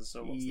superpowers,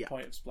 so what's the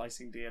point of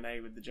splicing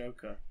DNA with the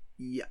Joker?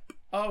 Yep.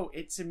 Oh,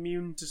 it's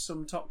immune to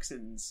some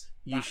toxins.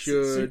 You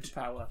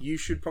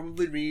should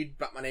probably read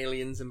Batman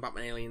Aliens and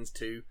Batman Aliens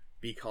 2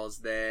 because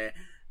they're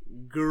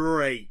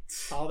great.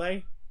 Are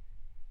they?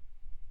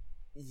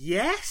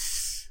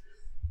 Yes.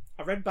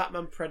 I read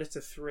Batman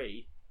Predator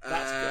 3.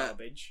 That's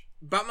garbage.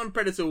 Batman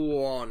Predator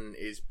 1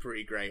 is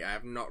pretty great. I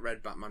have not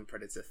read Batman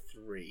Predator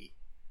 3.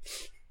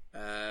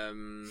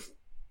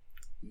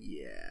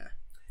 Yeah.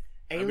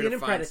 Alien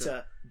and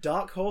Predator,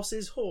 Dark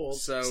Horse's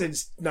Horse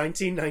since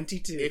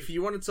 1992. If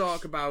you want to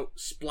talk about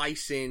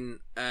splicing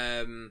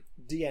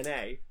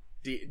DNA,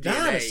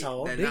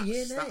 Dinosaur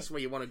DNA, that's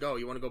where you want to go.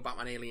 You want to go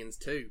Batman Aliens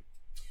 2.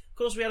 Of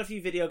course, we had a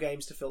few video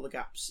games to fill the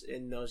gaps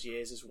in those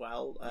years as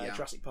well.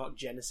 Jurassic Park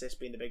Genesis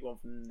being the big one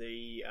from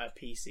the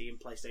PC and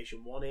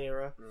PlayStation 1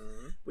 era,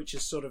 which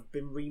has sort of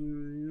been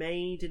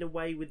remade in a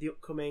way with the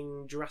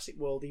upcoming Jurassic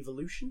World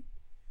Evolution,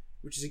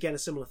 which is again a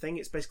similar thing.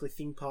 It's basically a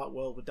theme park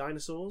world with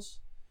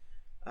dinosaurs.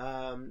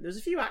 There's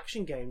a few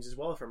action games as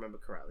well, if I remember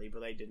correctly, but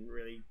they didn't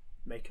really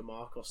make a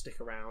mark or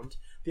stick around.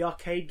 The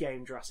arcade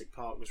game Jurassic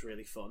Park was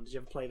really fun. Did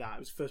you ever play that? It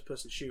was a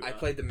first-person shooter. I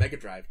played the Mega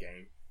Drive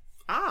game.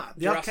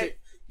 The arcade.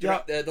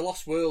 The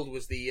Lost World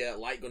was the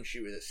light gun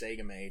shooter that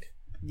Sega made.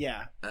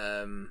 Yeah.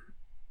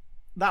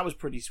 That was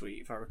pretty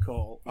sweet, if I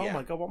recall. Yeah. Oh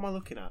my god, what am I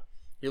looking at?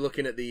 You're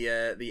looking at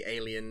the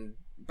Alien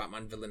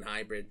Batman villain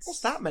hybrids.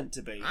 What's that meant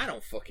to be? I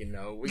don't fucking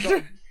know.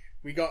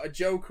 We got a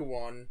Joker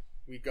one.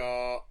 We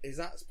got... Is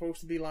that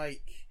supposed to be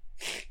like...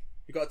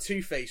 We got a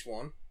Two-Face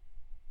one.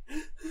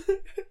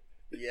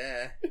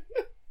 Yeah.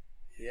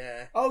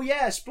 Yeah. Oh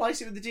yeah, splice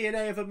it with the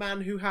DNA of a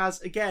man who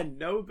has, again,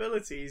 no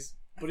abilities,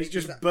 but he's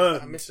just that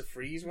burned. Mr.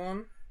 Freeze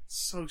one.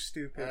 So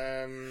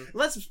stupid.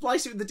 Let's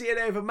splice it with the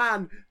DNA of a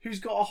man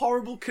who's got a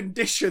horrible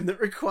condition that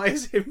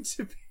requires him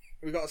to be...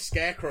 We got a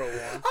Scarecrow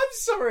one. I'm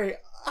sorry.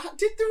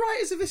 Did the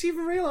writers of this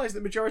even realise that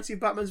the majority of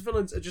Batman's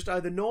villains are just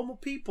either normal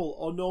people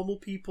or normal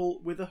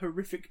people with a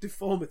horrific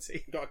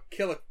deformity? We got a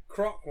Killer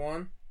Croc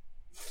one.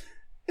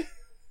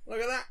 Look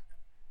at that.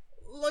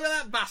 Look at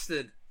that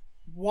bastard.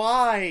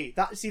 Why?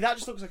 That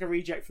just looks like a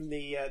reject from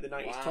the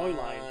 90s toy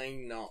line. Why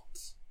not?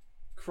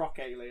 Croc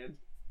alien.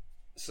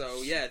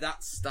 So yeah,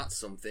 that's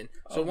something.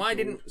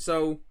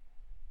 So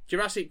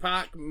Jurassic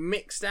Park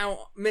missed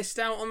out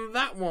on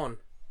that one.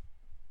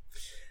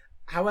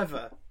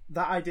 However,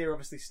 that idea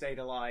obviously stayed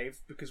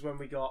alive because when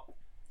we got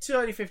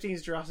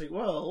 2015's Jurassic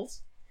World...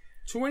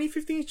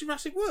 2015's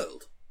Jurassic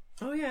World?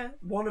 Oh yeah.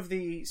 One of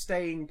the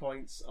staying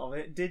points of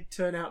it did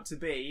turn out to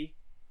be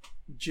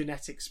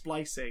genetic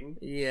splicing.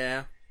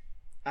 Yeah.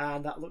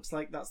 And that looks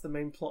like that's the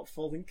main plot for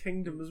Fallen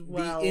Kingdom as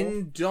well. The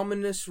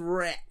Indominus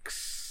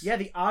Rex. Yeah,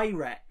 the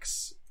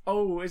iRex.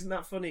 Oh, isn't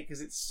that funny? Because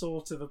it's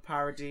sort of a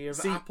parody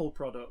of Apple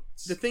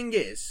products. The thing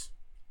is,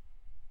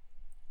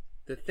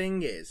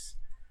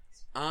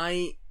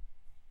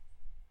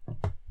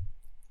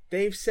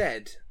 they've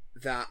said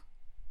that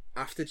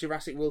after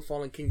Jurassic World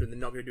Fallen Kingdom, they're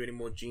not going to do any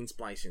more gene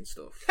splicing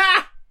stuff.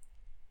 Ha!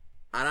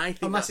 And I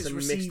think that's a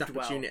missed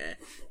opportunity. Well.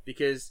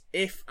 Because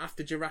if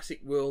after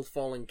Jurassic World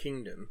Fallen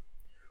Kingdom,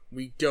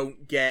 we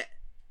don't get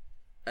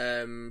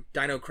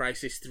Dino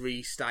Crisis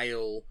 3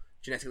 style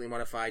genetically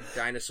modified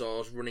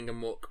dinosaurs running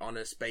amok on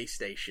a space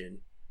station,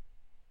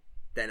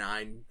 then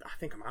I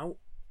think I'm out.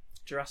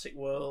 Jurassic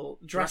World...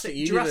 Jurassic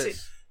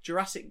Universe.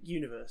 Jurassic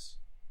Universe.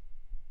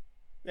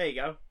 There you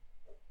go.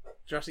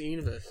 Jurassic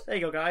Universe. There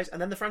you go, guys.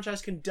 And then the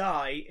franchise can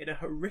die in a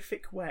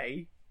horrific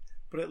way,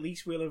 but at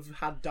least we'll have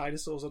had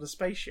dinosaurs on a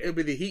spaceship. It'll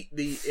be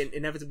the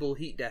inevitable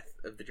heat death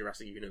of the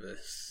Jurassic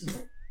Universe.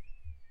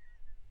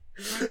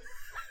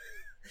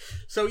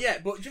 So yeah,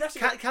 but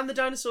Jurassic... Can the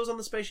dinosaurs on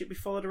the spaceship be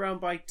followed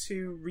around by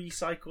two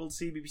recycled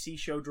CBBC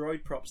show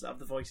droid props that have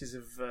the voices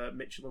of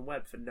Mitchell and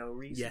Webb for no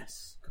reason?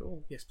 Yes.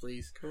 Cool. Yes,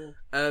 please. Cool.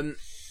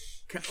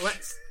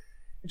 Let's...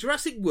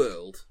 Jurassic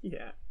World.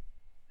 Yeah.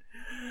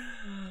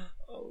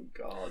 Oh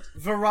god.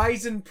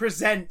 Verizon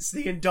presents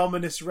the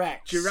Indominus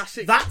Rex.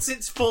 Jurassic... That's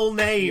its full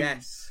name.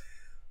 Yes.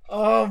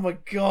 Oh my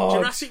god!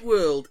 Jurassic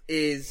World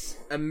is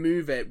a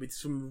movie with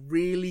some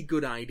really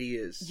good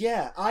ideas.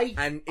 Yeah,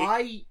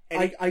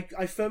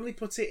 I firmly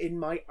put it in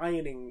my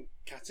ironing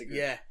category.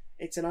 Yeah,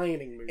 it's an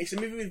ironing movie. It's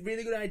a movie with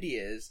really good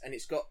ideas, and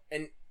it's got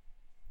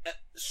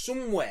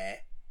somewhere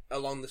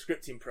along the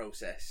scripting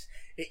process,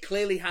 it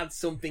clearly had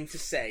something to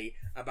say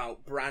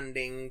about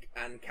branding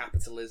and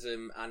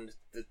capitalism and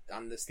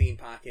the theme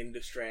park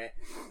industry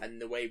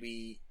and the way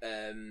we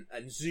and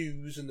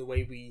zoos and the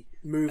way we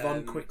move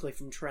on quickly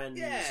from trends.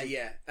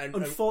 Yeah. And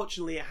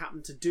unfortunately, it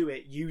happened to do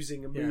it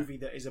using a movie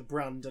that is a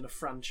brand and a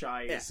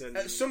franchise. Yeah. And...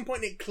 At some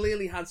point, it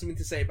clearly had something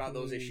to say about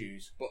those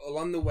issues, but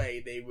along the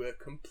way, they were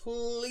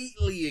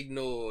completely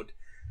ignored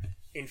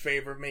in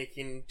favour of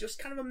making just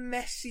kind of a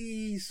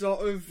messy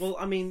sort of... Well,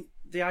 I mean,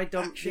 the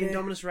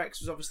Indominus Rex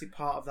was obviously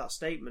part of that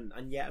statement,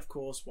 and yet, of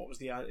course, what was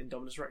the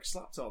Indominus Rex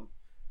slapped on?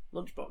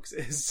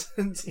 Lunchboxes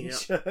and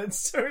t-shirts. Yep.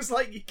 So it's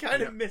like you're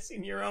kind of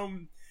missing your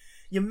own...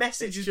 Your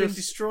message has been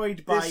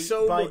destroyed by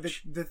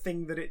the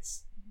thing that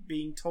it's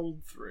being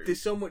told through.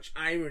 There's so much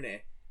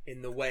irony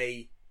in the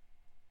way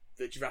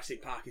that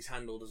Jurassic Park is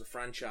handled as a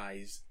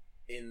franchise,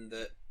 in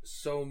that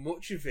so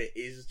much of it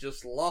is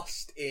just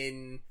lost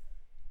in...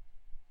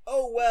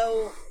 Oh,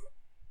 well,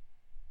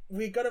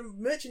 we've got to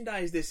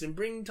merchandise this and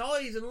bring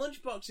toys and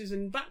lunchboxes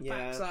and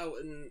backpacks out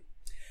and...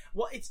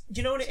 Well, do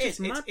you know what it is?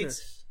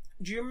 Madness.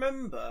 Do you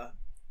remember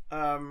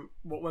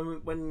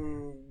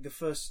when the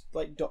first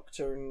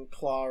Doctor and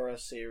Clara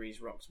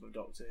series rocks with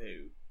Doctor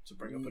Who, to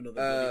bring up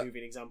another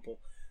movie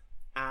example,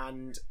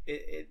 and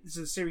it's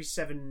a series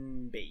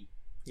 7B.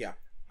 Yeah.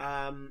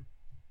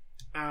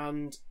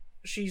 And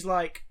she's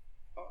like,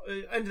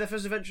 end of their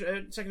first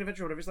adventure, second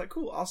adventure, or whatever. It's like,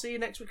 cool, I'll see you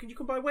next week. Can you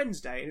come by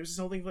Wednesday? And it was this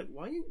whole thing of like,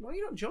 why are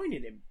you not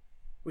joining him?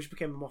 Which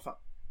became a Moffat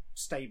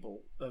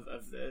staple of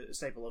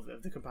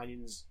the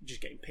companions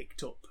just getting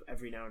picked up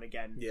every now and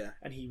again. Yeah.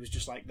 And he was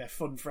just like their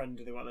fun friend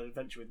who they went on an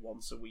adventure with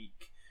once a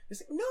week.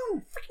 It's like, no,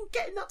 freaking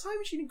get in that time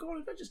machine and go on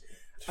adventures.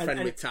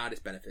 Friend with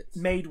TARDIS benefits.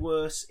 Made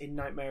worse in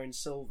Nightmare in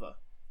Silver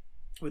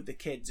with the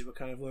kids who were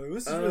kind of like,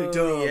 this is really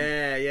dumb.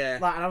 Yeah.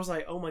 And I was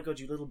like, oh my god,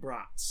 you little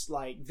brats.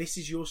 Like, this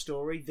is your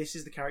story. This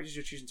is the characters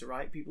you're choosing to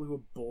write. People who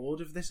are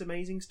bored of this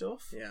amazing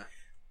stuff. Yeah.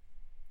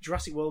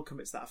 Jurassic World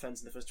commits that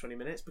offence in the first 20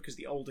 minutes because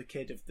the older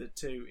kid of the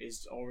two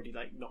is already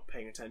not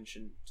paying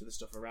attention to the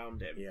stuff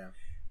around him. Yeah.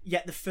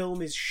 Yet the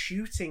film is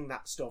shooting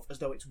that stuff as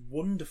though it's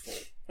wonderful.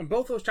 And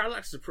both those child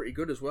actors are pretty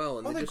good as well.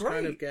 And they just great.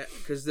 Kind of get...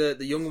 Because the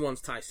younger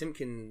one's Ty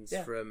Simpkins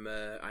from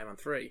Iron Man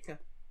 3. Yeah.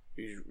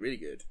 Who's really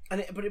good.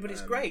 But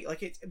it's great.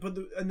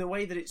 And the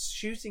way that it's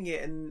shooting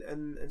it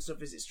and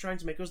stuff is it's trying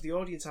to make us, the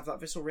audience, have that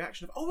visceral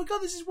reaction of, oh my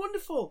god, this is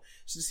wonderful.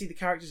 So to see the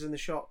characters in the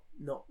shot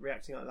not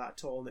reacting like that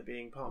at all and it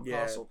being part and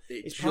parcel,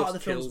 it's part of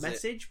the film's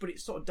message, but it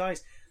sort of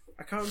dies.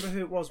 I can't remember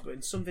who it was, but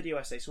in some video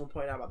essay someone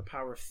pointed out about the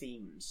power of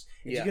themes.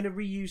 If you're going to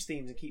reuse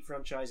themes and keep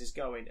franchises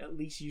going, at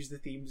least use the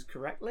themes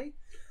correctly.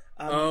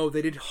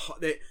 They did.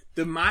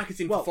 The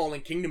marketing for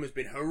Fallen Kingdom has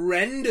been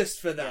horrendous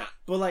for that. Yeah.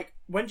 But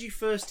when do you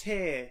first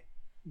hear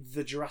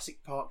the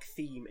Jurassic Park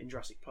theme in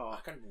Jurassic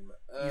Park? I can't remember.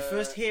 You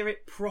first hear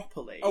it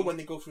properly. Oh, when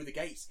they go through the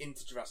gates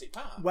into Jurassic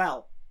Park.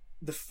 Well,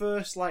 the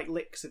first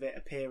licks of it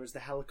appear as the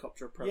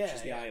helicopter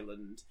approaches the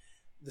island.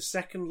 The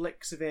second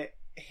licks of it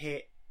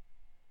hit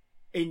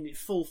in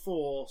full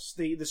force.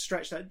 The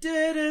stretch that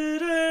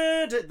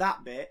that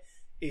bit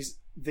is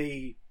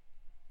the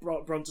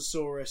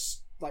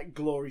Brontosaurus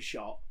glory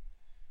shot.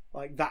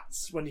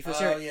 That's when you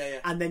first hear it. Yeah.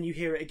 And then you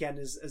hear it again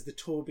as the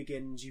tour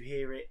begins. You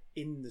hear it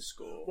in the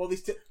score. Well,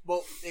 it's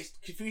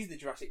confusing the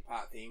Jurassic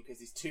Park theme because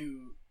there's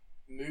two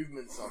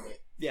movements of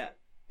it. Yeah.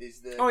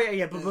 There's the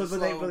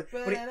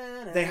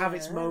but they have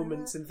its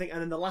moments and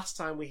and then the last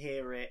time we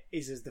hear it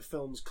is as the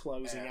film's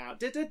closing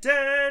out. As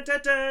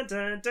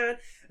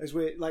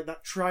we're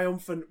that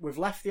triumphant, we've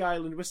left the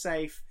island, we're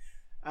safe.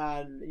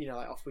 And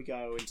off we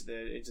go into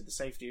the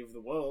safety of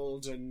the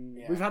world, and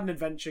we've had an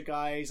adventure,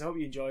 guys. I hope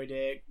you enjoyed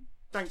it.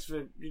 Thanks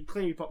for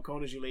clearing your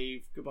popcorn as you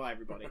leave. Goodbye,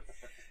 everybody.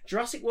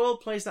 Jurassic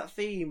World plays that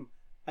theme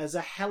as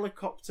a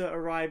helicopter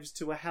arrives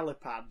to a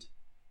helipad,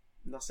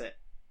 and that's it.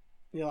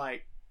 You're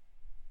like,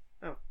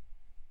 oh,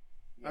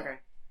 okay.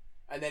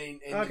 And then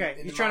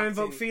you're trying to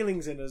invoke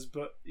feelings in us,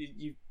 but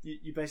you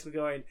basically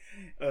going,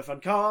 Earth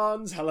and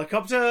Khan's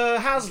helicopter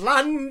has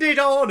landed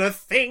on a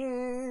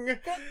thing.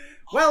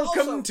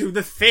 Welcome to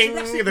the thing,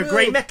 the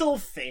grey metal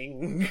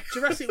thing.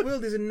 Jurassic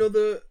World is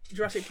another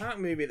Jurassic Park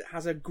movie that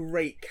has a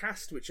great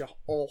cast, which are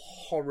all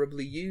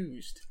horribly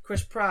used.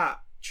 Chris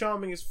Pratt,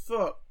 charming as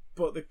fuck,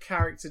 but the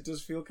character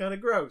does feel kind of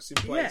gross in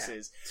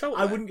places. Yeah,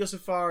 totally. I wouldn't go so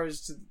far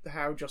as to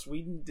how Joss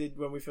Whedon did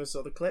when we first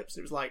saw the clips.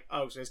 It was like,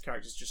 oh, so his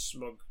character's just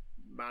smug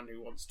man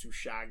who wants to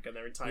shag, and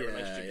their entire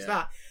relationship is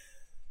that.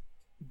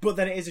 But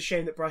then it is a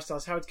shame that Bryce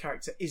Dallas Howard's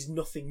character is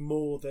nothing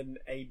more than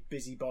a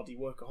busybody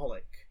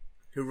workaholic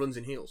who runs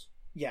in heels.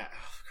 Yeah,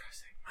 for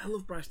Christ's sake. I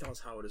love Bryce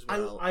Dallas Howard as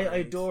well. I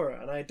adore her,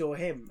 and I adore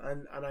him,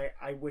 and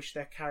I wish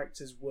their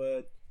characters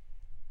were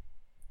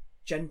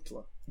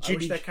gentler. I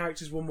wish their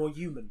characters were more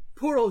human.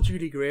 Poor old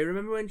Judy Greer.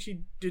 Remember when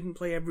she didn't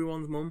play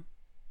everyone's mum?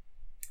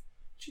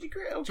 Judy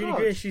Greer. Oh, Judy God.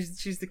 Greer.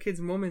 She's the kid's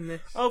mum in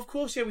this. Oh, of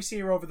course. Yeah, we see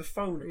her over the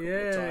phone a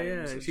couple of times.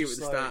 Yeah. You see her at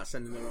the start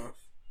sending them off.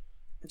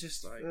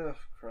 Just oh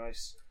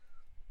Christ.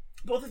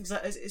 But I think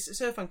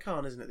it's Irfan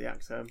Khan, isn't it? The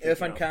actor.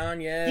 Irfan Khan,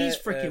 yeah. He's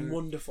freaking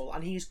wonderful,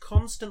 and he's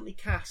constantly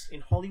cast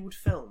in Hollywood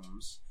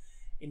films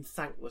in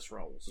thankless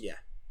roles. Yeah,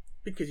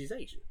 because he's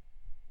Asian.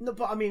 No,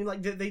 but I mean,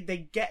 like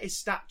they get his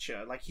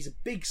stature. Like he's a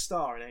big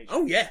star in Asia.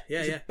 Oh yeah,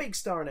 he's a big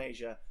star in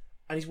Asia,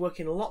 and he's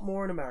working a lot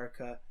more in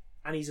America.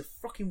 And he's a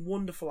fucking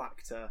wonderful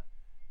actor.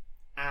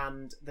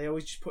 And they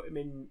always just put him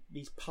in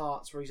these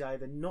parts where he's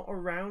either not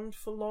around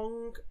for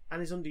long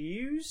and is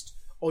underused,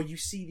 or you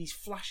see these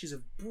flashes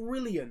of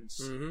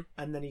brilliance, and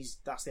then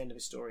that's the end of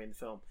his story in the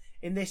film.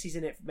 In this, he's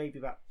in it for maybe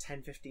about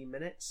 10-15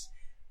 minutes.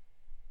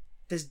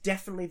 There's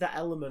definitely that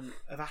element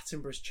of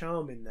Attenborough's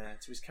charm in there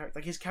to his character.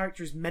 Like his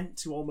character is meant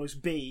to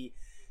almost be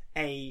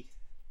a.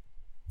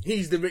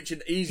 He's the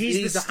Richard.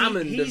 He's the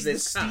Hammond of this.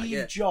 He's the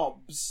Steve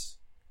Jobs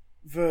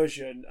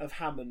version of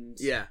Hammond.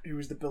 Yeah, who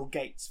was the Bill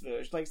Gates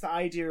version. Like it's the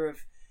idea of.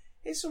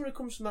 Here's someone who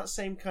comes from that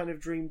same kind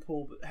of dream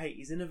pool, but hey,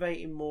 he's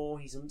innovating more,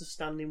 he's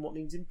understanding what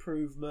needs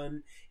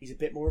improvement, he's a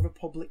bit more of a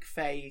public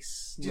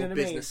face. Do you know what I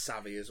mean? Business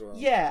savvy as well.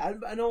 Yeah,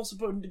 and also,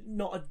 but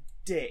not a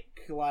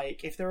dick.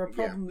 Like, if there are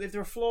problems, if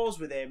there are flaws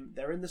with him,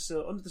 they're under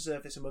the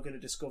surface and we're going to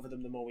discover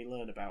them the more we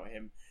learn about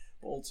him.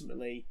 But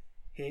ultimately,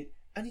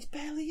 he's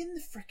barely in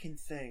the frickin'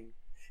 thing.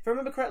 If I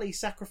remember correctly, he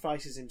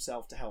sacrifices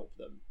himself to help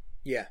them.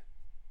 Yeah.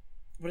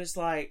 But it's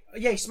like,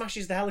 he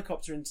smashes the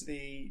helicopter into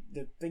the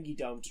thingy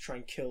dome to try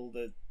and kill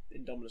the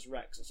Indominus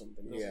Rex or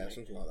something. Yeah,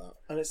 something like that.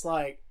 And it's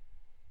like,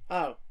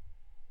 oh,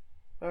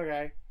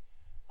 okay.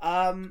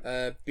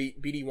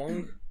 BD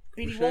Wong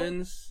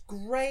returns.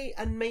 Great,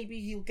 and maybe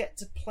he'll get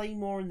to play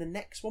more in the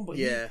next one. But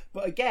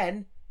but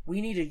again,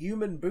 we need a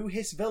human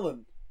Boo-Hiss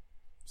villain.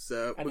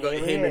 So we got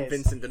him and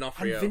Vincent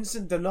D'Onofrio. And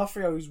Vincent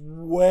D'Onofrio is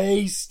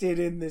wasted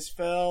in this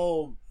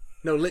film.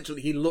 No,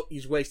 literally,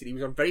 he's wasted. He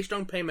was on very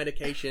strong pain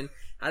medication,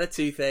 had a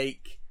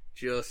toothache,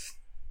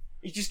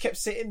 He just kept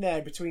sitting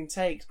there between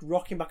takes,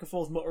 rocking back and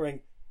forth,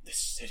 muttering, "This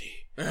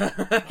city,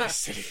 my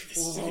city,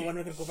 this city." When am I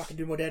going to go back and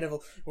do more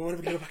Daredevil? When am I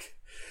going to go back?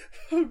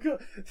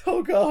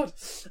 Oh god.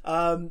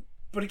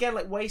 But again,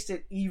 like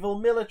wasted, evil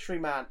military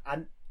man,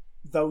 and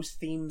those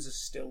themes are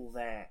still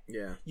there.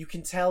 Yeah. You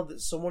can tell that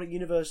someone at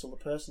Universal, the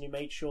person who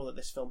made sure that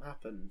this film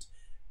happened,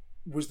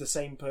 was the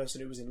same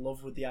person who was in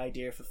love with the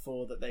idea for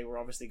Thor that they were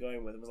obviously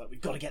going with, and was like, "We've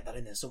got to get that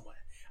in there somewhere.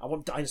 I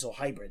want dinosaur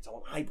hybrids. I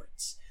want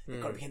hybrids.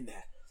 They've got to be in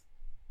there."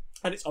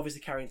 And it's obviously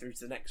carrying through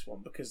to the next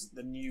one because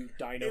the new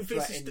dino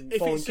threat in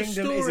Fallen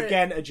Kingdom is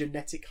again a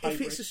genetic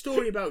hybrid. If it's a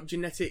story about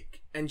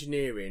genetic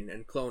engineering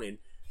and cloning,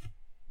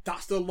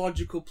 that's the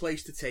logical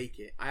place to take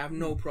it. I have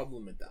no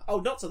problem with that. Oh,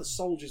 not to the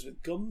soldiers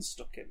with guns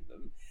stuck in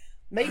them.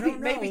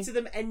 Maybe to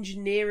them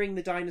engineering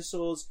the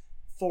dinosaurs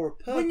for a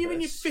purpose. When you're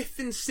in your 5th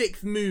and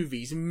 6th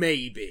movies,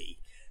 maybe.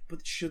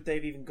 But should they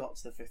have even got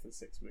to the 5th and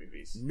 6th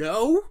movies?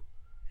 No.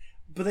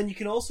 But then you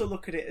can also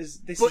look at it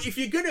as this. But if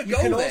you're gonna go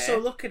there, you can also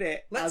look at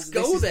it let's as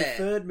go this is there.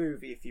 the 3rd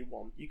movie if you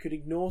want. You could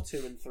ignore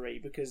 2 and 3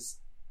 because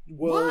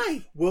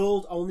Why?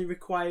 World only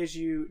requires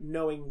you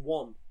knowing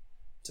 1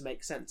 to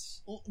make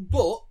sense.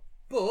 But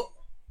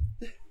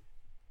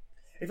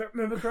if I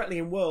remember correctly,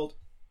 in World,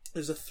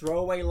 there's a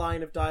throwaway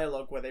line of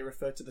dialogue where they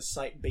refer to the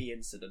Site B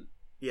incident.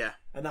 Yeah,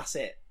 and that's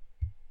it.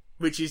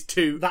 Which is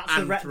 2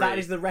 and 3. That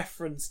is the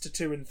reference to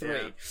 2 and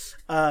 3.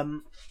 Yeah.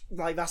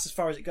 Like that's as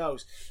far as it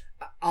goes.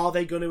 Are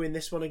they going to, in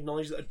this one,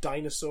 acknowledge that a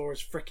dinosaur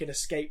has frickin'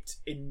 escaped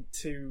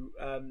into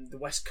the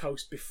West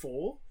Coast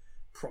before?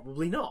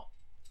 Probably not.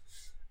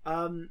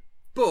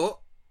 But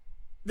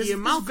there's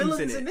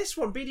villains in this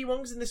one. BD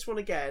Wong's in this one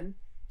again.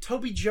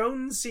 Toby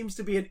Jones seems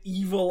to be an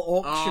evil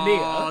auctioneer.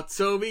 Oh,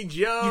 Toby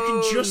Jones! You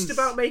can just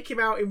about make him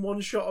out in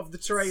one shot of the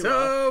trailer.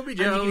 Toby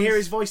Jones! And you can hear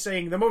his voice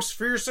saying, "The most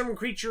fearsome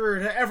creature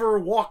to ever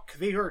walk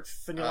the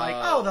earth." And you're like,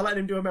 oh, they're letting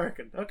him do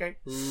American. Okay.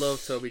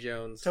 Love Toby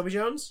Jones. Toby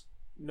Jones?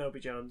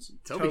 Noby Jones.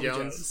 Toby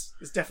Jones.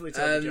 It's definitely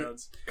Toby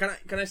Jones.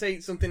 Can I say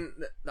something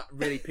that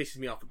really pisses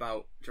me off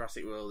about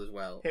Jurassic World as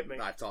well? Hit me.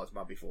 That I've talked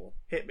about before.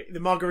 Hit me. The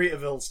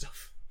Margaritaville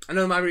stuff. I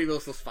know the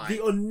Margaritaville stuff's fine.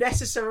 The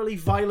unnecessarily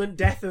violent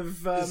death of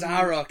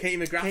Zara, Katie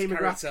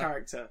McGrath's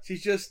character.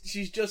 She's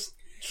just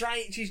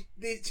trying.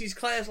 She's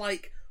Claire's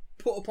like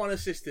put upon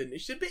assistant.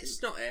 She's a bit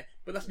snotty,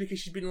 but that's because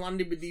she's been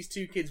landing with these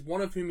 2 kids,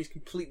 one of whom is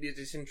completely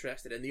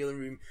disinterested, and the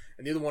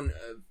other one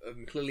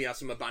clearly has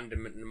some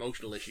abandonment and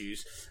emotional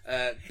issues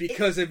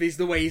because of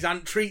the way his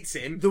aunt treats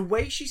him. The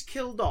way she's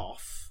killed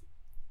off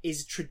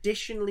is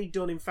traditionally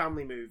done in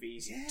family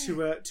movies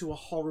to a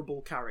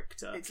horrible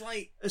character. It's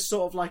like a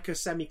sort of like a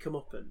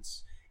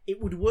semi-comeuppance.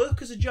 It would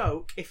work as a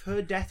joke if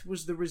her death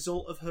was the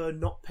result of her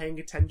not paying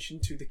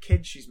attention to the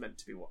kids she's meant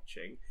to be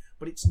watching.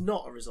 But it's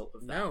not a result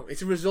of that. No,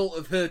 it's a result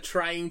of her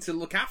trying to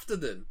look after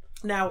them.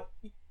 Now,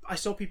 I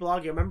saw people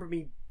argue. I remember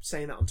me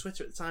saying that on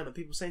Twitter at the time, and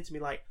people saying to me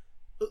like,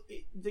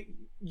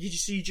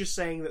 "You're just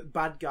saying that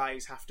bad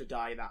guys have to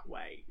die that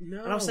way."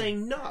 No, and I was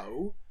saying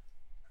no.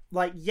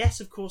 Like, yes,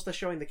 of course they're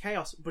showing the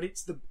chaos, but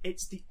it's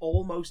the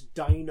almost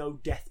dino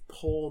death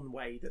porn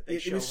way that they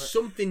show her. There's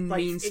something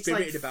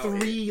mean-spirited about it. It's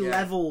like 3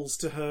 levels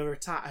to her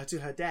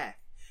death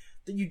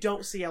that you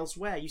don't see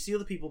elsewhere. You see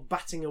other people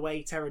batting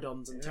away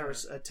pterodons and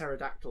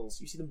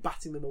pterodactyls. You see them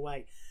batting them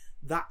away.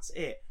 That's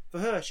it. For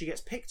her, she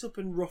gets picked up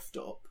and roughed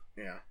up.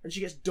 Yeah. And she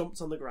gets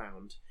dumped on the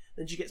ground.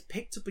 Then she gets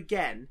picked up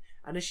again,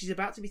 and as she's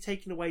about to be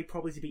taken away,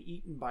 probably to be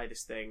eaten by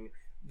this thing,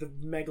 the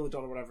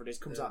megalodon or whatever it is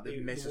comes out the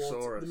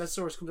water. The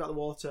Mesosaurus comes out of the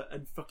water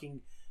and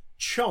fucking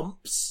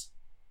chomps,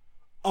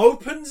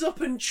 opens up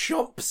and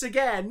chomps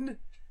again,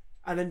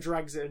 and then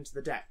drags it into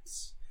the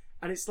depths.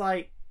 And it's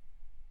like,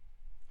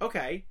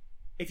 okay,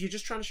 if you're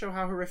just trying to show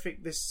how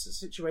horrific this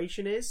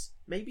situation is,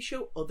 maybe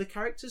show other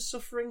characters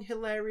suffering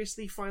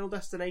hilariously Final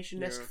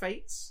Destination-esque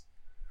fates.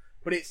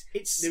 But it's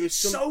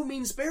so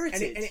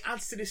mean-spirited, and it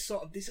adds to this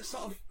sort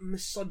of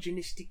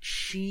misogynistic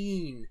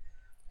sheen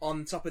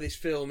on top of this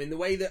film in the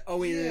way that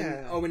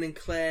Owen and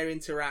Claire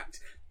interact,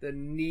 the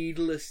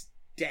needless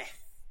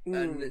death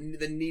and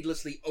the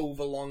needlessly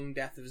overlong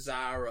death of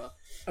Zara,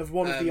 of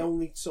one of the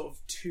only sort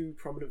of 2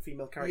 prominent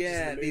female characters.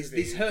 In the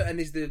movie. there's her and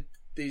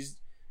there's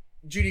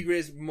Judy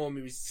Greer's mum,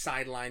 who's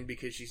sidelined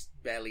because she's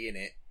barely in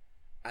it,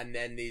 and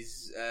then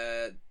there's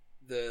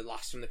the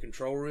last from the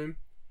control room.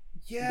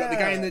 Yeah, you've got the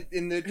guy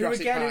in the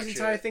Jurassic Park his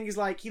entire thing is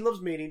like, he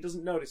loves me and he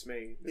doesn't notice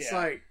me. It's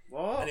like,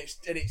 what?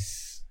 And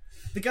it's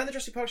the guy in the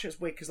Jurassic Park show is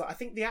weird because I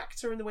think the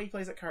actor and the way he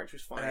plays that character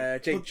is fine.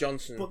 Jake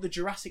Johnson. But the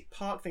Jurassic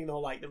Park thing, though,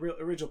 like the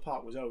original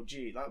park was OG.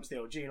 That was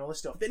the OG and all this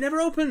stuff. It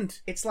never opened.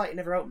 It's like it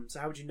never opened. So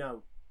how would you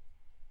know?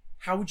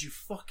 How would you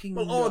fucking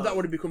know? All of that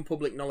would have become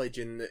public knowledge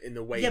in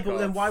the wake. Yeah, but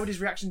then why would his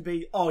reaction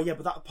be, "Oh yeah,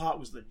 but that part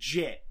was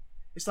legit"?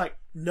 It's like,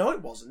 no,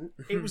 it wasn't.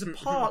 It was a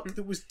park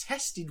that was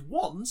tested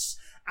once,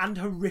 and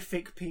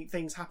horrific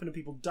things happened and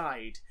people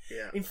died.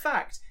 Yeah. In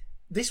fact,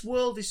 this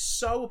world is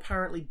so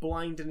apparently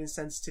blind and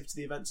insensitive to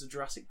the events of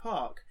Jurassic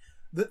Park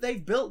that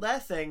they've built their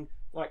thing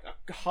like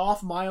a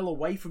half mile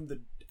away from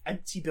the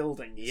empty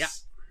buildings. Yeah.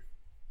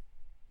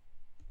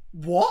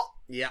 What?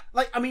 Yeah.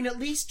 Like, I mean, at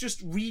least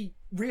just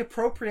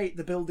reappropriate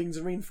the buildings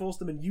and reinforce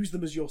them and use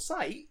them as your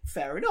site.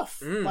 Fair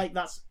enough. Like,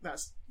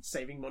 that's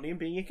saving money and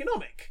being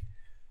economic.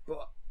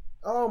 But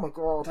oh my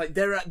god! Like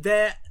there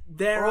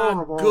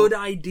are good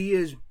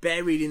ideas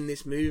buried in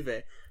this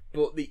movie,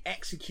 but the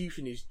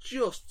execution is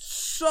just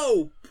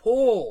so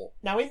poor.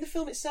 Now, in the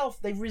film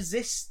itself, they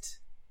resist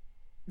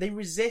in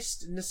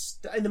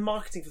the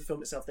marketing for the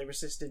film itself. They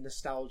resisted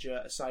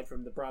nostalgia aside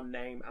from the brand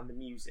name and the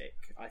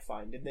music. I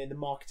find in the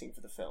marketing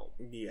for the film,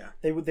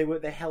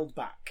 they held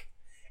back.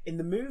 In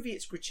the movie,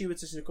 it's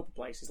gratuitous in a couple of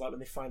places, like when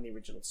they find the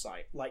original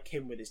site, like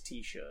him with his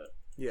T-shirt.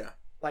 Yeah,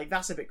 like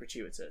that's a bit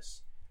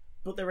gratuitous.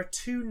 But there are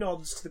 2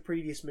 nods to the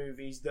previous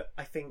movies that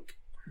I think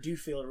do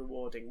feel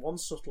rewarding.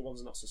 One's subtle,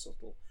 one's not so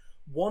subtle.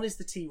 One is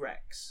the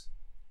T-Rex.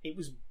 It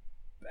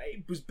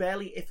was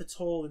barely, if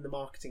at all, in the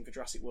marketing for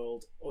Jurassic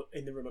World or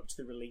in the run up to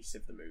the release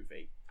of the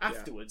movie.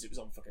 Afterwards, it was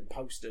on fucking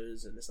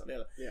posters and this and the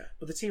other. Yeah.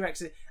 But the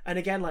T-Rex, and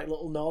again, like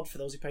little nod for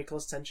those who pay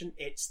close attention,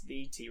 it's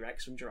the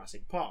T-Rex from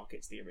Jurassic Park.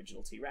 It's the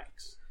original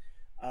T-Rex.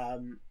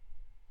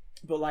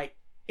 But like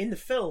in the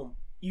film,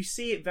 you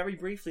see it very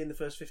briefly in the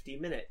first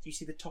 15 minutes. You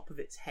see the top of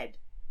its head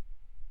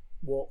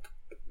walk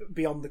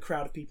beyond the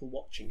crowd of people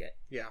watching it.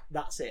 Yeah.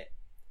 That's it.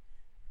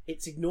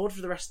 It's ignored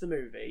for the rest of the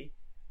movie,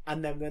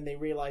 and then when they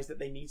realise that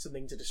they need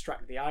something to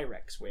distract the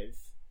I-Rex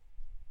with,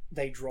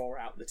 they draw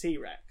out the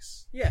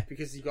T-Rex. Yeah,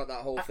 because you've got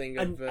that whole thing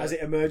and of... as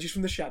it emerges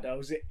from the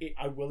shadows,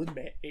 I will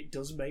admit, it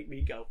does make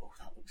me go, oh,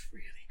 that looks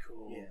really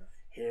cool. Yeah.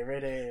 Here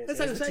it is. That's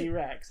Here's the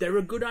T-Rex. There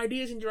are good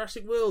ideas in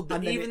Jurassic World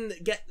that even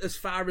get as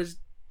far as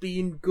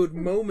being good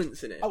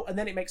moments in it. Oh, and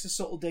then it makes a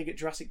subtle dig at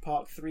Jurassic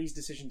Park 3's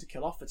decision to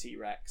kill off a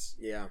T-Rex.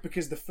 Yeah.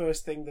 Because the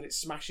first thing that it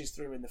smashes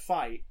through in the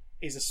fight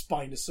is a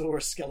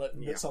Spinosaurus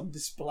skeleton that's on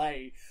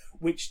display,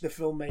 which the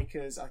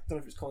filmmakers, I don't know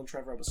if it's Colin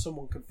Trevorrow, but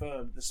someone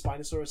confirmed the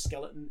Spinosaurus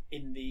skeleton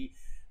in the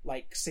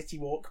like City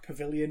Walk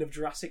pavilion of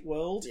Jurassic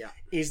World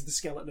is the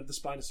skeleton of the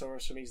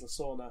Spinosaurus from Isla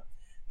Sorna,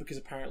 because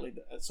apparently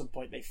at some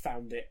point they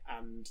found it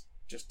and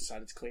just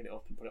decided to clean it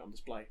up and put it on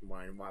display.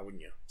 Why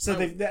wouldn't you? So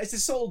it's a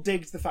subtle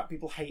dig to the fact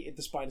people hated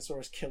the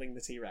Spinosaurus killing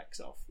the T-Rex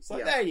off. It's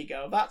like, there you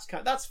go. That's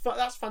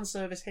fan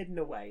service hidden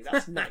away.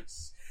 That's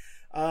nice.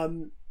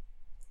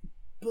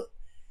 But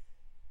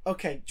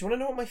okay, do you want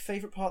to know what my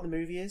favourite part of the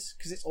movie is?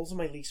 Because it's also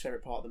my least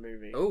favourite part of the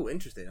movie. Oh,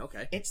 interesting.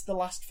 Okay. It's the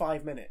last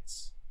 5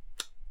 minutes.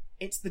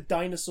 It's the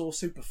dinosaur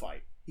super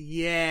fight.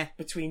 Yeah.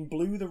 Between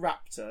Blue the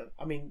Raptor.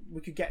 I mean,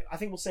 I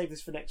think we'll save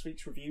this for next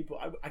week's review, but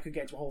I could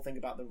get into a whole thing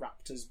about the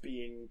raptors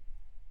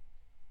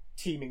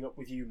teaming up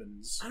with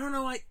humans. I don't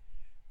know,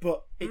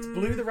 But it's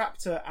Blue the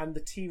Raptor and the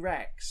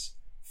T-Rex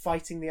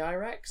fighting the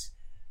I-Rex.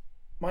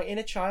 My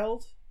inner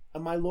child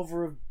and my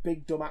lover of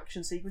big dumb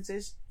action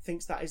sequences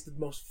thinks that is the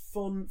most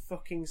fun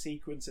fucking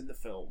sequence in the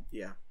film.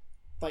 Yeah.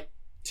 Like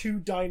 2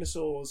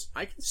 dinosaurs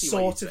I can see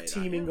sort of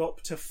teaming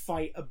up to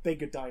fight a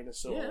bigger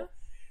dinosaur. Yeah.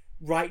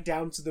 Right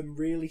down to them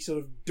really sort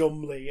of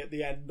dumbly at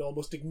the end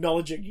almost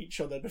acknowledging each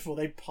other before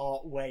they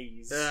part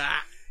ways.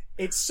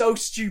 It's so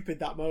stupid,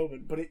 that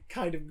moment, but it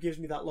kind of gives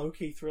me that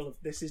low-key thrill of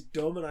this is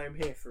dumb and I am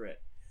here for it.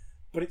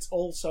 But it's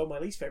also my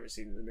least favourite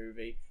scene in the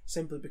movie,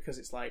 simply because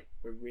it's like,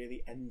 we're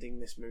really ending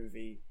this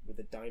movie with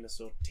a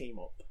dinosaur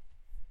team-up.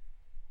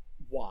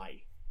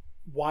 Why?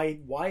 Why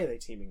are they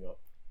teaming up?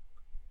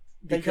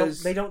 They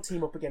don't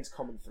team up against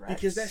common threats.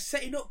 Because they're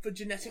setting up for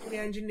genetically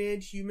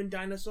engineered human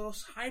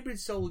dinosaurs hybrid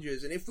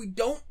soldiers, and if we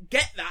don't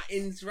get that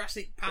in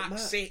Jurassic Park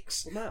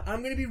 6,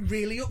 I'm going to be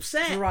really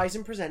upset.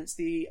 Verizon presents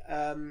the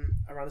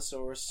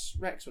Tyrannosaurus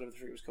Rex, whatever the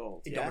freak it was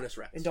called. Indominus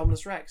Rex.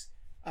 Indominus Rex.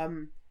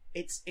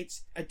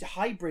 It's a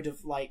hybrid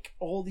of like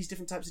all these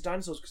different types of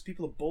dinosaurs because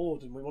people are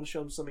bored and we want to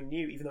show them something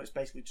new, even though it's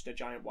basically just a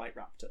giant white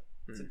raptor.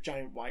 It's a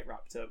giant white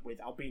raptor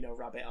with albino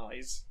rabbit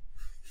eyes.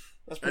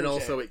 And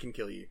also it can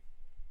kill you.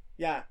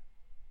 Yeah.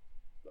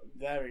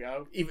 There we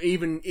go.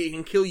 Even it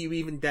can kill you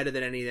even deader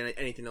than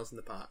anything else in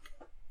the park.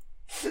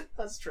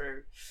 That's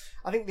true.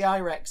 I think the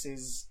I-Rex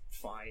is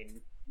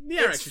fine. The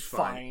I-Rex is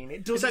fine.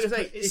 It does.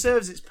 It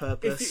serves its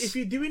purpose. If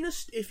you're doing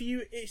this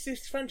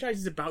franchise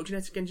is about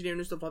genetic engineering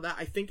and stuff like that,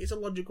 I think it's a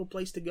logical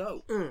place to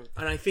go. And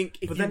I think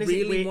if you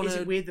really want to,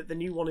 is it weird that the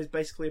new one is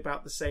basically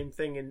about the same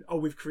thing? And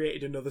we've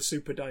created another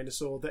super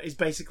dinosaur that is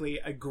basically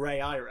a grey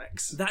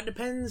I-Rex. That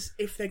depends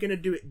if they're going to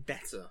do it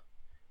better.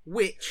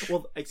 It's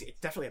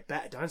definitely a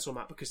better dinosaur,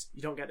 Matt, because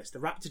you don't get this. The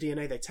raptor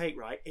DNA they take,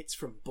 right? It's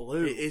from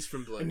Blue. It is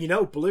from Blue. And you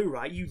know Blue,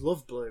 right? You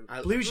love Blue.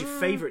 Blue's your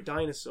favourite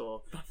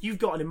dinosaur. You've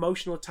got an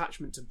emotional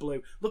attachment to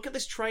Blue. Look at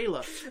this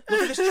trailer.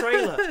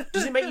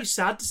 Does it make you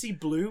sad to see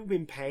Blue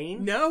in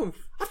pain? No.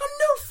 I've got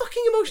no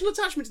fucking emotional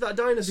attachment to that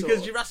dinosaur.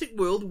 Because Jurassic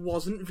World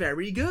wasn't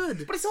very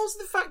good. But it's also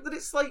the fact that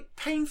it's like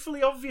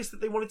painfully obvious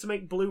that they wanted to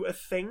make Blue a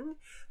thing.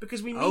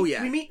 Because we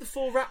meet the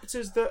 4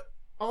 raptors that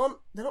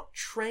they're not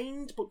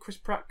trained, but Chris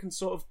Pratt can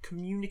sort of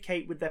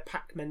communicate with their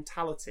pack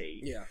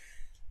mentality. Yeah.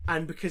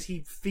 And because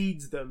he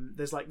feeds them,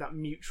 there's like that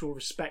mutual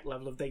respect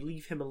level of they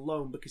leave him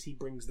alone because he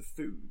brings the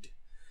food.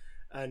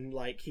 And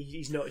like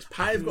he's noticed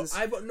patterns.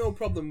 I've got no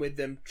problem with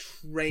them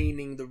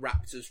training the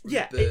raptors from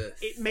birth.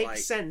 It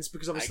makes sense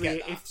because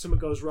obviously if something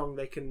goes wrong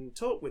they can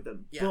talk with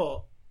them. Yeah.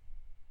 But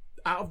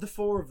out of the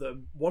 4 of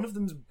them, one of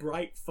them's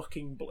bright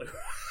fucking blue.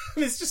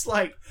 And it's just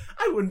like,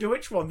 I wonder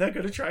which one they're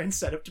going to try and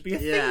set up to be a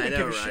thing they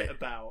give a shit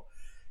about.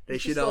 They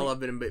should all have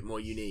been a bit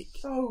more unique.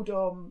 So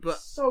dumb. But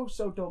so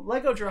dumb.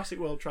 Lego Jurassic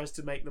World tries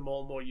to make them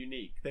all more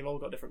unique. They've all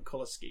got a different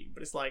colour scheme,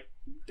 but it's like,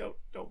 don't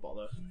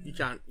bother. You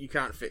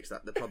can't fix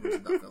that. The problems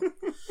with that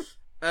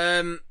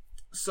film.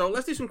 So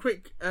let's do some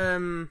quick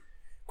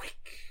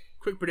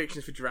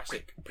predictions for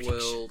Jurassic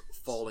World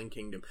Fallen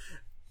Kingdom.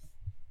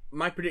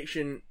 My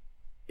prediction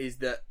is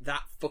that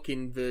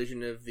fucking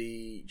version of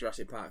the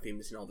Jurassic Park theme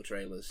that's in all the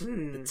trailers,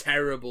 the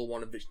terrible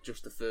one of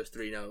just the first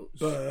 3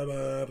 notes,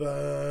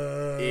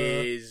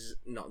 is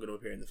not going to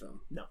appear in the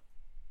film. No.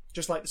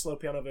 Just like the slow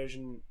piano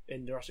version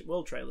in Jurassic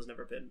World trailers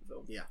never appeared in the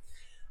film. Yeah.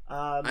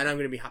 And I'm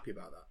going to be happy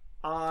about that.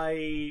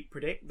 I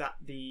predict that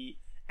the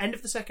end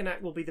of the second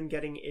act will be them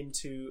getting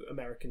into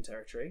American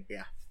territory.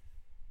 Yeah.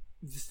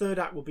 The third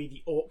act will be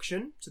the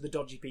auction to the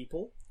dodgy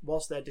people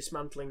whilst they're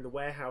dismantling the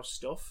warehouse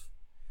stuff.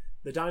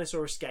 The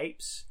dinosaur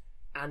escapes,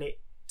 and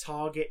it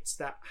targets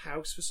that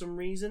house for some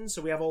reason.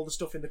 So we have all the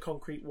stuff in the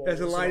concrete walls. There's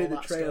a line in the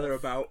trailer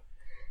about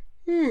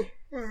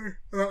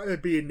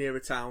it being near a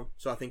town,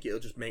 so I think it'll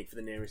just make for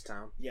the nearest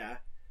town. Yeah.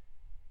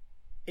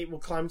 It will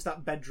climb to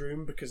that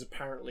bedroom, because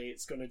apparently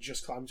it's going to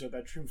just climb to a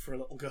bedroom for a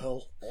little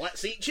girl.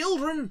 Let's eat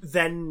children!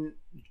 Then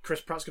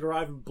Chris Pratt's going to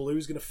arrive and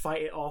Blue's going to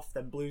fight it off.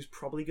 Then Blue's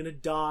probably going to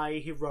die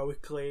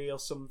heroically or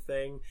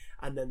something.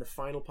 And then the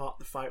final part of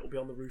the fight will be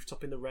on the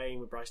rooftop in the rain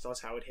with Bryce Dallas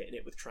Howard hitting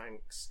it with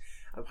tranks.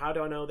 And how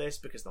do I know this?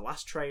 Because the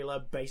last trailer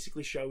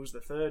basically shows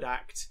the third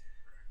act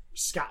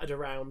scattered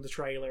around the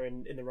trailer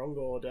in the wrong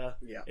order,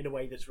 in a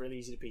way that's really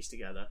easy to piece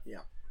together.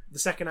 Yeah. The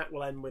second act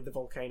will end with the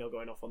volcano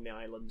going off on the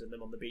island and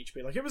them on the beach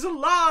being like, it was a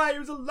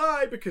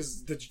lie,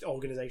 because the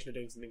organisation are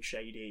doing something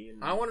shady.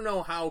 And I want to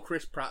know how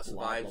Chris Pratt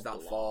survives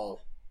that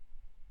fall.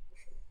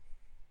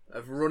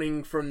 Of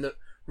running from the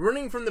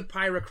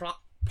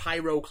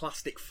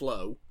pyroclastic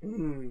flow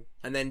and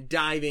then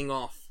diving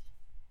off,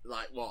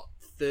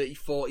 30,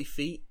 40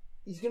 feet?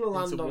 He's going to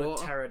land on a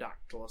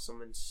pterodactyl or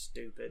something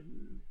stupid.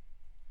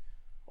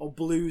 Or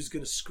Blue's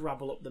going to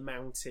scrabble up the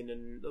mountain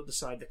and up the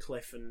side of the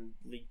cliff and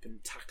leap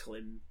and tackle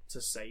him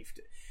to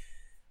safety.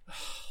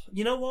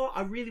 You know what?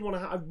 I really want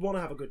to. I want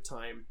to have a good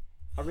time.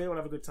 I really want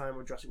to have a good time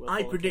with Jurassic World.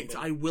 I predict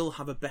I will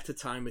have a better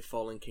time with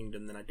Fallen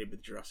Kingdom than I did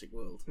with Jurassic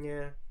World.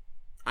 Yeah.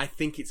 I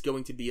think it's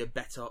going to be a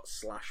better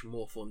 /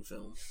 more fun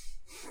film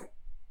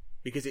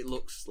because it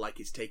looks like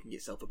it's taking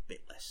itself a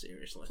bit less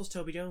seriously. Plus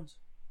Toby Jones.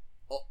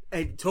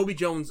 Toby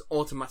Jones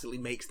automatically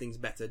makes things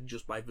better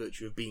just by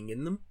virtue of being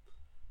in them.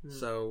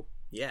 So.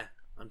 Yeah,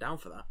 I'm down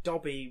for that.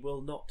 Dobby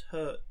will not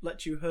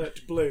let you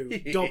hurt Blue.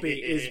 Dobby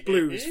is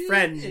Blue's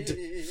friend.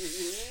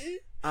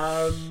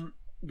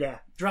 Yeah,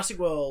 Jurassic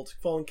World,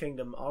 Fallen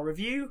Kingdom. Our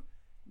review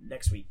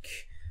next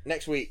week.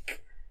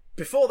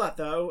 Before that,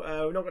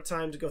 though, we've not got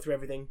time to go through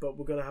everything, but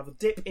we're going to have a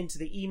dip into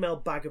the email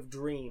bag of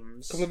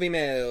dreams. Couple of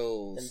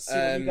emails. And see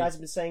what you guys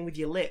have been saying with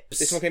your lips.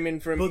 This one came in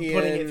from Ian.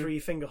 Putting it through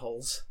your finger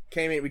holes.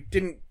 Came in. We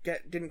didn't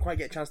quite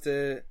get a chance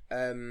to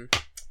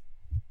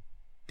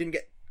didn't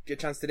get a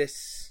chance to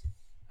this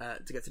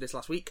to get to this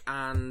last week,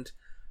 and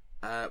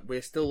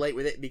we're still late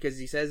with it because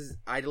he says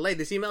I delayed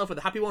this email for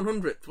the happy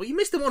 100th. Well, you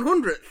missed the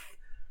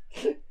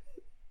 100th,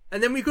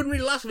 and then we couldn't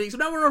read it last week, so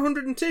now we're on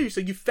 102.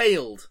 So you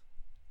failed.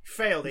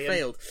 Failed, Ian.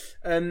 Failed.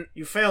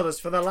 You failed us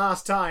for the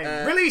last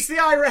time. Release the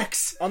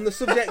IREX! On the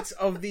subject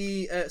of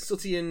the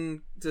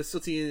Suttian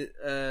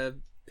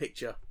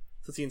picture,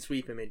 Suttian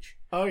sweep image.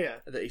 Oh, yeah.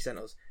 That he sent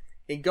us.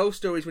 In Ghost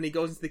Stories, when he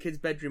goes into the kid's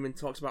bedroom and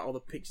talks about all the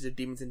pictures of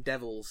demons and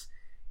devils,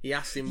 he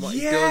asks him what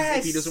he does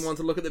if he doesn't want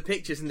to look at the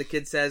pictures, and the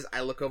kid says,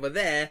 I look over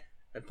there,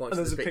 and points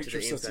to the picture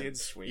of Sooty and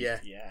Sweep. Yeah.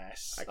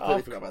 Yes. I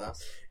completely forgot about that.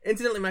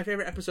 Incidentally, my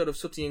favourite episode of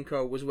Sooty and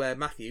Co. was where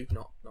Matthew,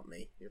 not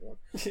me, the other one,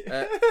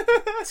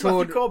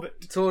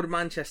 toured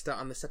Manchester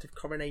on the set of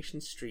Coronation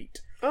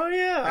Street. Oh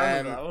yeah, I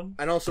remember that one.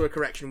 And also a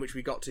correction which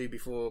we got to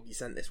before you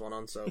sent this one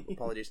on, so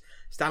apologies.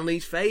 Stan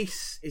Lee's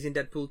face is in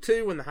Deadpool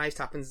 2 when the heist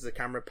happens. There's a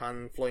camera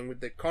pan flowing with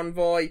the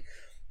convoy.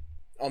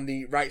 On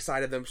the right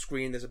side of the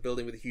screen there's a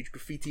building with a huge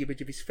graffiti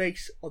image of his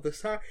face. On the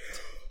side...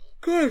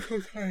 God, I'm so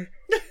tired.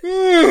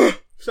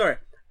 Sorry.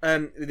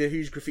 The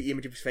huge graffiti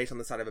image of his face on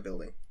the side of a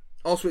building.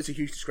 Also, it's a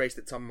huge disgrace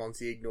that Tom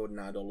Monty ignored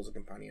Nardole as a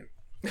companion.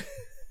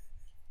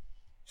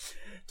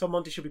 Tom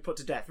Monty should be put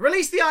to death.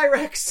 Release the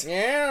IREX!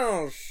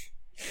 Yes!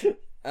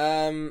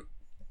 Oh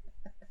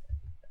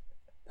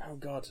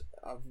God.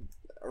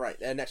 Right,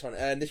 next one.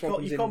 This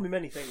one You've called me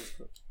many things.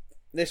 But...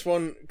 This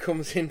one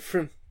comes in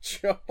from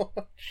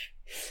George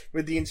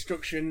with the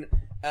instruction,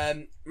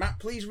 Matt,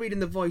 please read in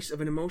the voice of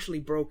an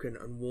emotionally broken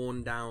and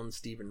worn down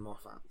Stephen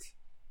Moffat.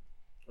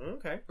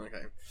 Okay.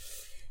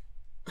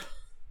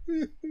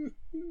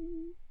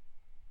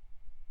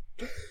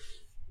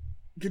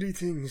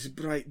 Greetings,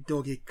 bright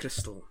doggy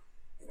crystal.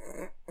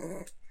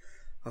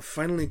 I've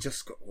finally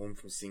just got home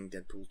from seeing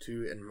Deadpool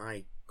 2, and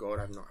my God,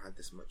 I've not had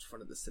this much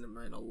fun at the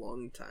cinema in a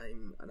long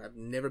time, and I've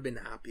never been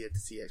happier to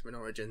see X-Men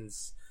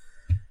Origins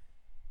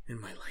in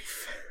my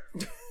life.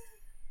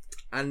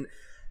 And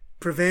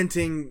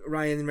preventing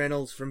Ryan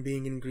Reynolds from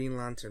being in Green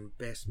Lantern,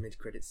 best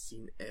mid-credits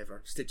scene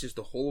ever. Stitches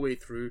the whole way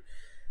through.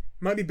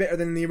 Might be better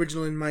than the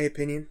original in my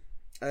opinion.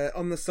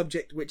 On the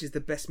subject, which is the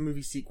best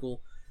movie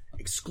sequel,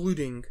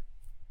 excluding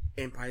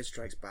Empire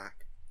Strikes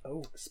Back,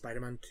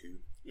 Spider-Man 2,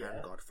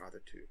 and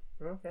Godfather 2.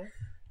 Okay.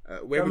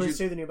 Where would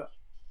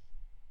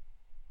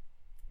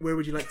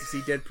you like to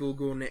see Deadpool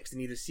go next in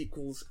either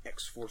sequels,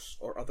 X-Force,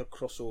 or other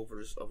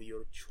crossovers of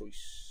your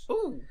choice?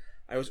 Ooh.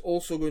 I was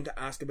also going to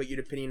ask about your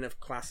opinion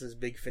of Class's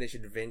Big Finish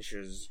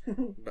Adventures,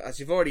 but as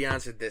you've already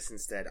answered this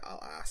instead,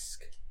 I'll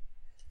ask,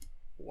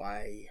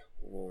 why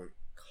won't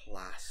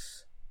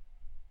Class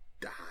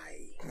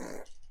die?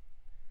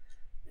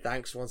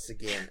 Thanks once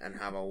again, and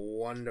have a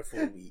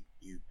wonderful week,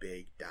 you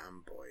big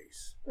damn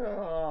boys.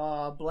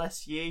 Oh,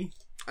 bless ye.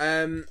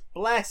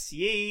 Bless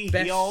ye,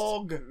 best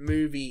Yog.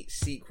 Movie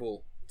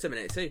sequel,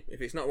 Terminator 2.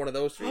 If it's not one of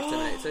those three, it's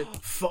Terminator 2.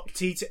 Fuck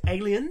to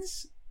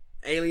Aliens.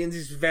 Aliens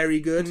is very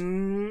good.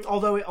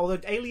 Although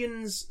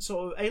Aliens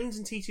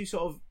and T2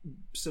 sort of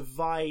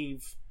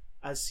survive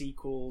as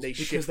sequels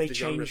because they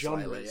change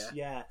genres.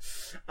 Yeah.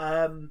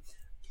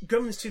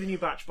 Gremlins 2: The New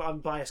Batch, but I'm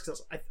biased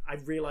because I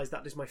realised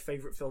that is my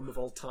favourite film of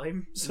all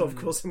time. So of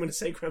course I'm going to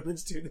say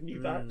Gremlins 2: The New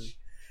Batch.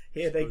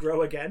 Here they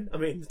grow again. I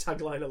mean, the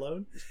tagline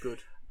alone. It's good.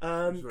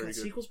 It's very good.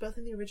 Sequels better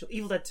than the original.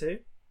 Evil Dead 2.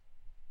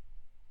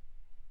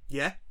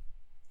 Yeah.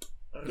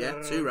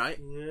 2, right?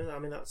 Yeah, I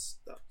mean that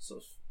sort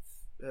of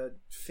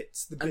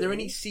fits the bill. Are there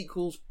any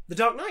sequels? The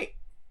Dark Knight.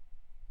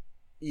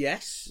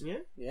 Yes.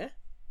 Yeah.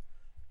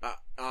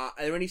 Are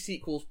there any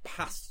sequels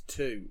past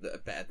 2 that are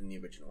better than the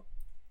original?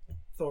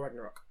 Thor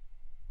Ragnarok.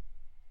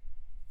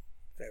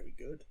 Very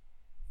good.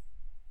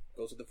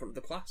 Goes at the front of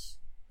the class.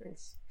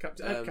 Thanks.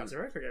 Captain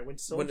America,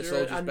 Winter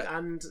Soldier,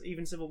 and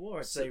even Civil War.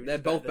 I'd say they're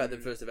both better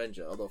than First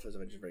Avenger, although First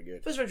Avenger is very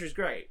good. First Avenger is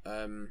great.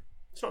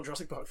 It's not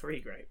Jurassic Park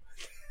 3 great.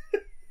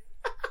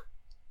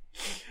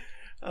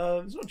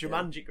 It's not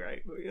Jumanji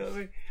great, but you know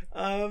what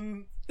I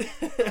mean.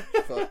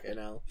 Fucking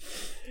hell.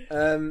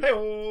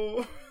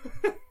 Hey-oh.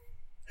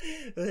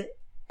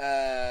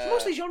 It's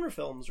mostly genre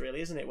films,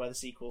 really, isn't it? Where the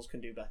sequels can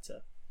do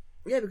better.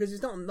 Yeah, because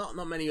there's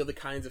not many other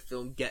kinds of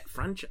film get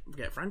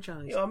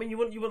franchised. Yeah, I mean, you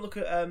wouldn't look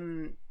at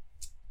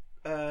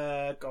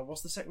God,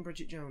 what's the second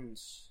Bridget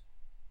Jones?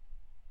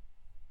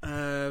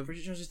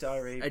 Bridget Jones's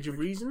Diary. Edge of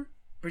Reason.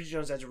 Bridget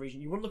Jones' Edge of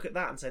Reason. You wouldn't look at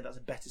that and say that's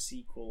a better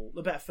sequel,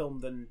 a better film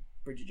than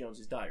Bridget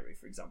Jones's Diary,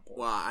 for example.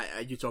 Well,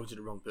 you're talking to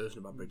the wrong person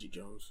about Bridget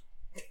Jones.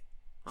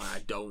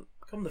 I don't.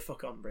 Come the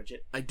fuck on,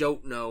 Bridget. I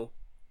don't know,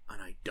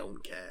 and I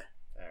don't care.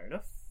 Fair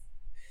enough.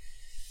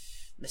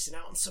 Missing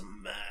out on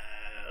some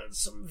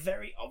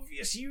very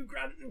obvious Hugh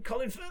Grant and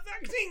Colin Firth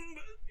acting,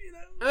 but you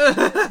know.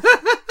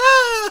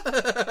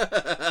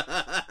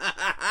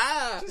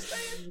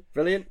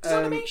 Brilliant. Does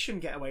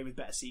animation get away with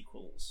better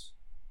sequels?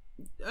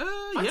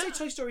 I'd yeah. say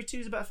Toy Story 2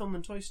 is a better film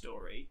than Toy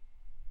Story.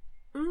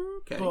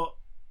 Okay.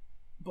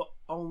 But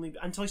only...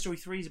 And Toy Story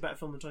 3 is a better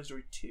film than Toy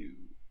Story 2.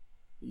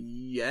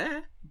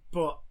 Yeah.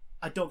 But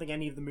I don't think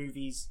any of the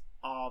movies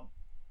are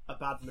a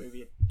bad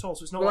movie at all.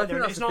 So it's not like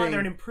they're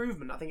an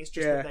improvement. I think it's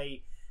just that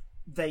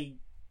they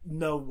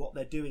know what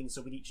they're doing,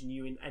 so with each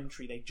new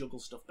entry they juggle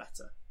stuff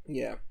better.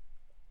 Yeah.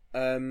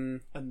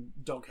 And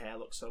Dog Hair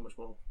looks so much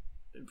more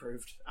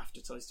improved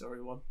after Toy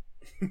Story 1.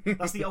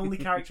 That's the only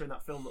character in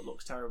that film that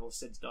looks terrible,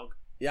 Sid's dog.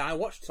 Yeah, I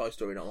watched Toy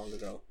Story not long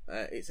ago.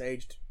 It's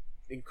aged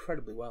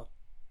incredibly well,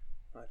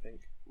 I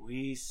think.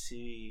 We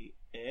see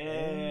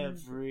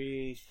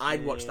everything.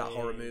 I'd watch that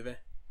horror movie.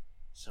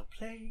 So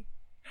play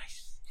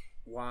nice.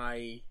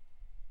 Why?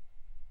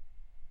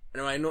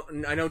 I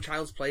know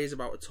Child's Play is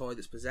about a toy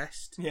that's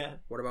possessed. Yeah.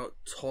 What about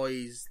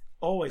toys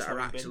Always that are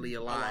actually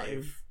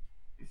alive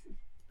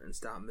and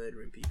start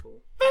murdering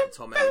people, and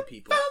tormenting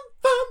people?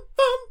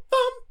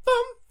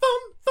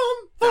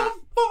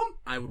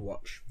 I would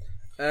watch.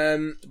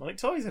 Demonic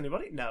Toys,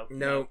 anybody?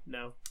 No.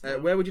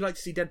 Where would you like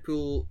to see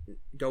Deadpool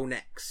go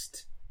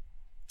next?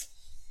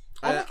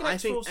 I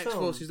think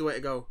X-Force is the way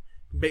to go.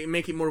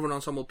 Make it more of an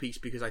ensemble piece,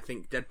 because I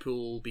think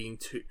Deadpool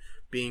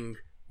being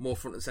more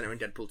front and center in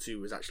Deadpool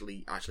 2 has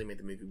actually made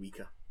the movie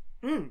weaker.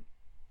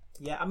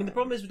 Yeah, I mean the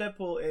problem is with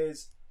Deadpool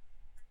is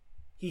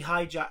he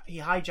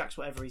hijacks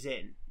whatever he's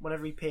in.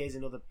 Whenever he appears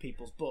in other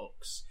people's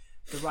books,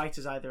 the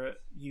writers either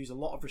use a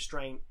lot of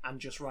restraint and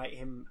just write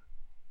him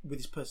with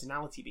his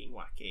personality being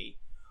wacky,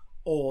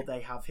 or they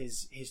have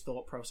his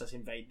thought process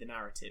invade the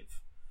narrative.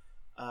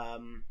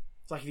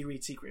 It's like if you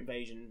read Secret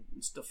Invasion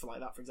and stuff like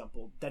that, for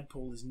example,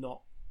 Deadpool is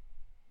not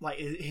like,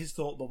 his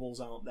thought bubbles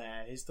aren't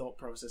there, his thought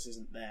process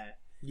isn't there.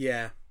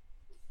 Yeah.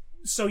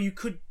 So you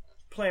could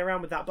play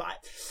around with that, but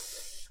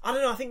I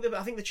don't know. I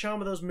think the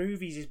charm of those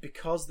movies is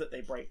because that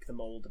they break the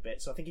mold a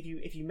bit. So I think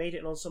if you made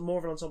it more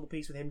of an ensemble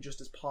piece with him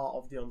just as part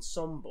of the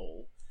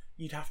ensemble,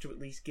 you'd have to at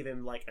least give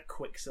him like a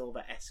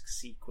Quicksilver-esque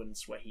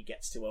sequence where he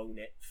gets to own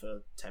it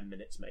for 10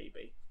 minutes,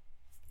 maybe.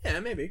 Yeah,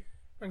 maybe.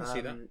 I can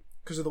see that.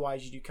 Because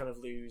otherwise you do kind of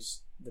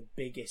lose the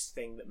biggest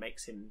thing that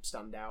makes him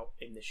stand out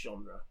in this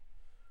genre.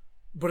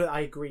 But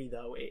I agree,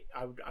 though.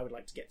 I would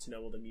like to get to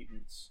know other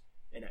mutants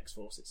in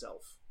X-Force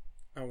itself.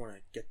 I want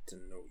to get to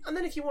know you. And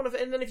then if you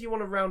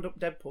want to round up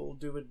Deadpool,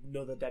 do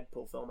another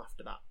Deadpool film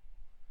after that.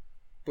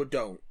 But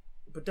don't.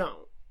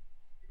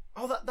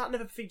 Oh, that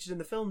never featured in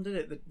the film, did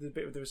it? The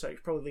bit with the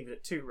research. Probably leave it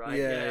at 2, right?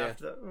 Yeah.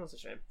 After that, that's a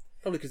shame.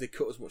 Probably because they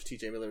cut as much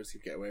TJ Miller as he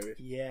could get away with.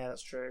 Yeah,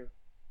 that's true.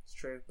 It's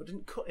true, but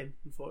didn't cut him,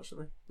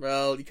 unfortunately.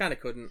 Well, you kind of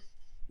couldn't.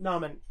 No, I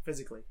meant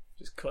physically.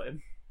 Just cut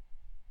him.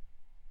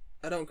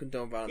 I don't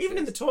condone violence. Even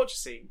in the torture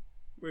scene,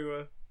 we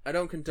were. I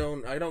don't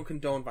condone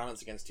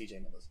violence against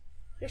TJ Millers.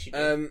 Yes, you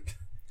do.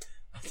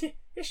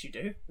 Yes, you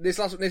do. This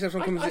next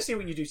one comes. I see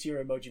what you do to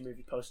your Emoji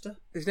Movie poster.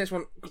 This next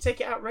one, you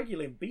take it out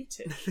regularly and beat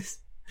it.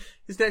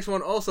 This next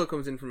one also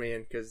comes in from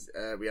Ian because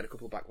we had a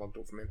couple backlogged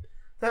up from him.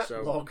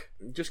 So, log.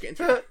 Just getting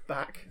to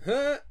back.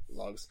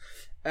 Logs.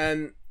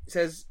 It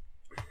says,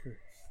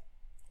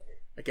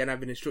 again, I've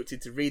been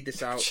instructed to read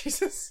this out.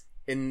 Jesus.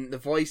 In the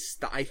voice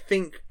that I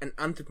think an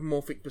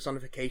anthropomorphic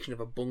personification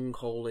of a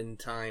bunghole in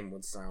time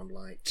would sound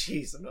like.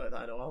 Jeez, I've not heard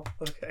that in a while.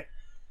 Okay.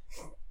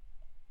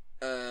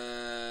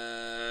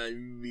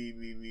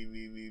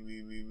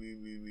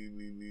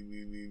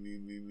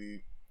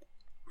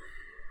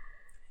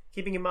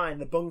 Keeping in mind,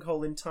 the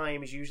bunghole in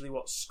time is usually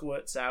what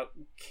squirts out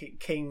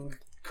King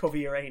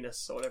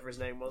Covey-Uranus, or whatever his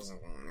name was.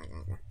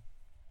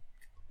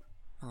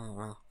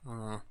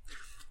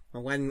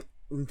 When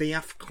the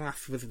F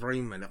class was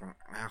rumored,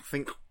 I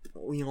think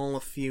we all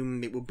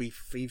assumed it would be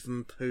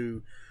season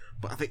 2,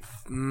 but if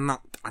it's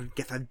not, I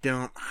guess I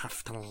don't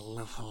have to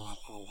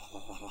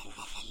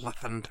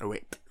listen to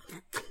it.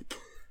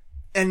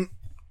 And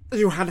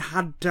you had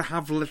to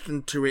have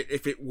listened to it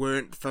if it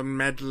weren't for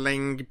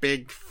meddling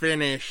Big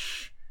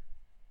Finish.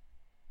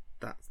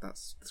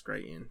 That's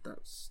great, Ian.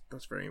 That's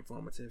very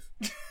informative.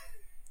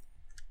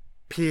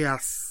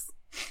 P.S.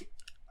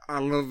 I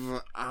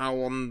love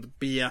how on the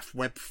BF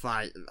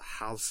website it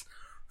has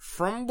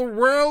 "From the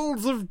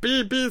worlds of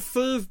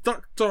BBC's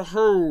Doctor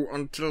Who"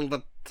 until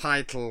the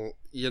title,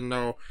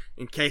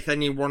 in case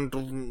anyone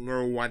doesn't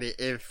know what it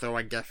is, so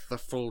I guess the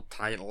full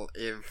title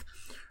is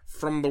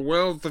 "From the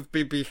worlds of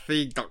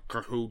BBC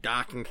Doctor Who,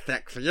 Dark and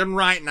Sexy, and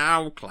right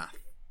now, class."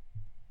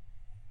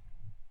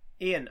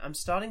 Ian, I'm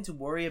starting to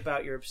worry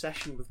about your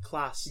obsession with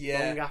class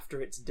long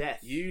after its death.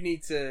 You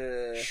need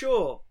to...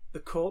 Sure, the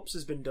corpse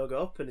has been dug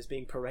up and is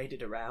being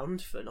paraded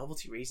around for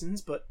novelty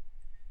reasons, but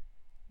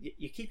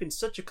you're keeping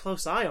such a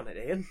close eye on it,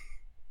 Ian.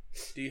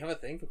 Do you have a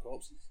thing for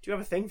corpses? Do you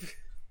have a thing for...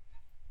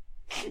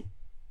 Do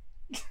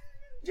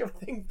you have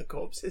a thing for the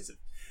corpses of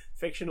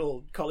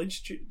fictional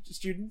college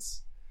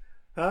students?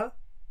 Huh?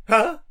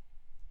 The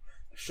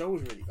show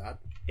was really bad.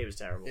 It was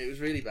terrible. It was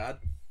really bad.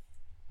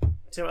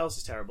 Tell you what else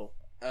is terrible.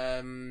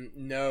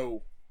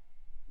 No.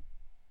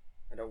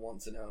 I don't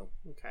want to know.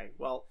 Okay,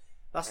 well,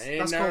 that's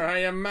called... how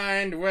your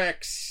mind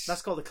works.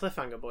 That's called a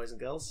cliffhanger, boys and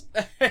girls.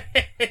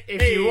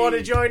 If you want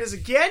to join us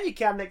again, you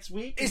can next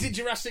week. Is it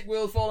Jurassic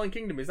World Fallen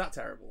Kingdom? Is that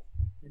terrible?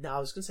 No, I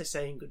was going to say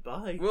saying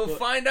goodbye. We'll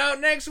find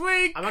out next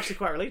week! I'm actually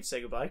quite relieved to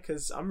say goodbye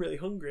because I'm really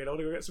hungry and I want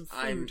to go get some food.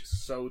 I'm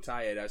so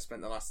tired. I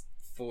spent the last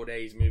 4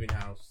 days moving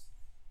house.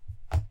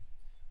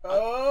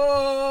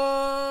 Oh!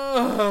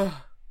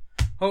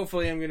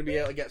 Hopefully I'm going to be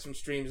able to get some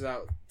streams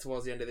out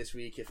towards the end of this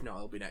week. If not,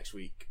 it'll be next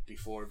week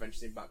before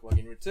Adventures in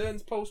Backlogging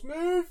returns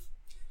post-move.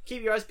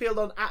 Keep your eyes peeled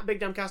on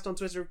 @BigDamnCast on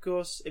Twitter, of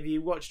course. If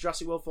you watch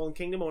Jurassic World Fallen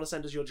Kingdom or want to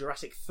send us your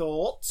Jurassic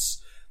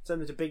thoughts, send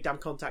them to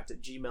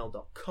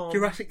bigdamcontact@gmail.com.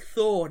 Jurassic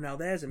Thor, now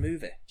there's a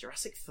movie.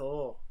 Jurassic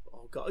Thor.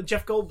 Oh god.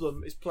 Jeff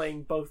Goldblum is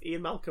playing both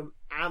Ian Malcolm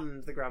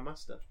and the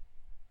Grandmaster.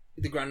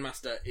 The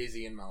Grandmaster is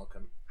Ian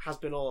Malcolm. Has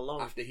been all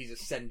along. After he's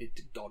ascended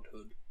to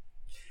godhood.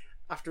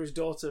 After his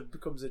daughter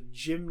becomes a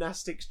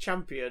gymnastics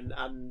champion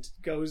and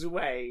goes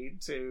away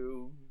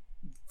to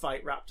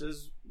fight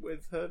raptors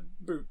with her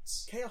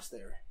boots. Chaos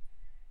Theory.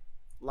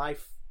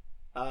 Life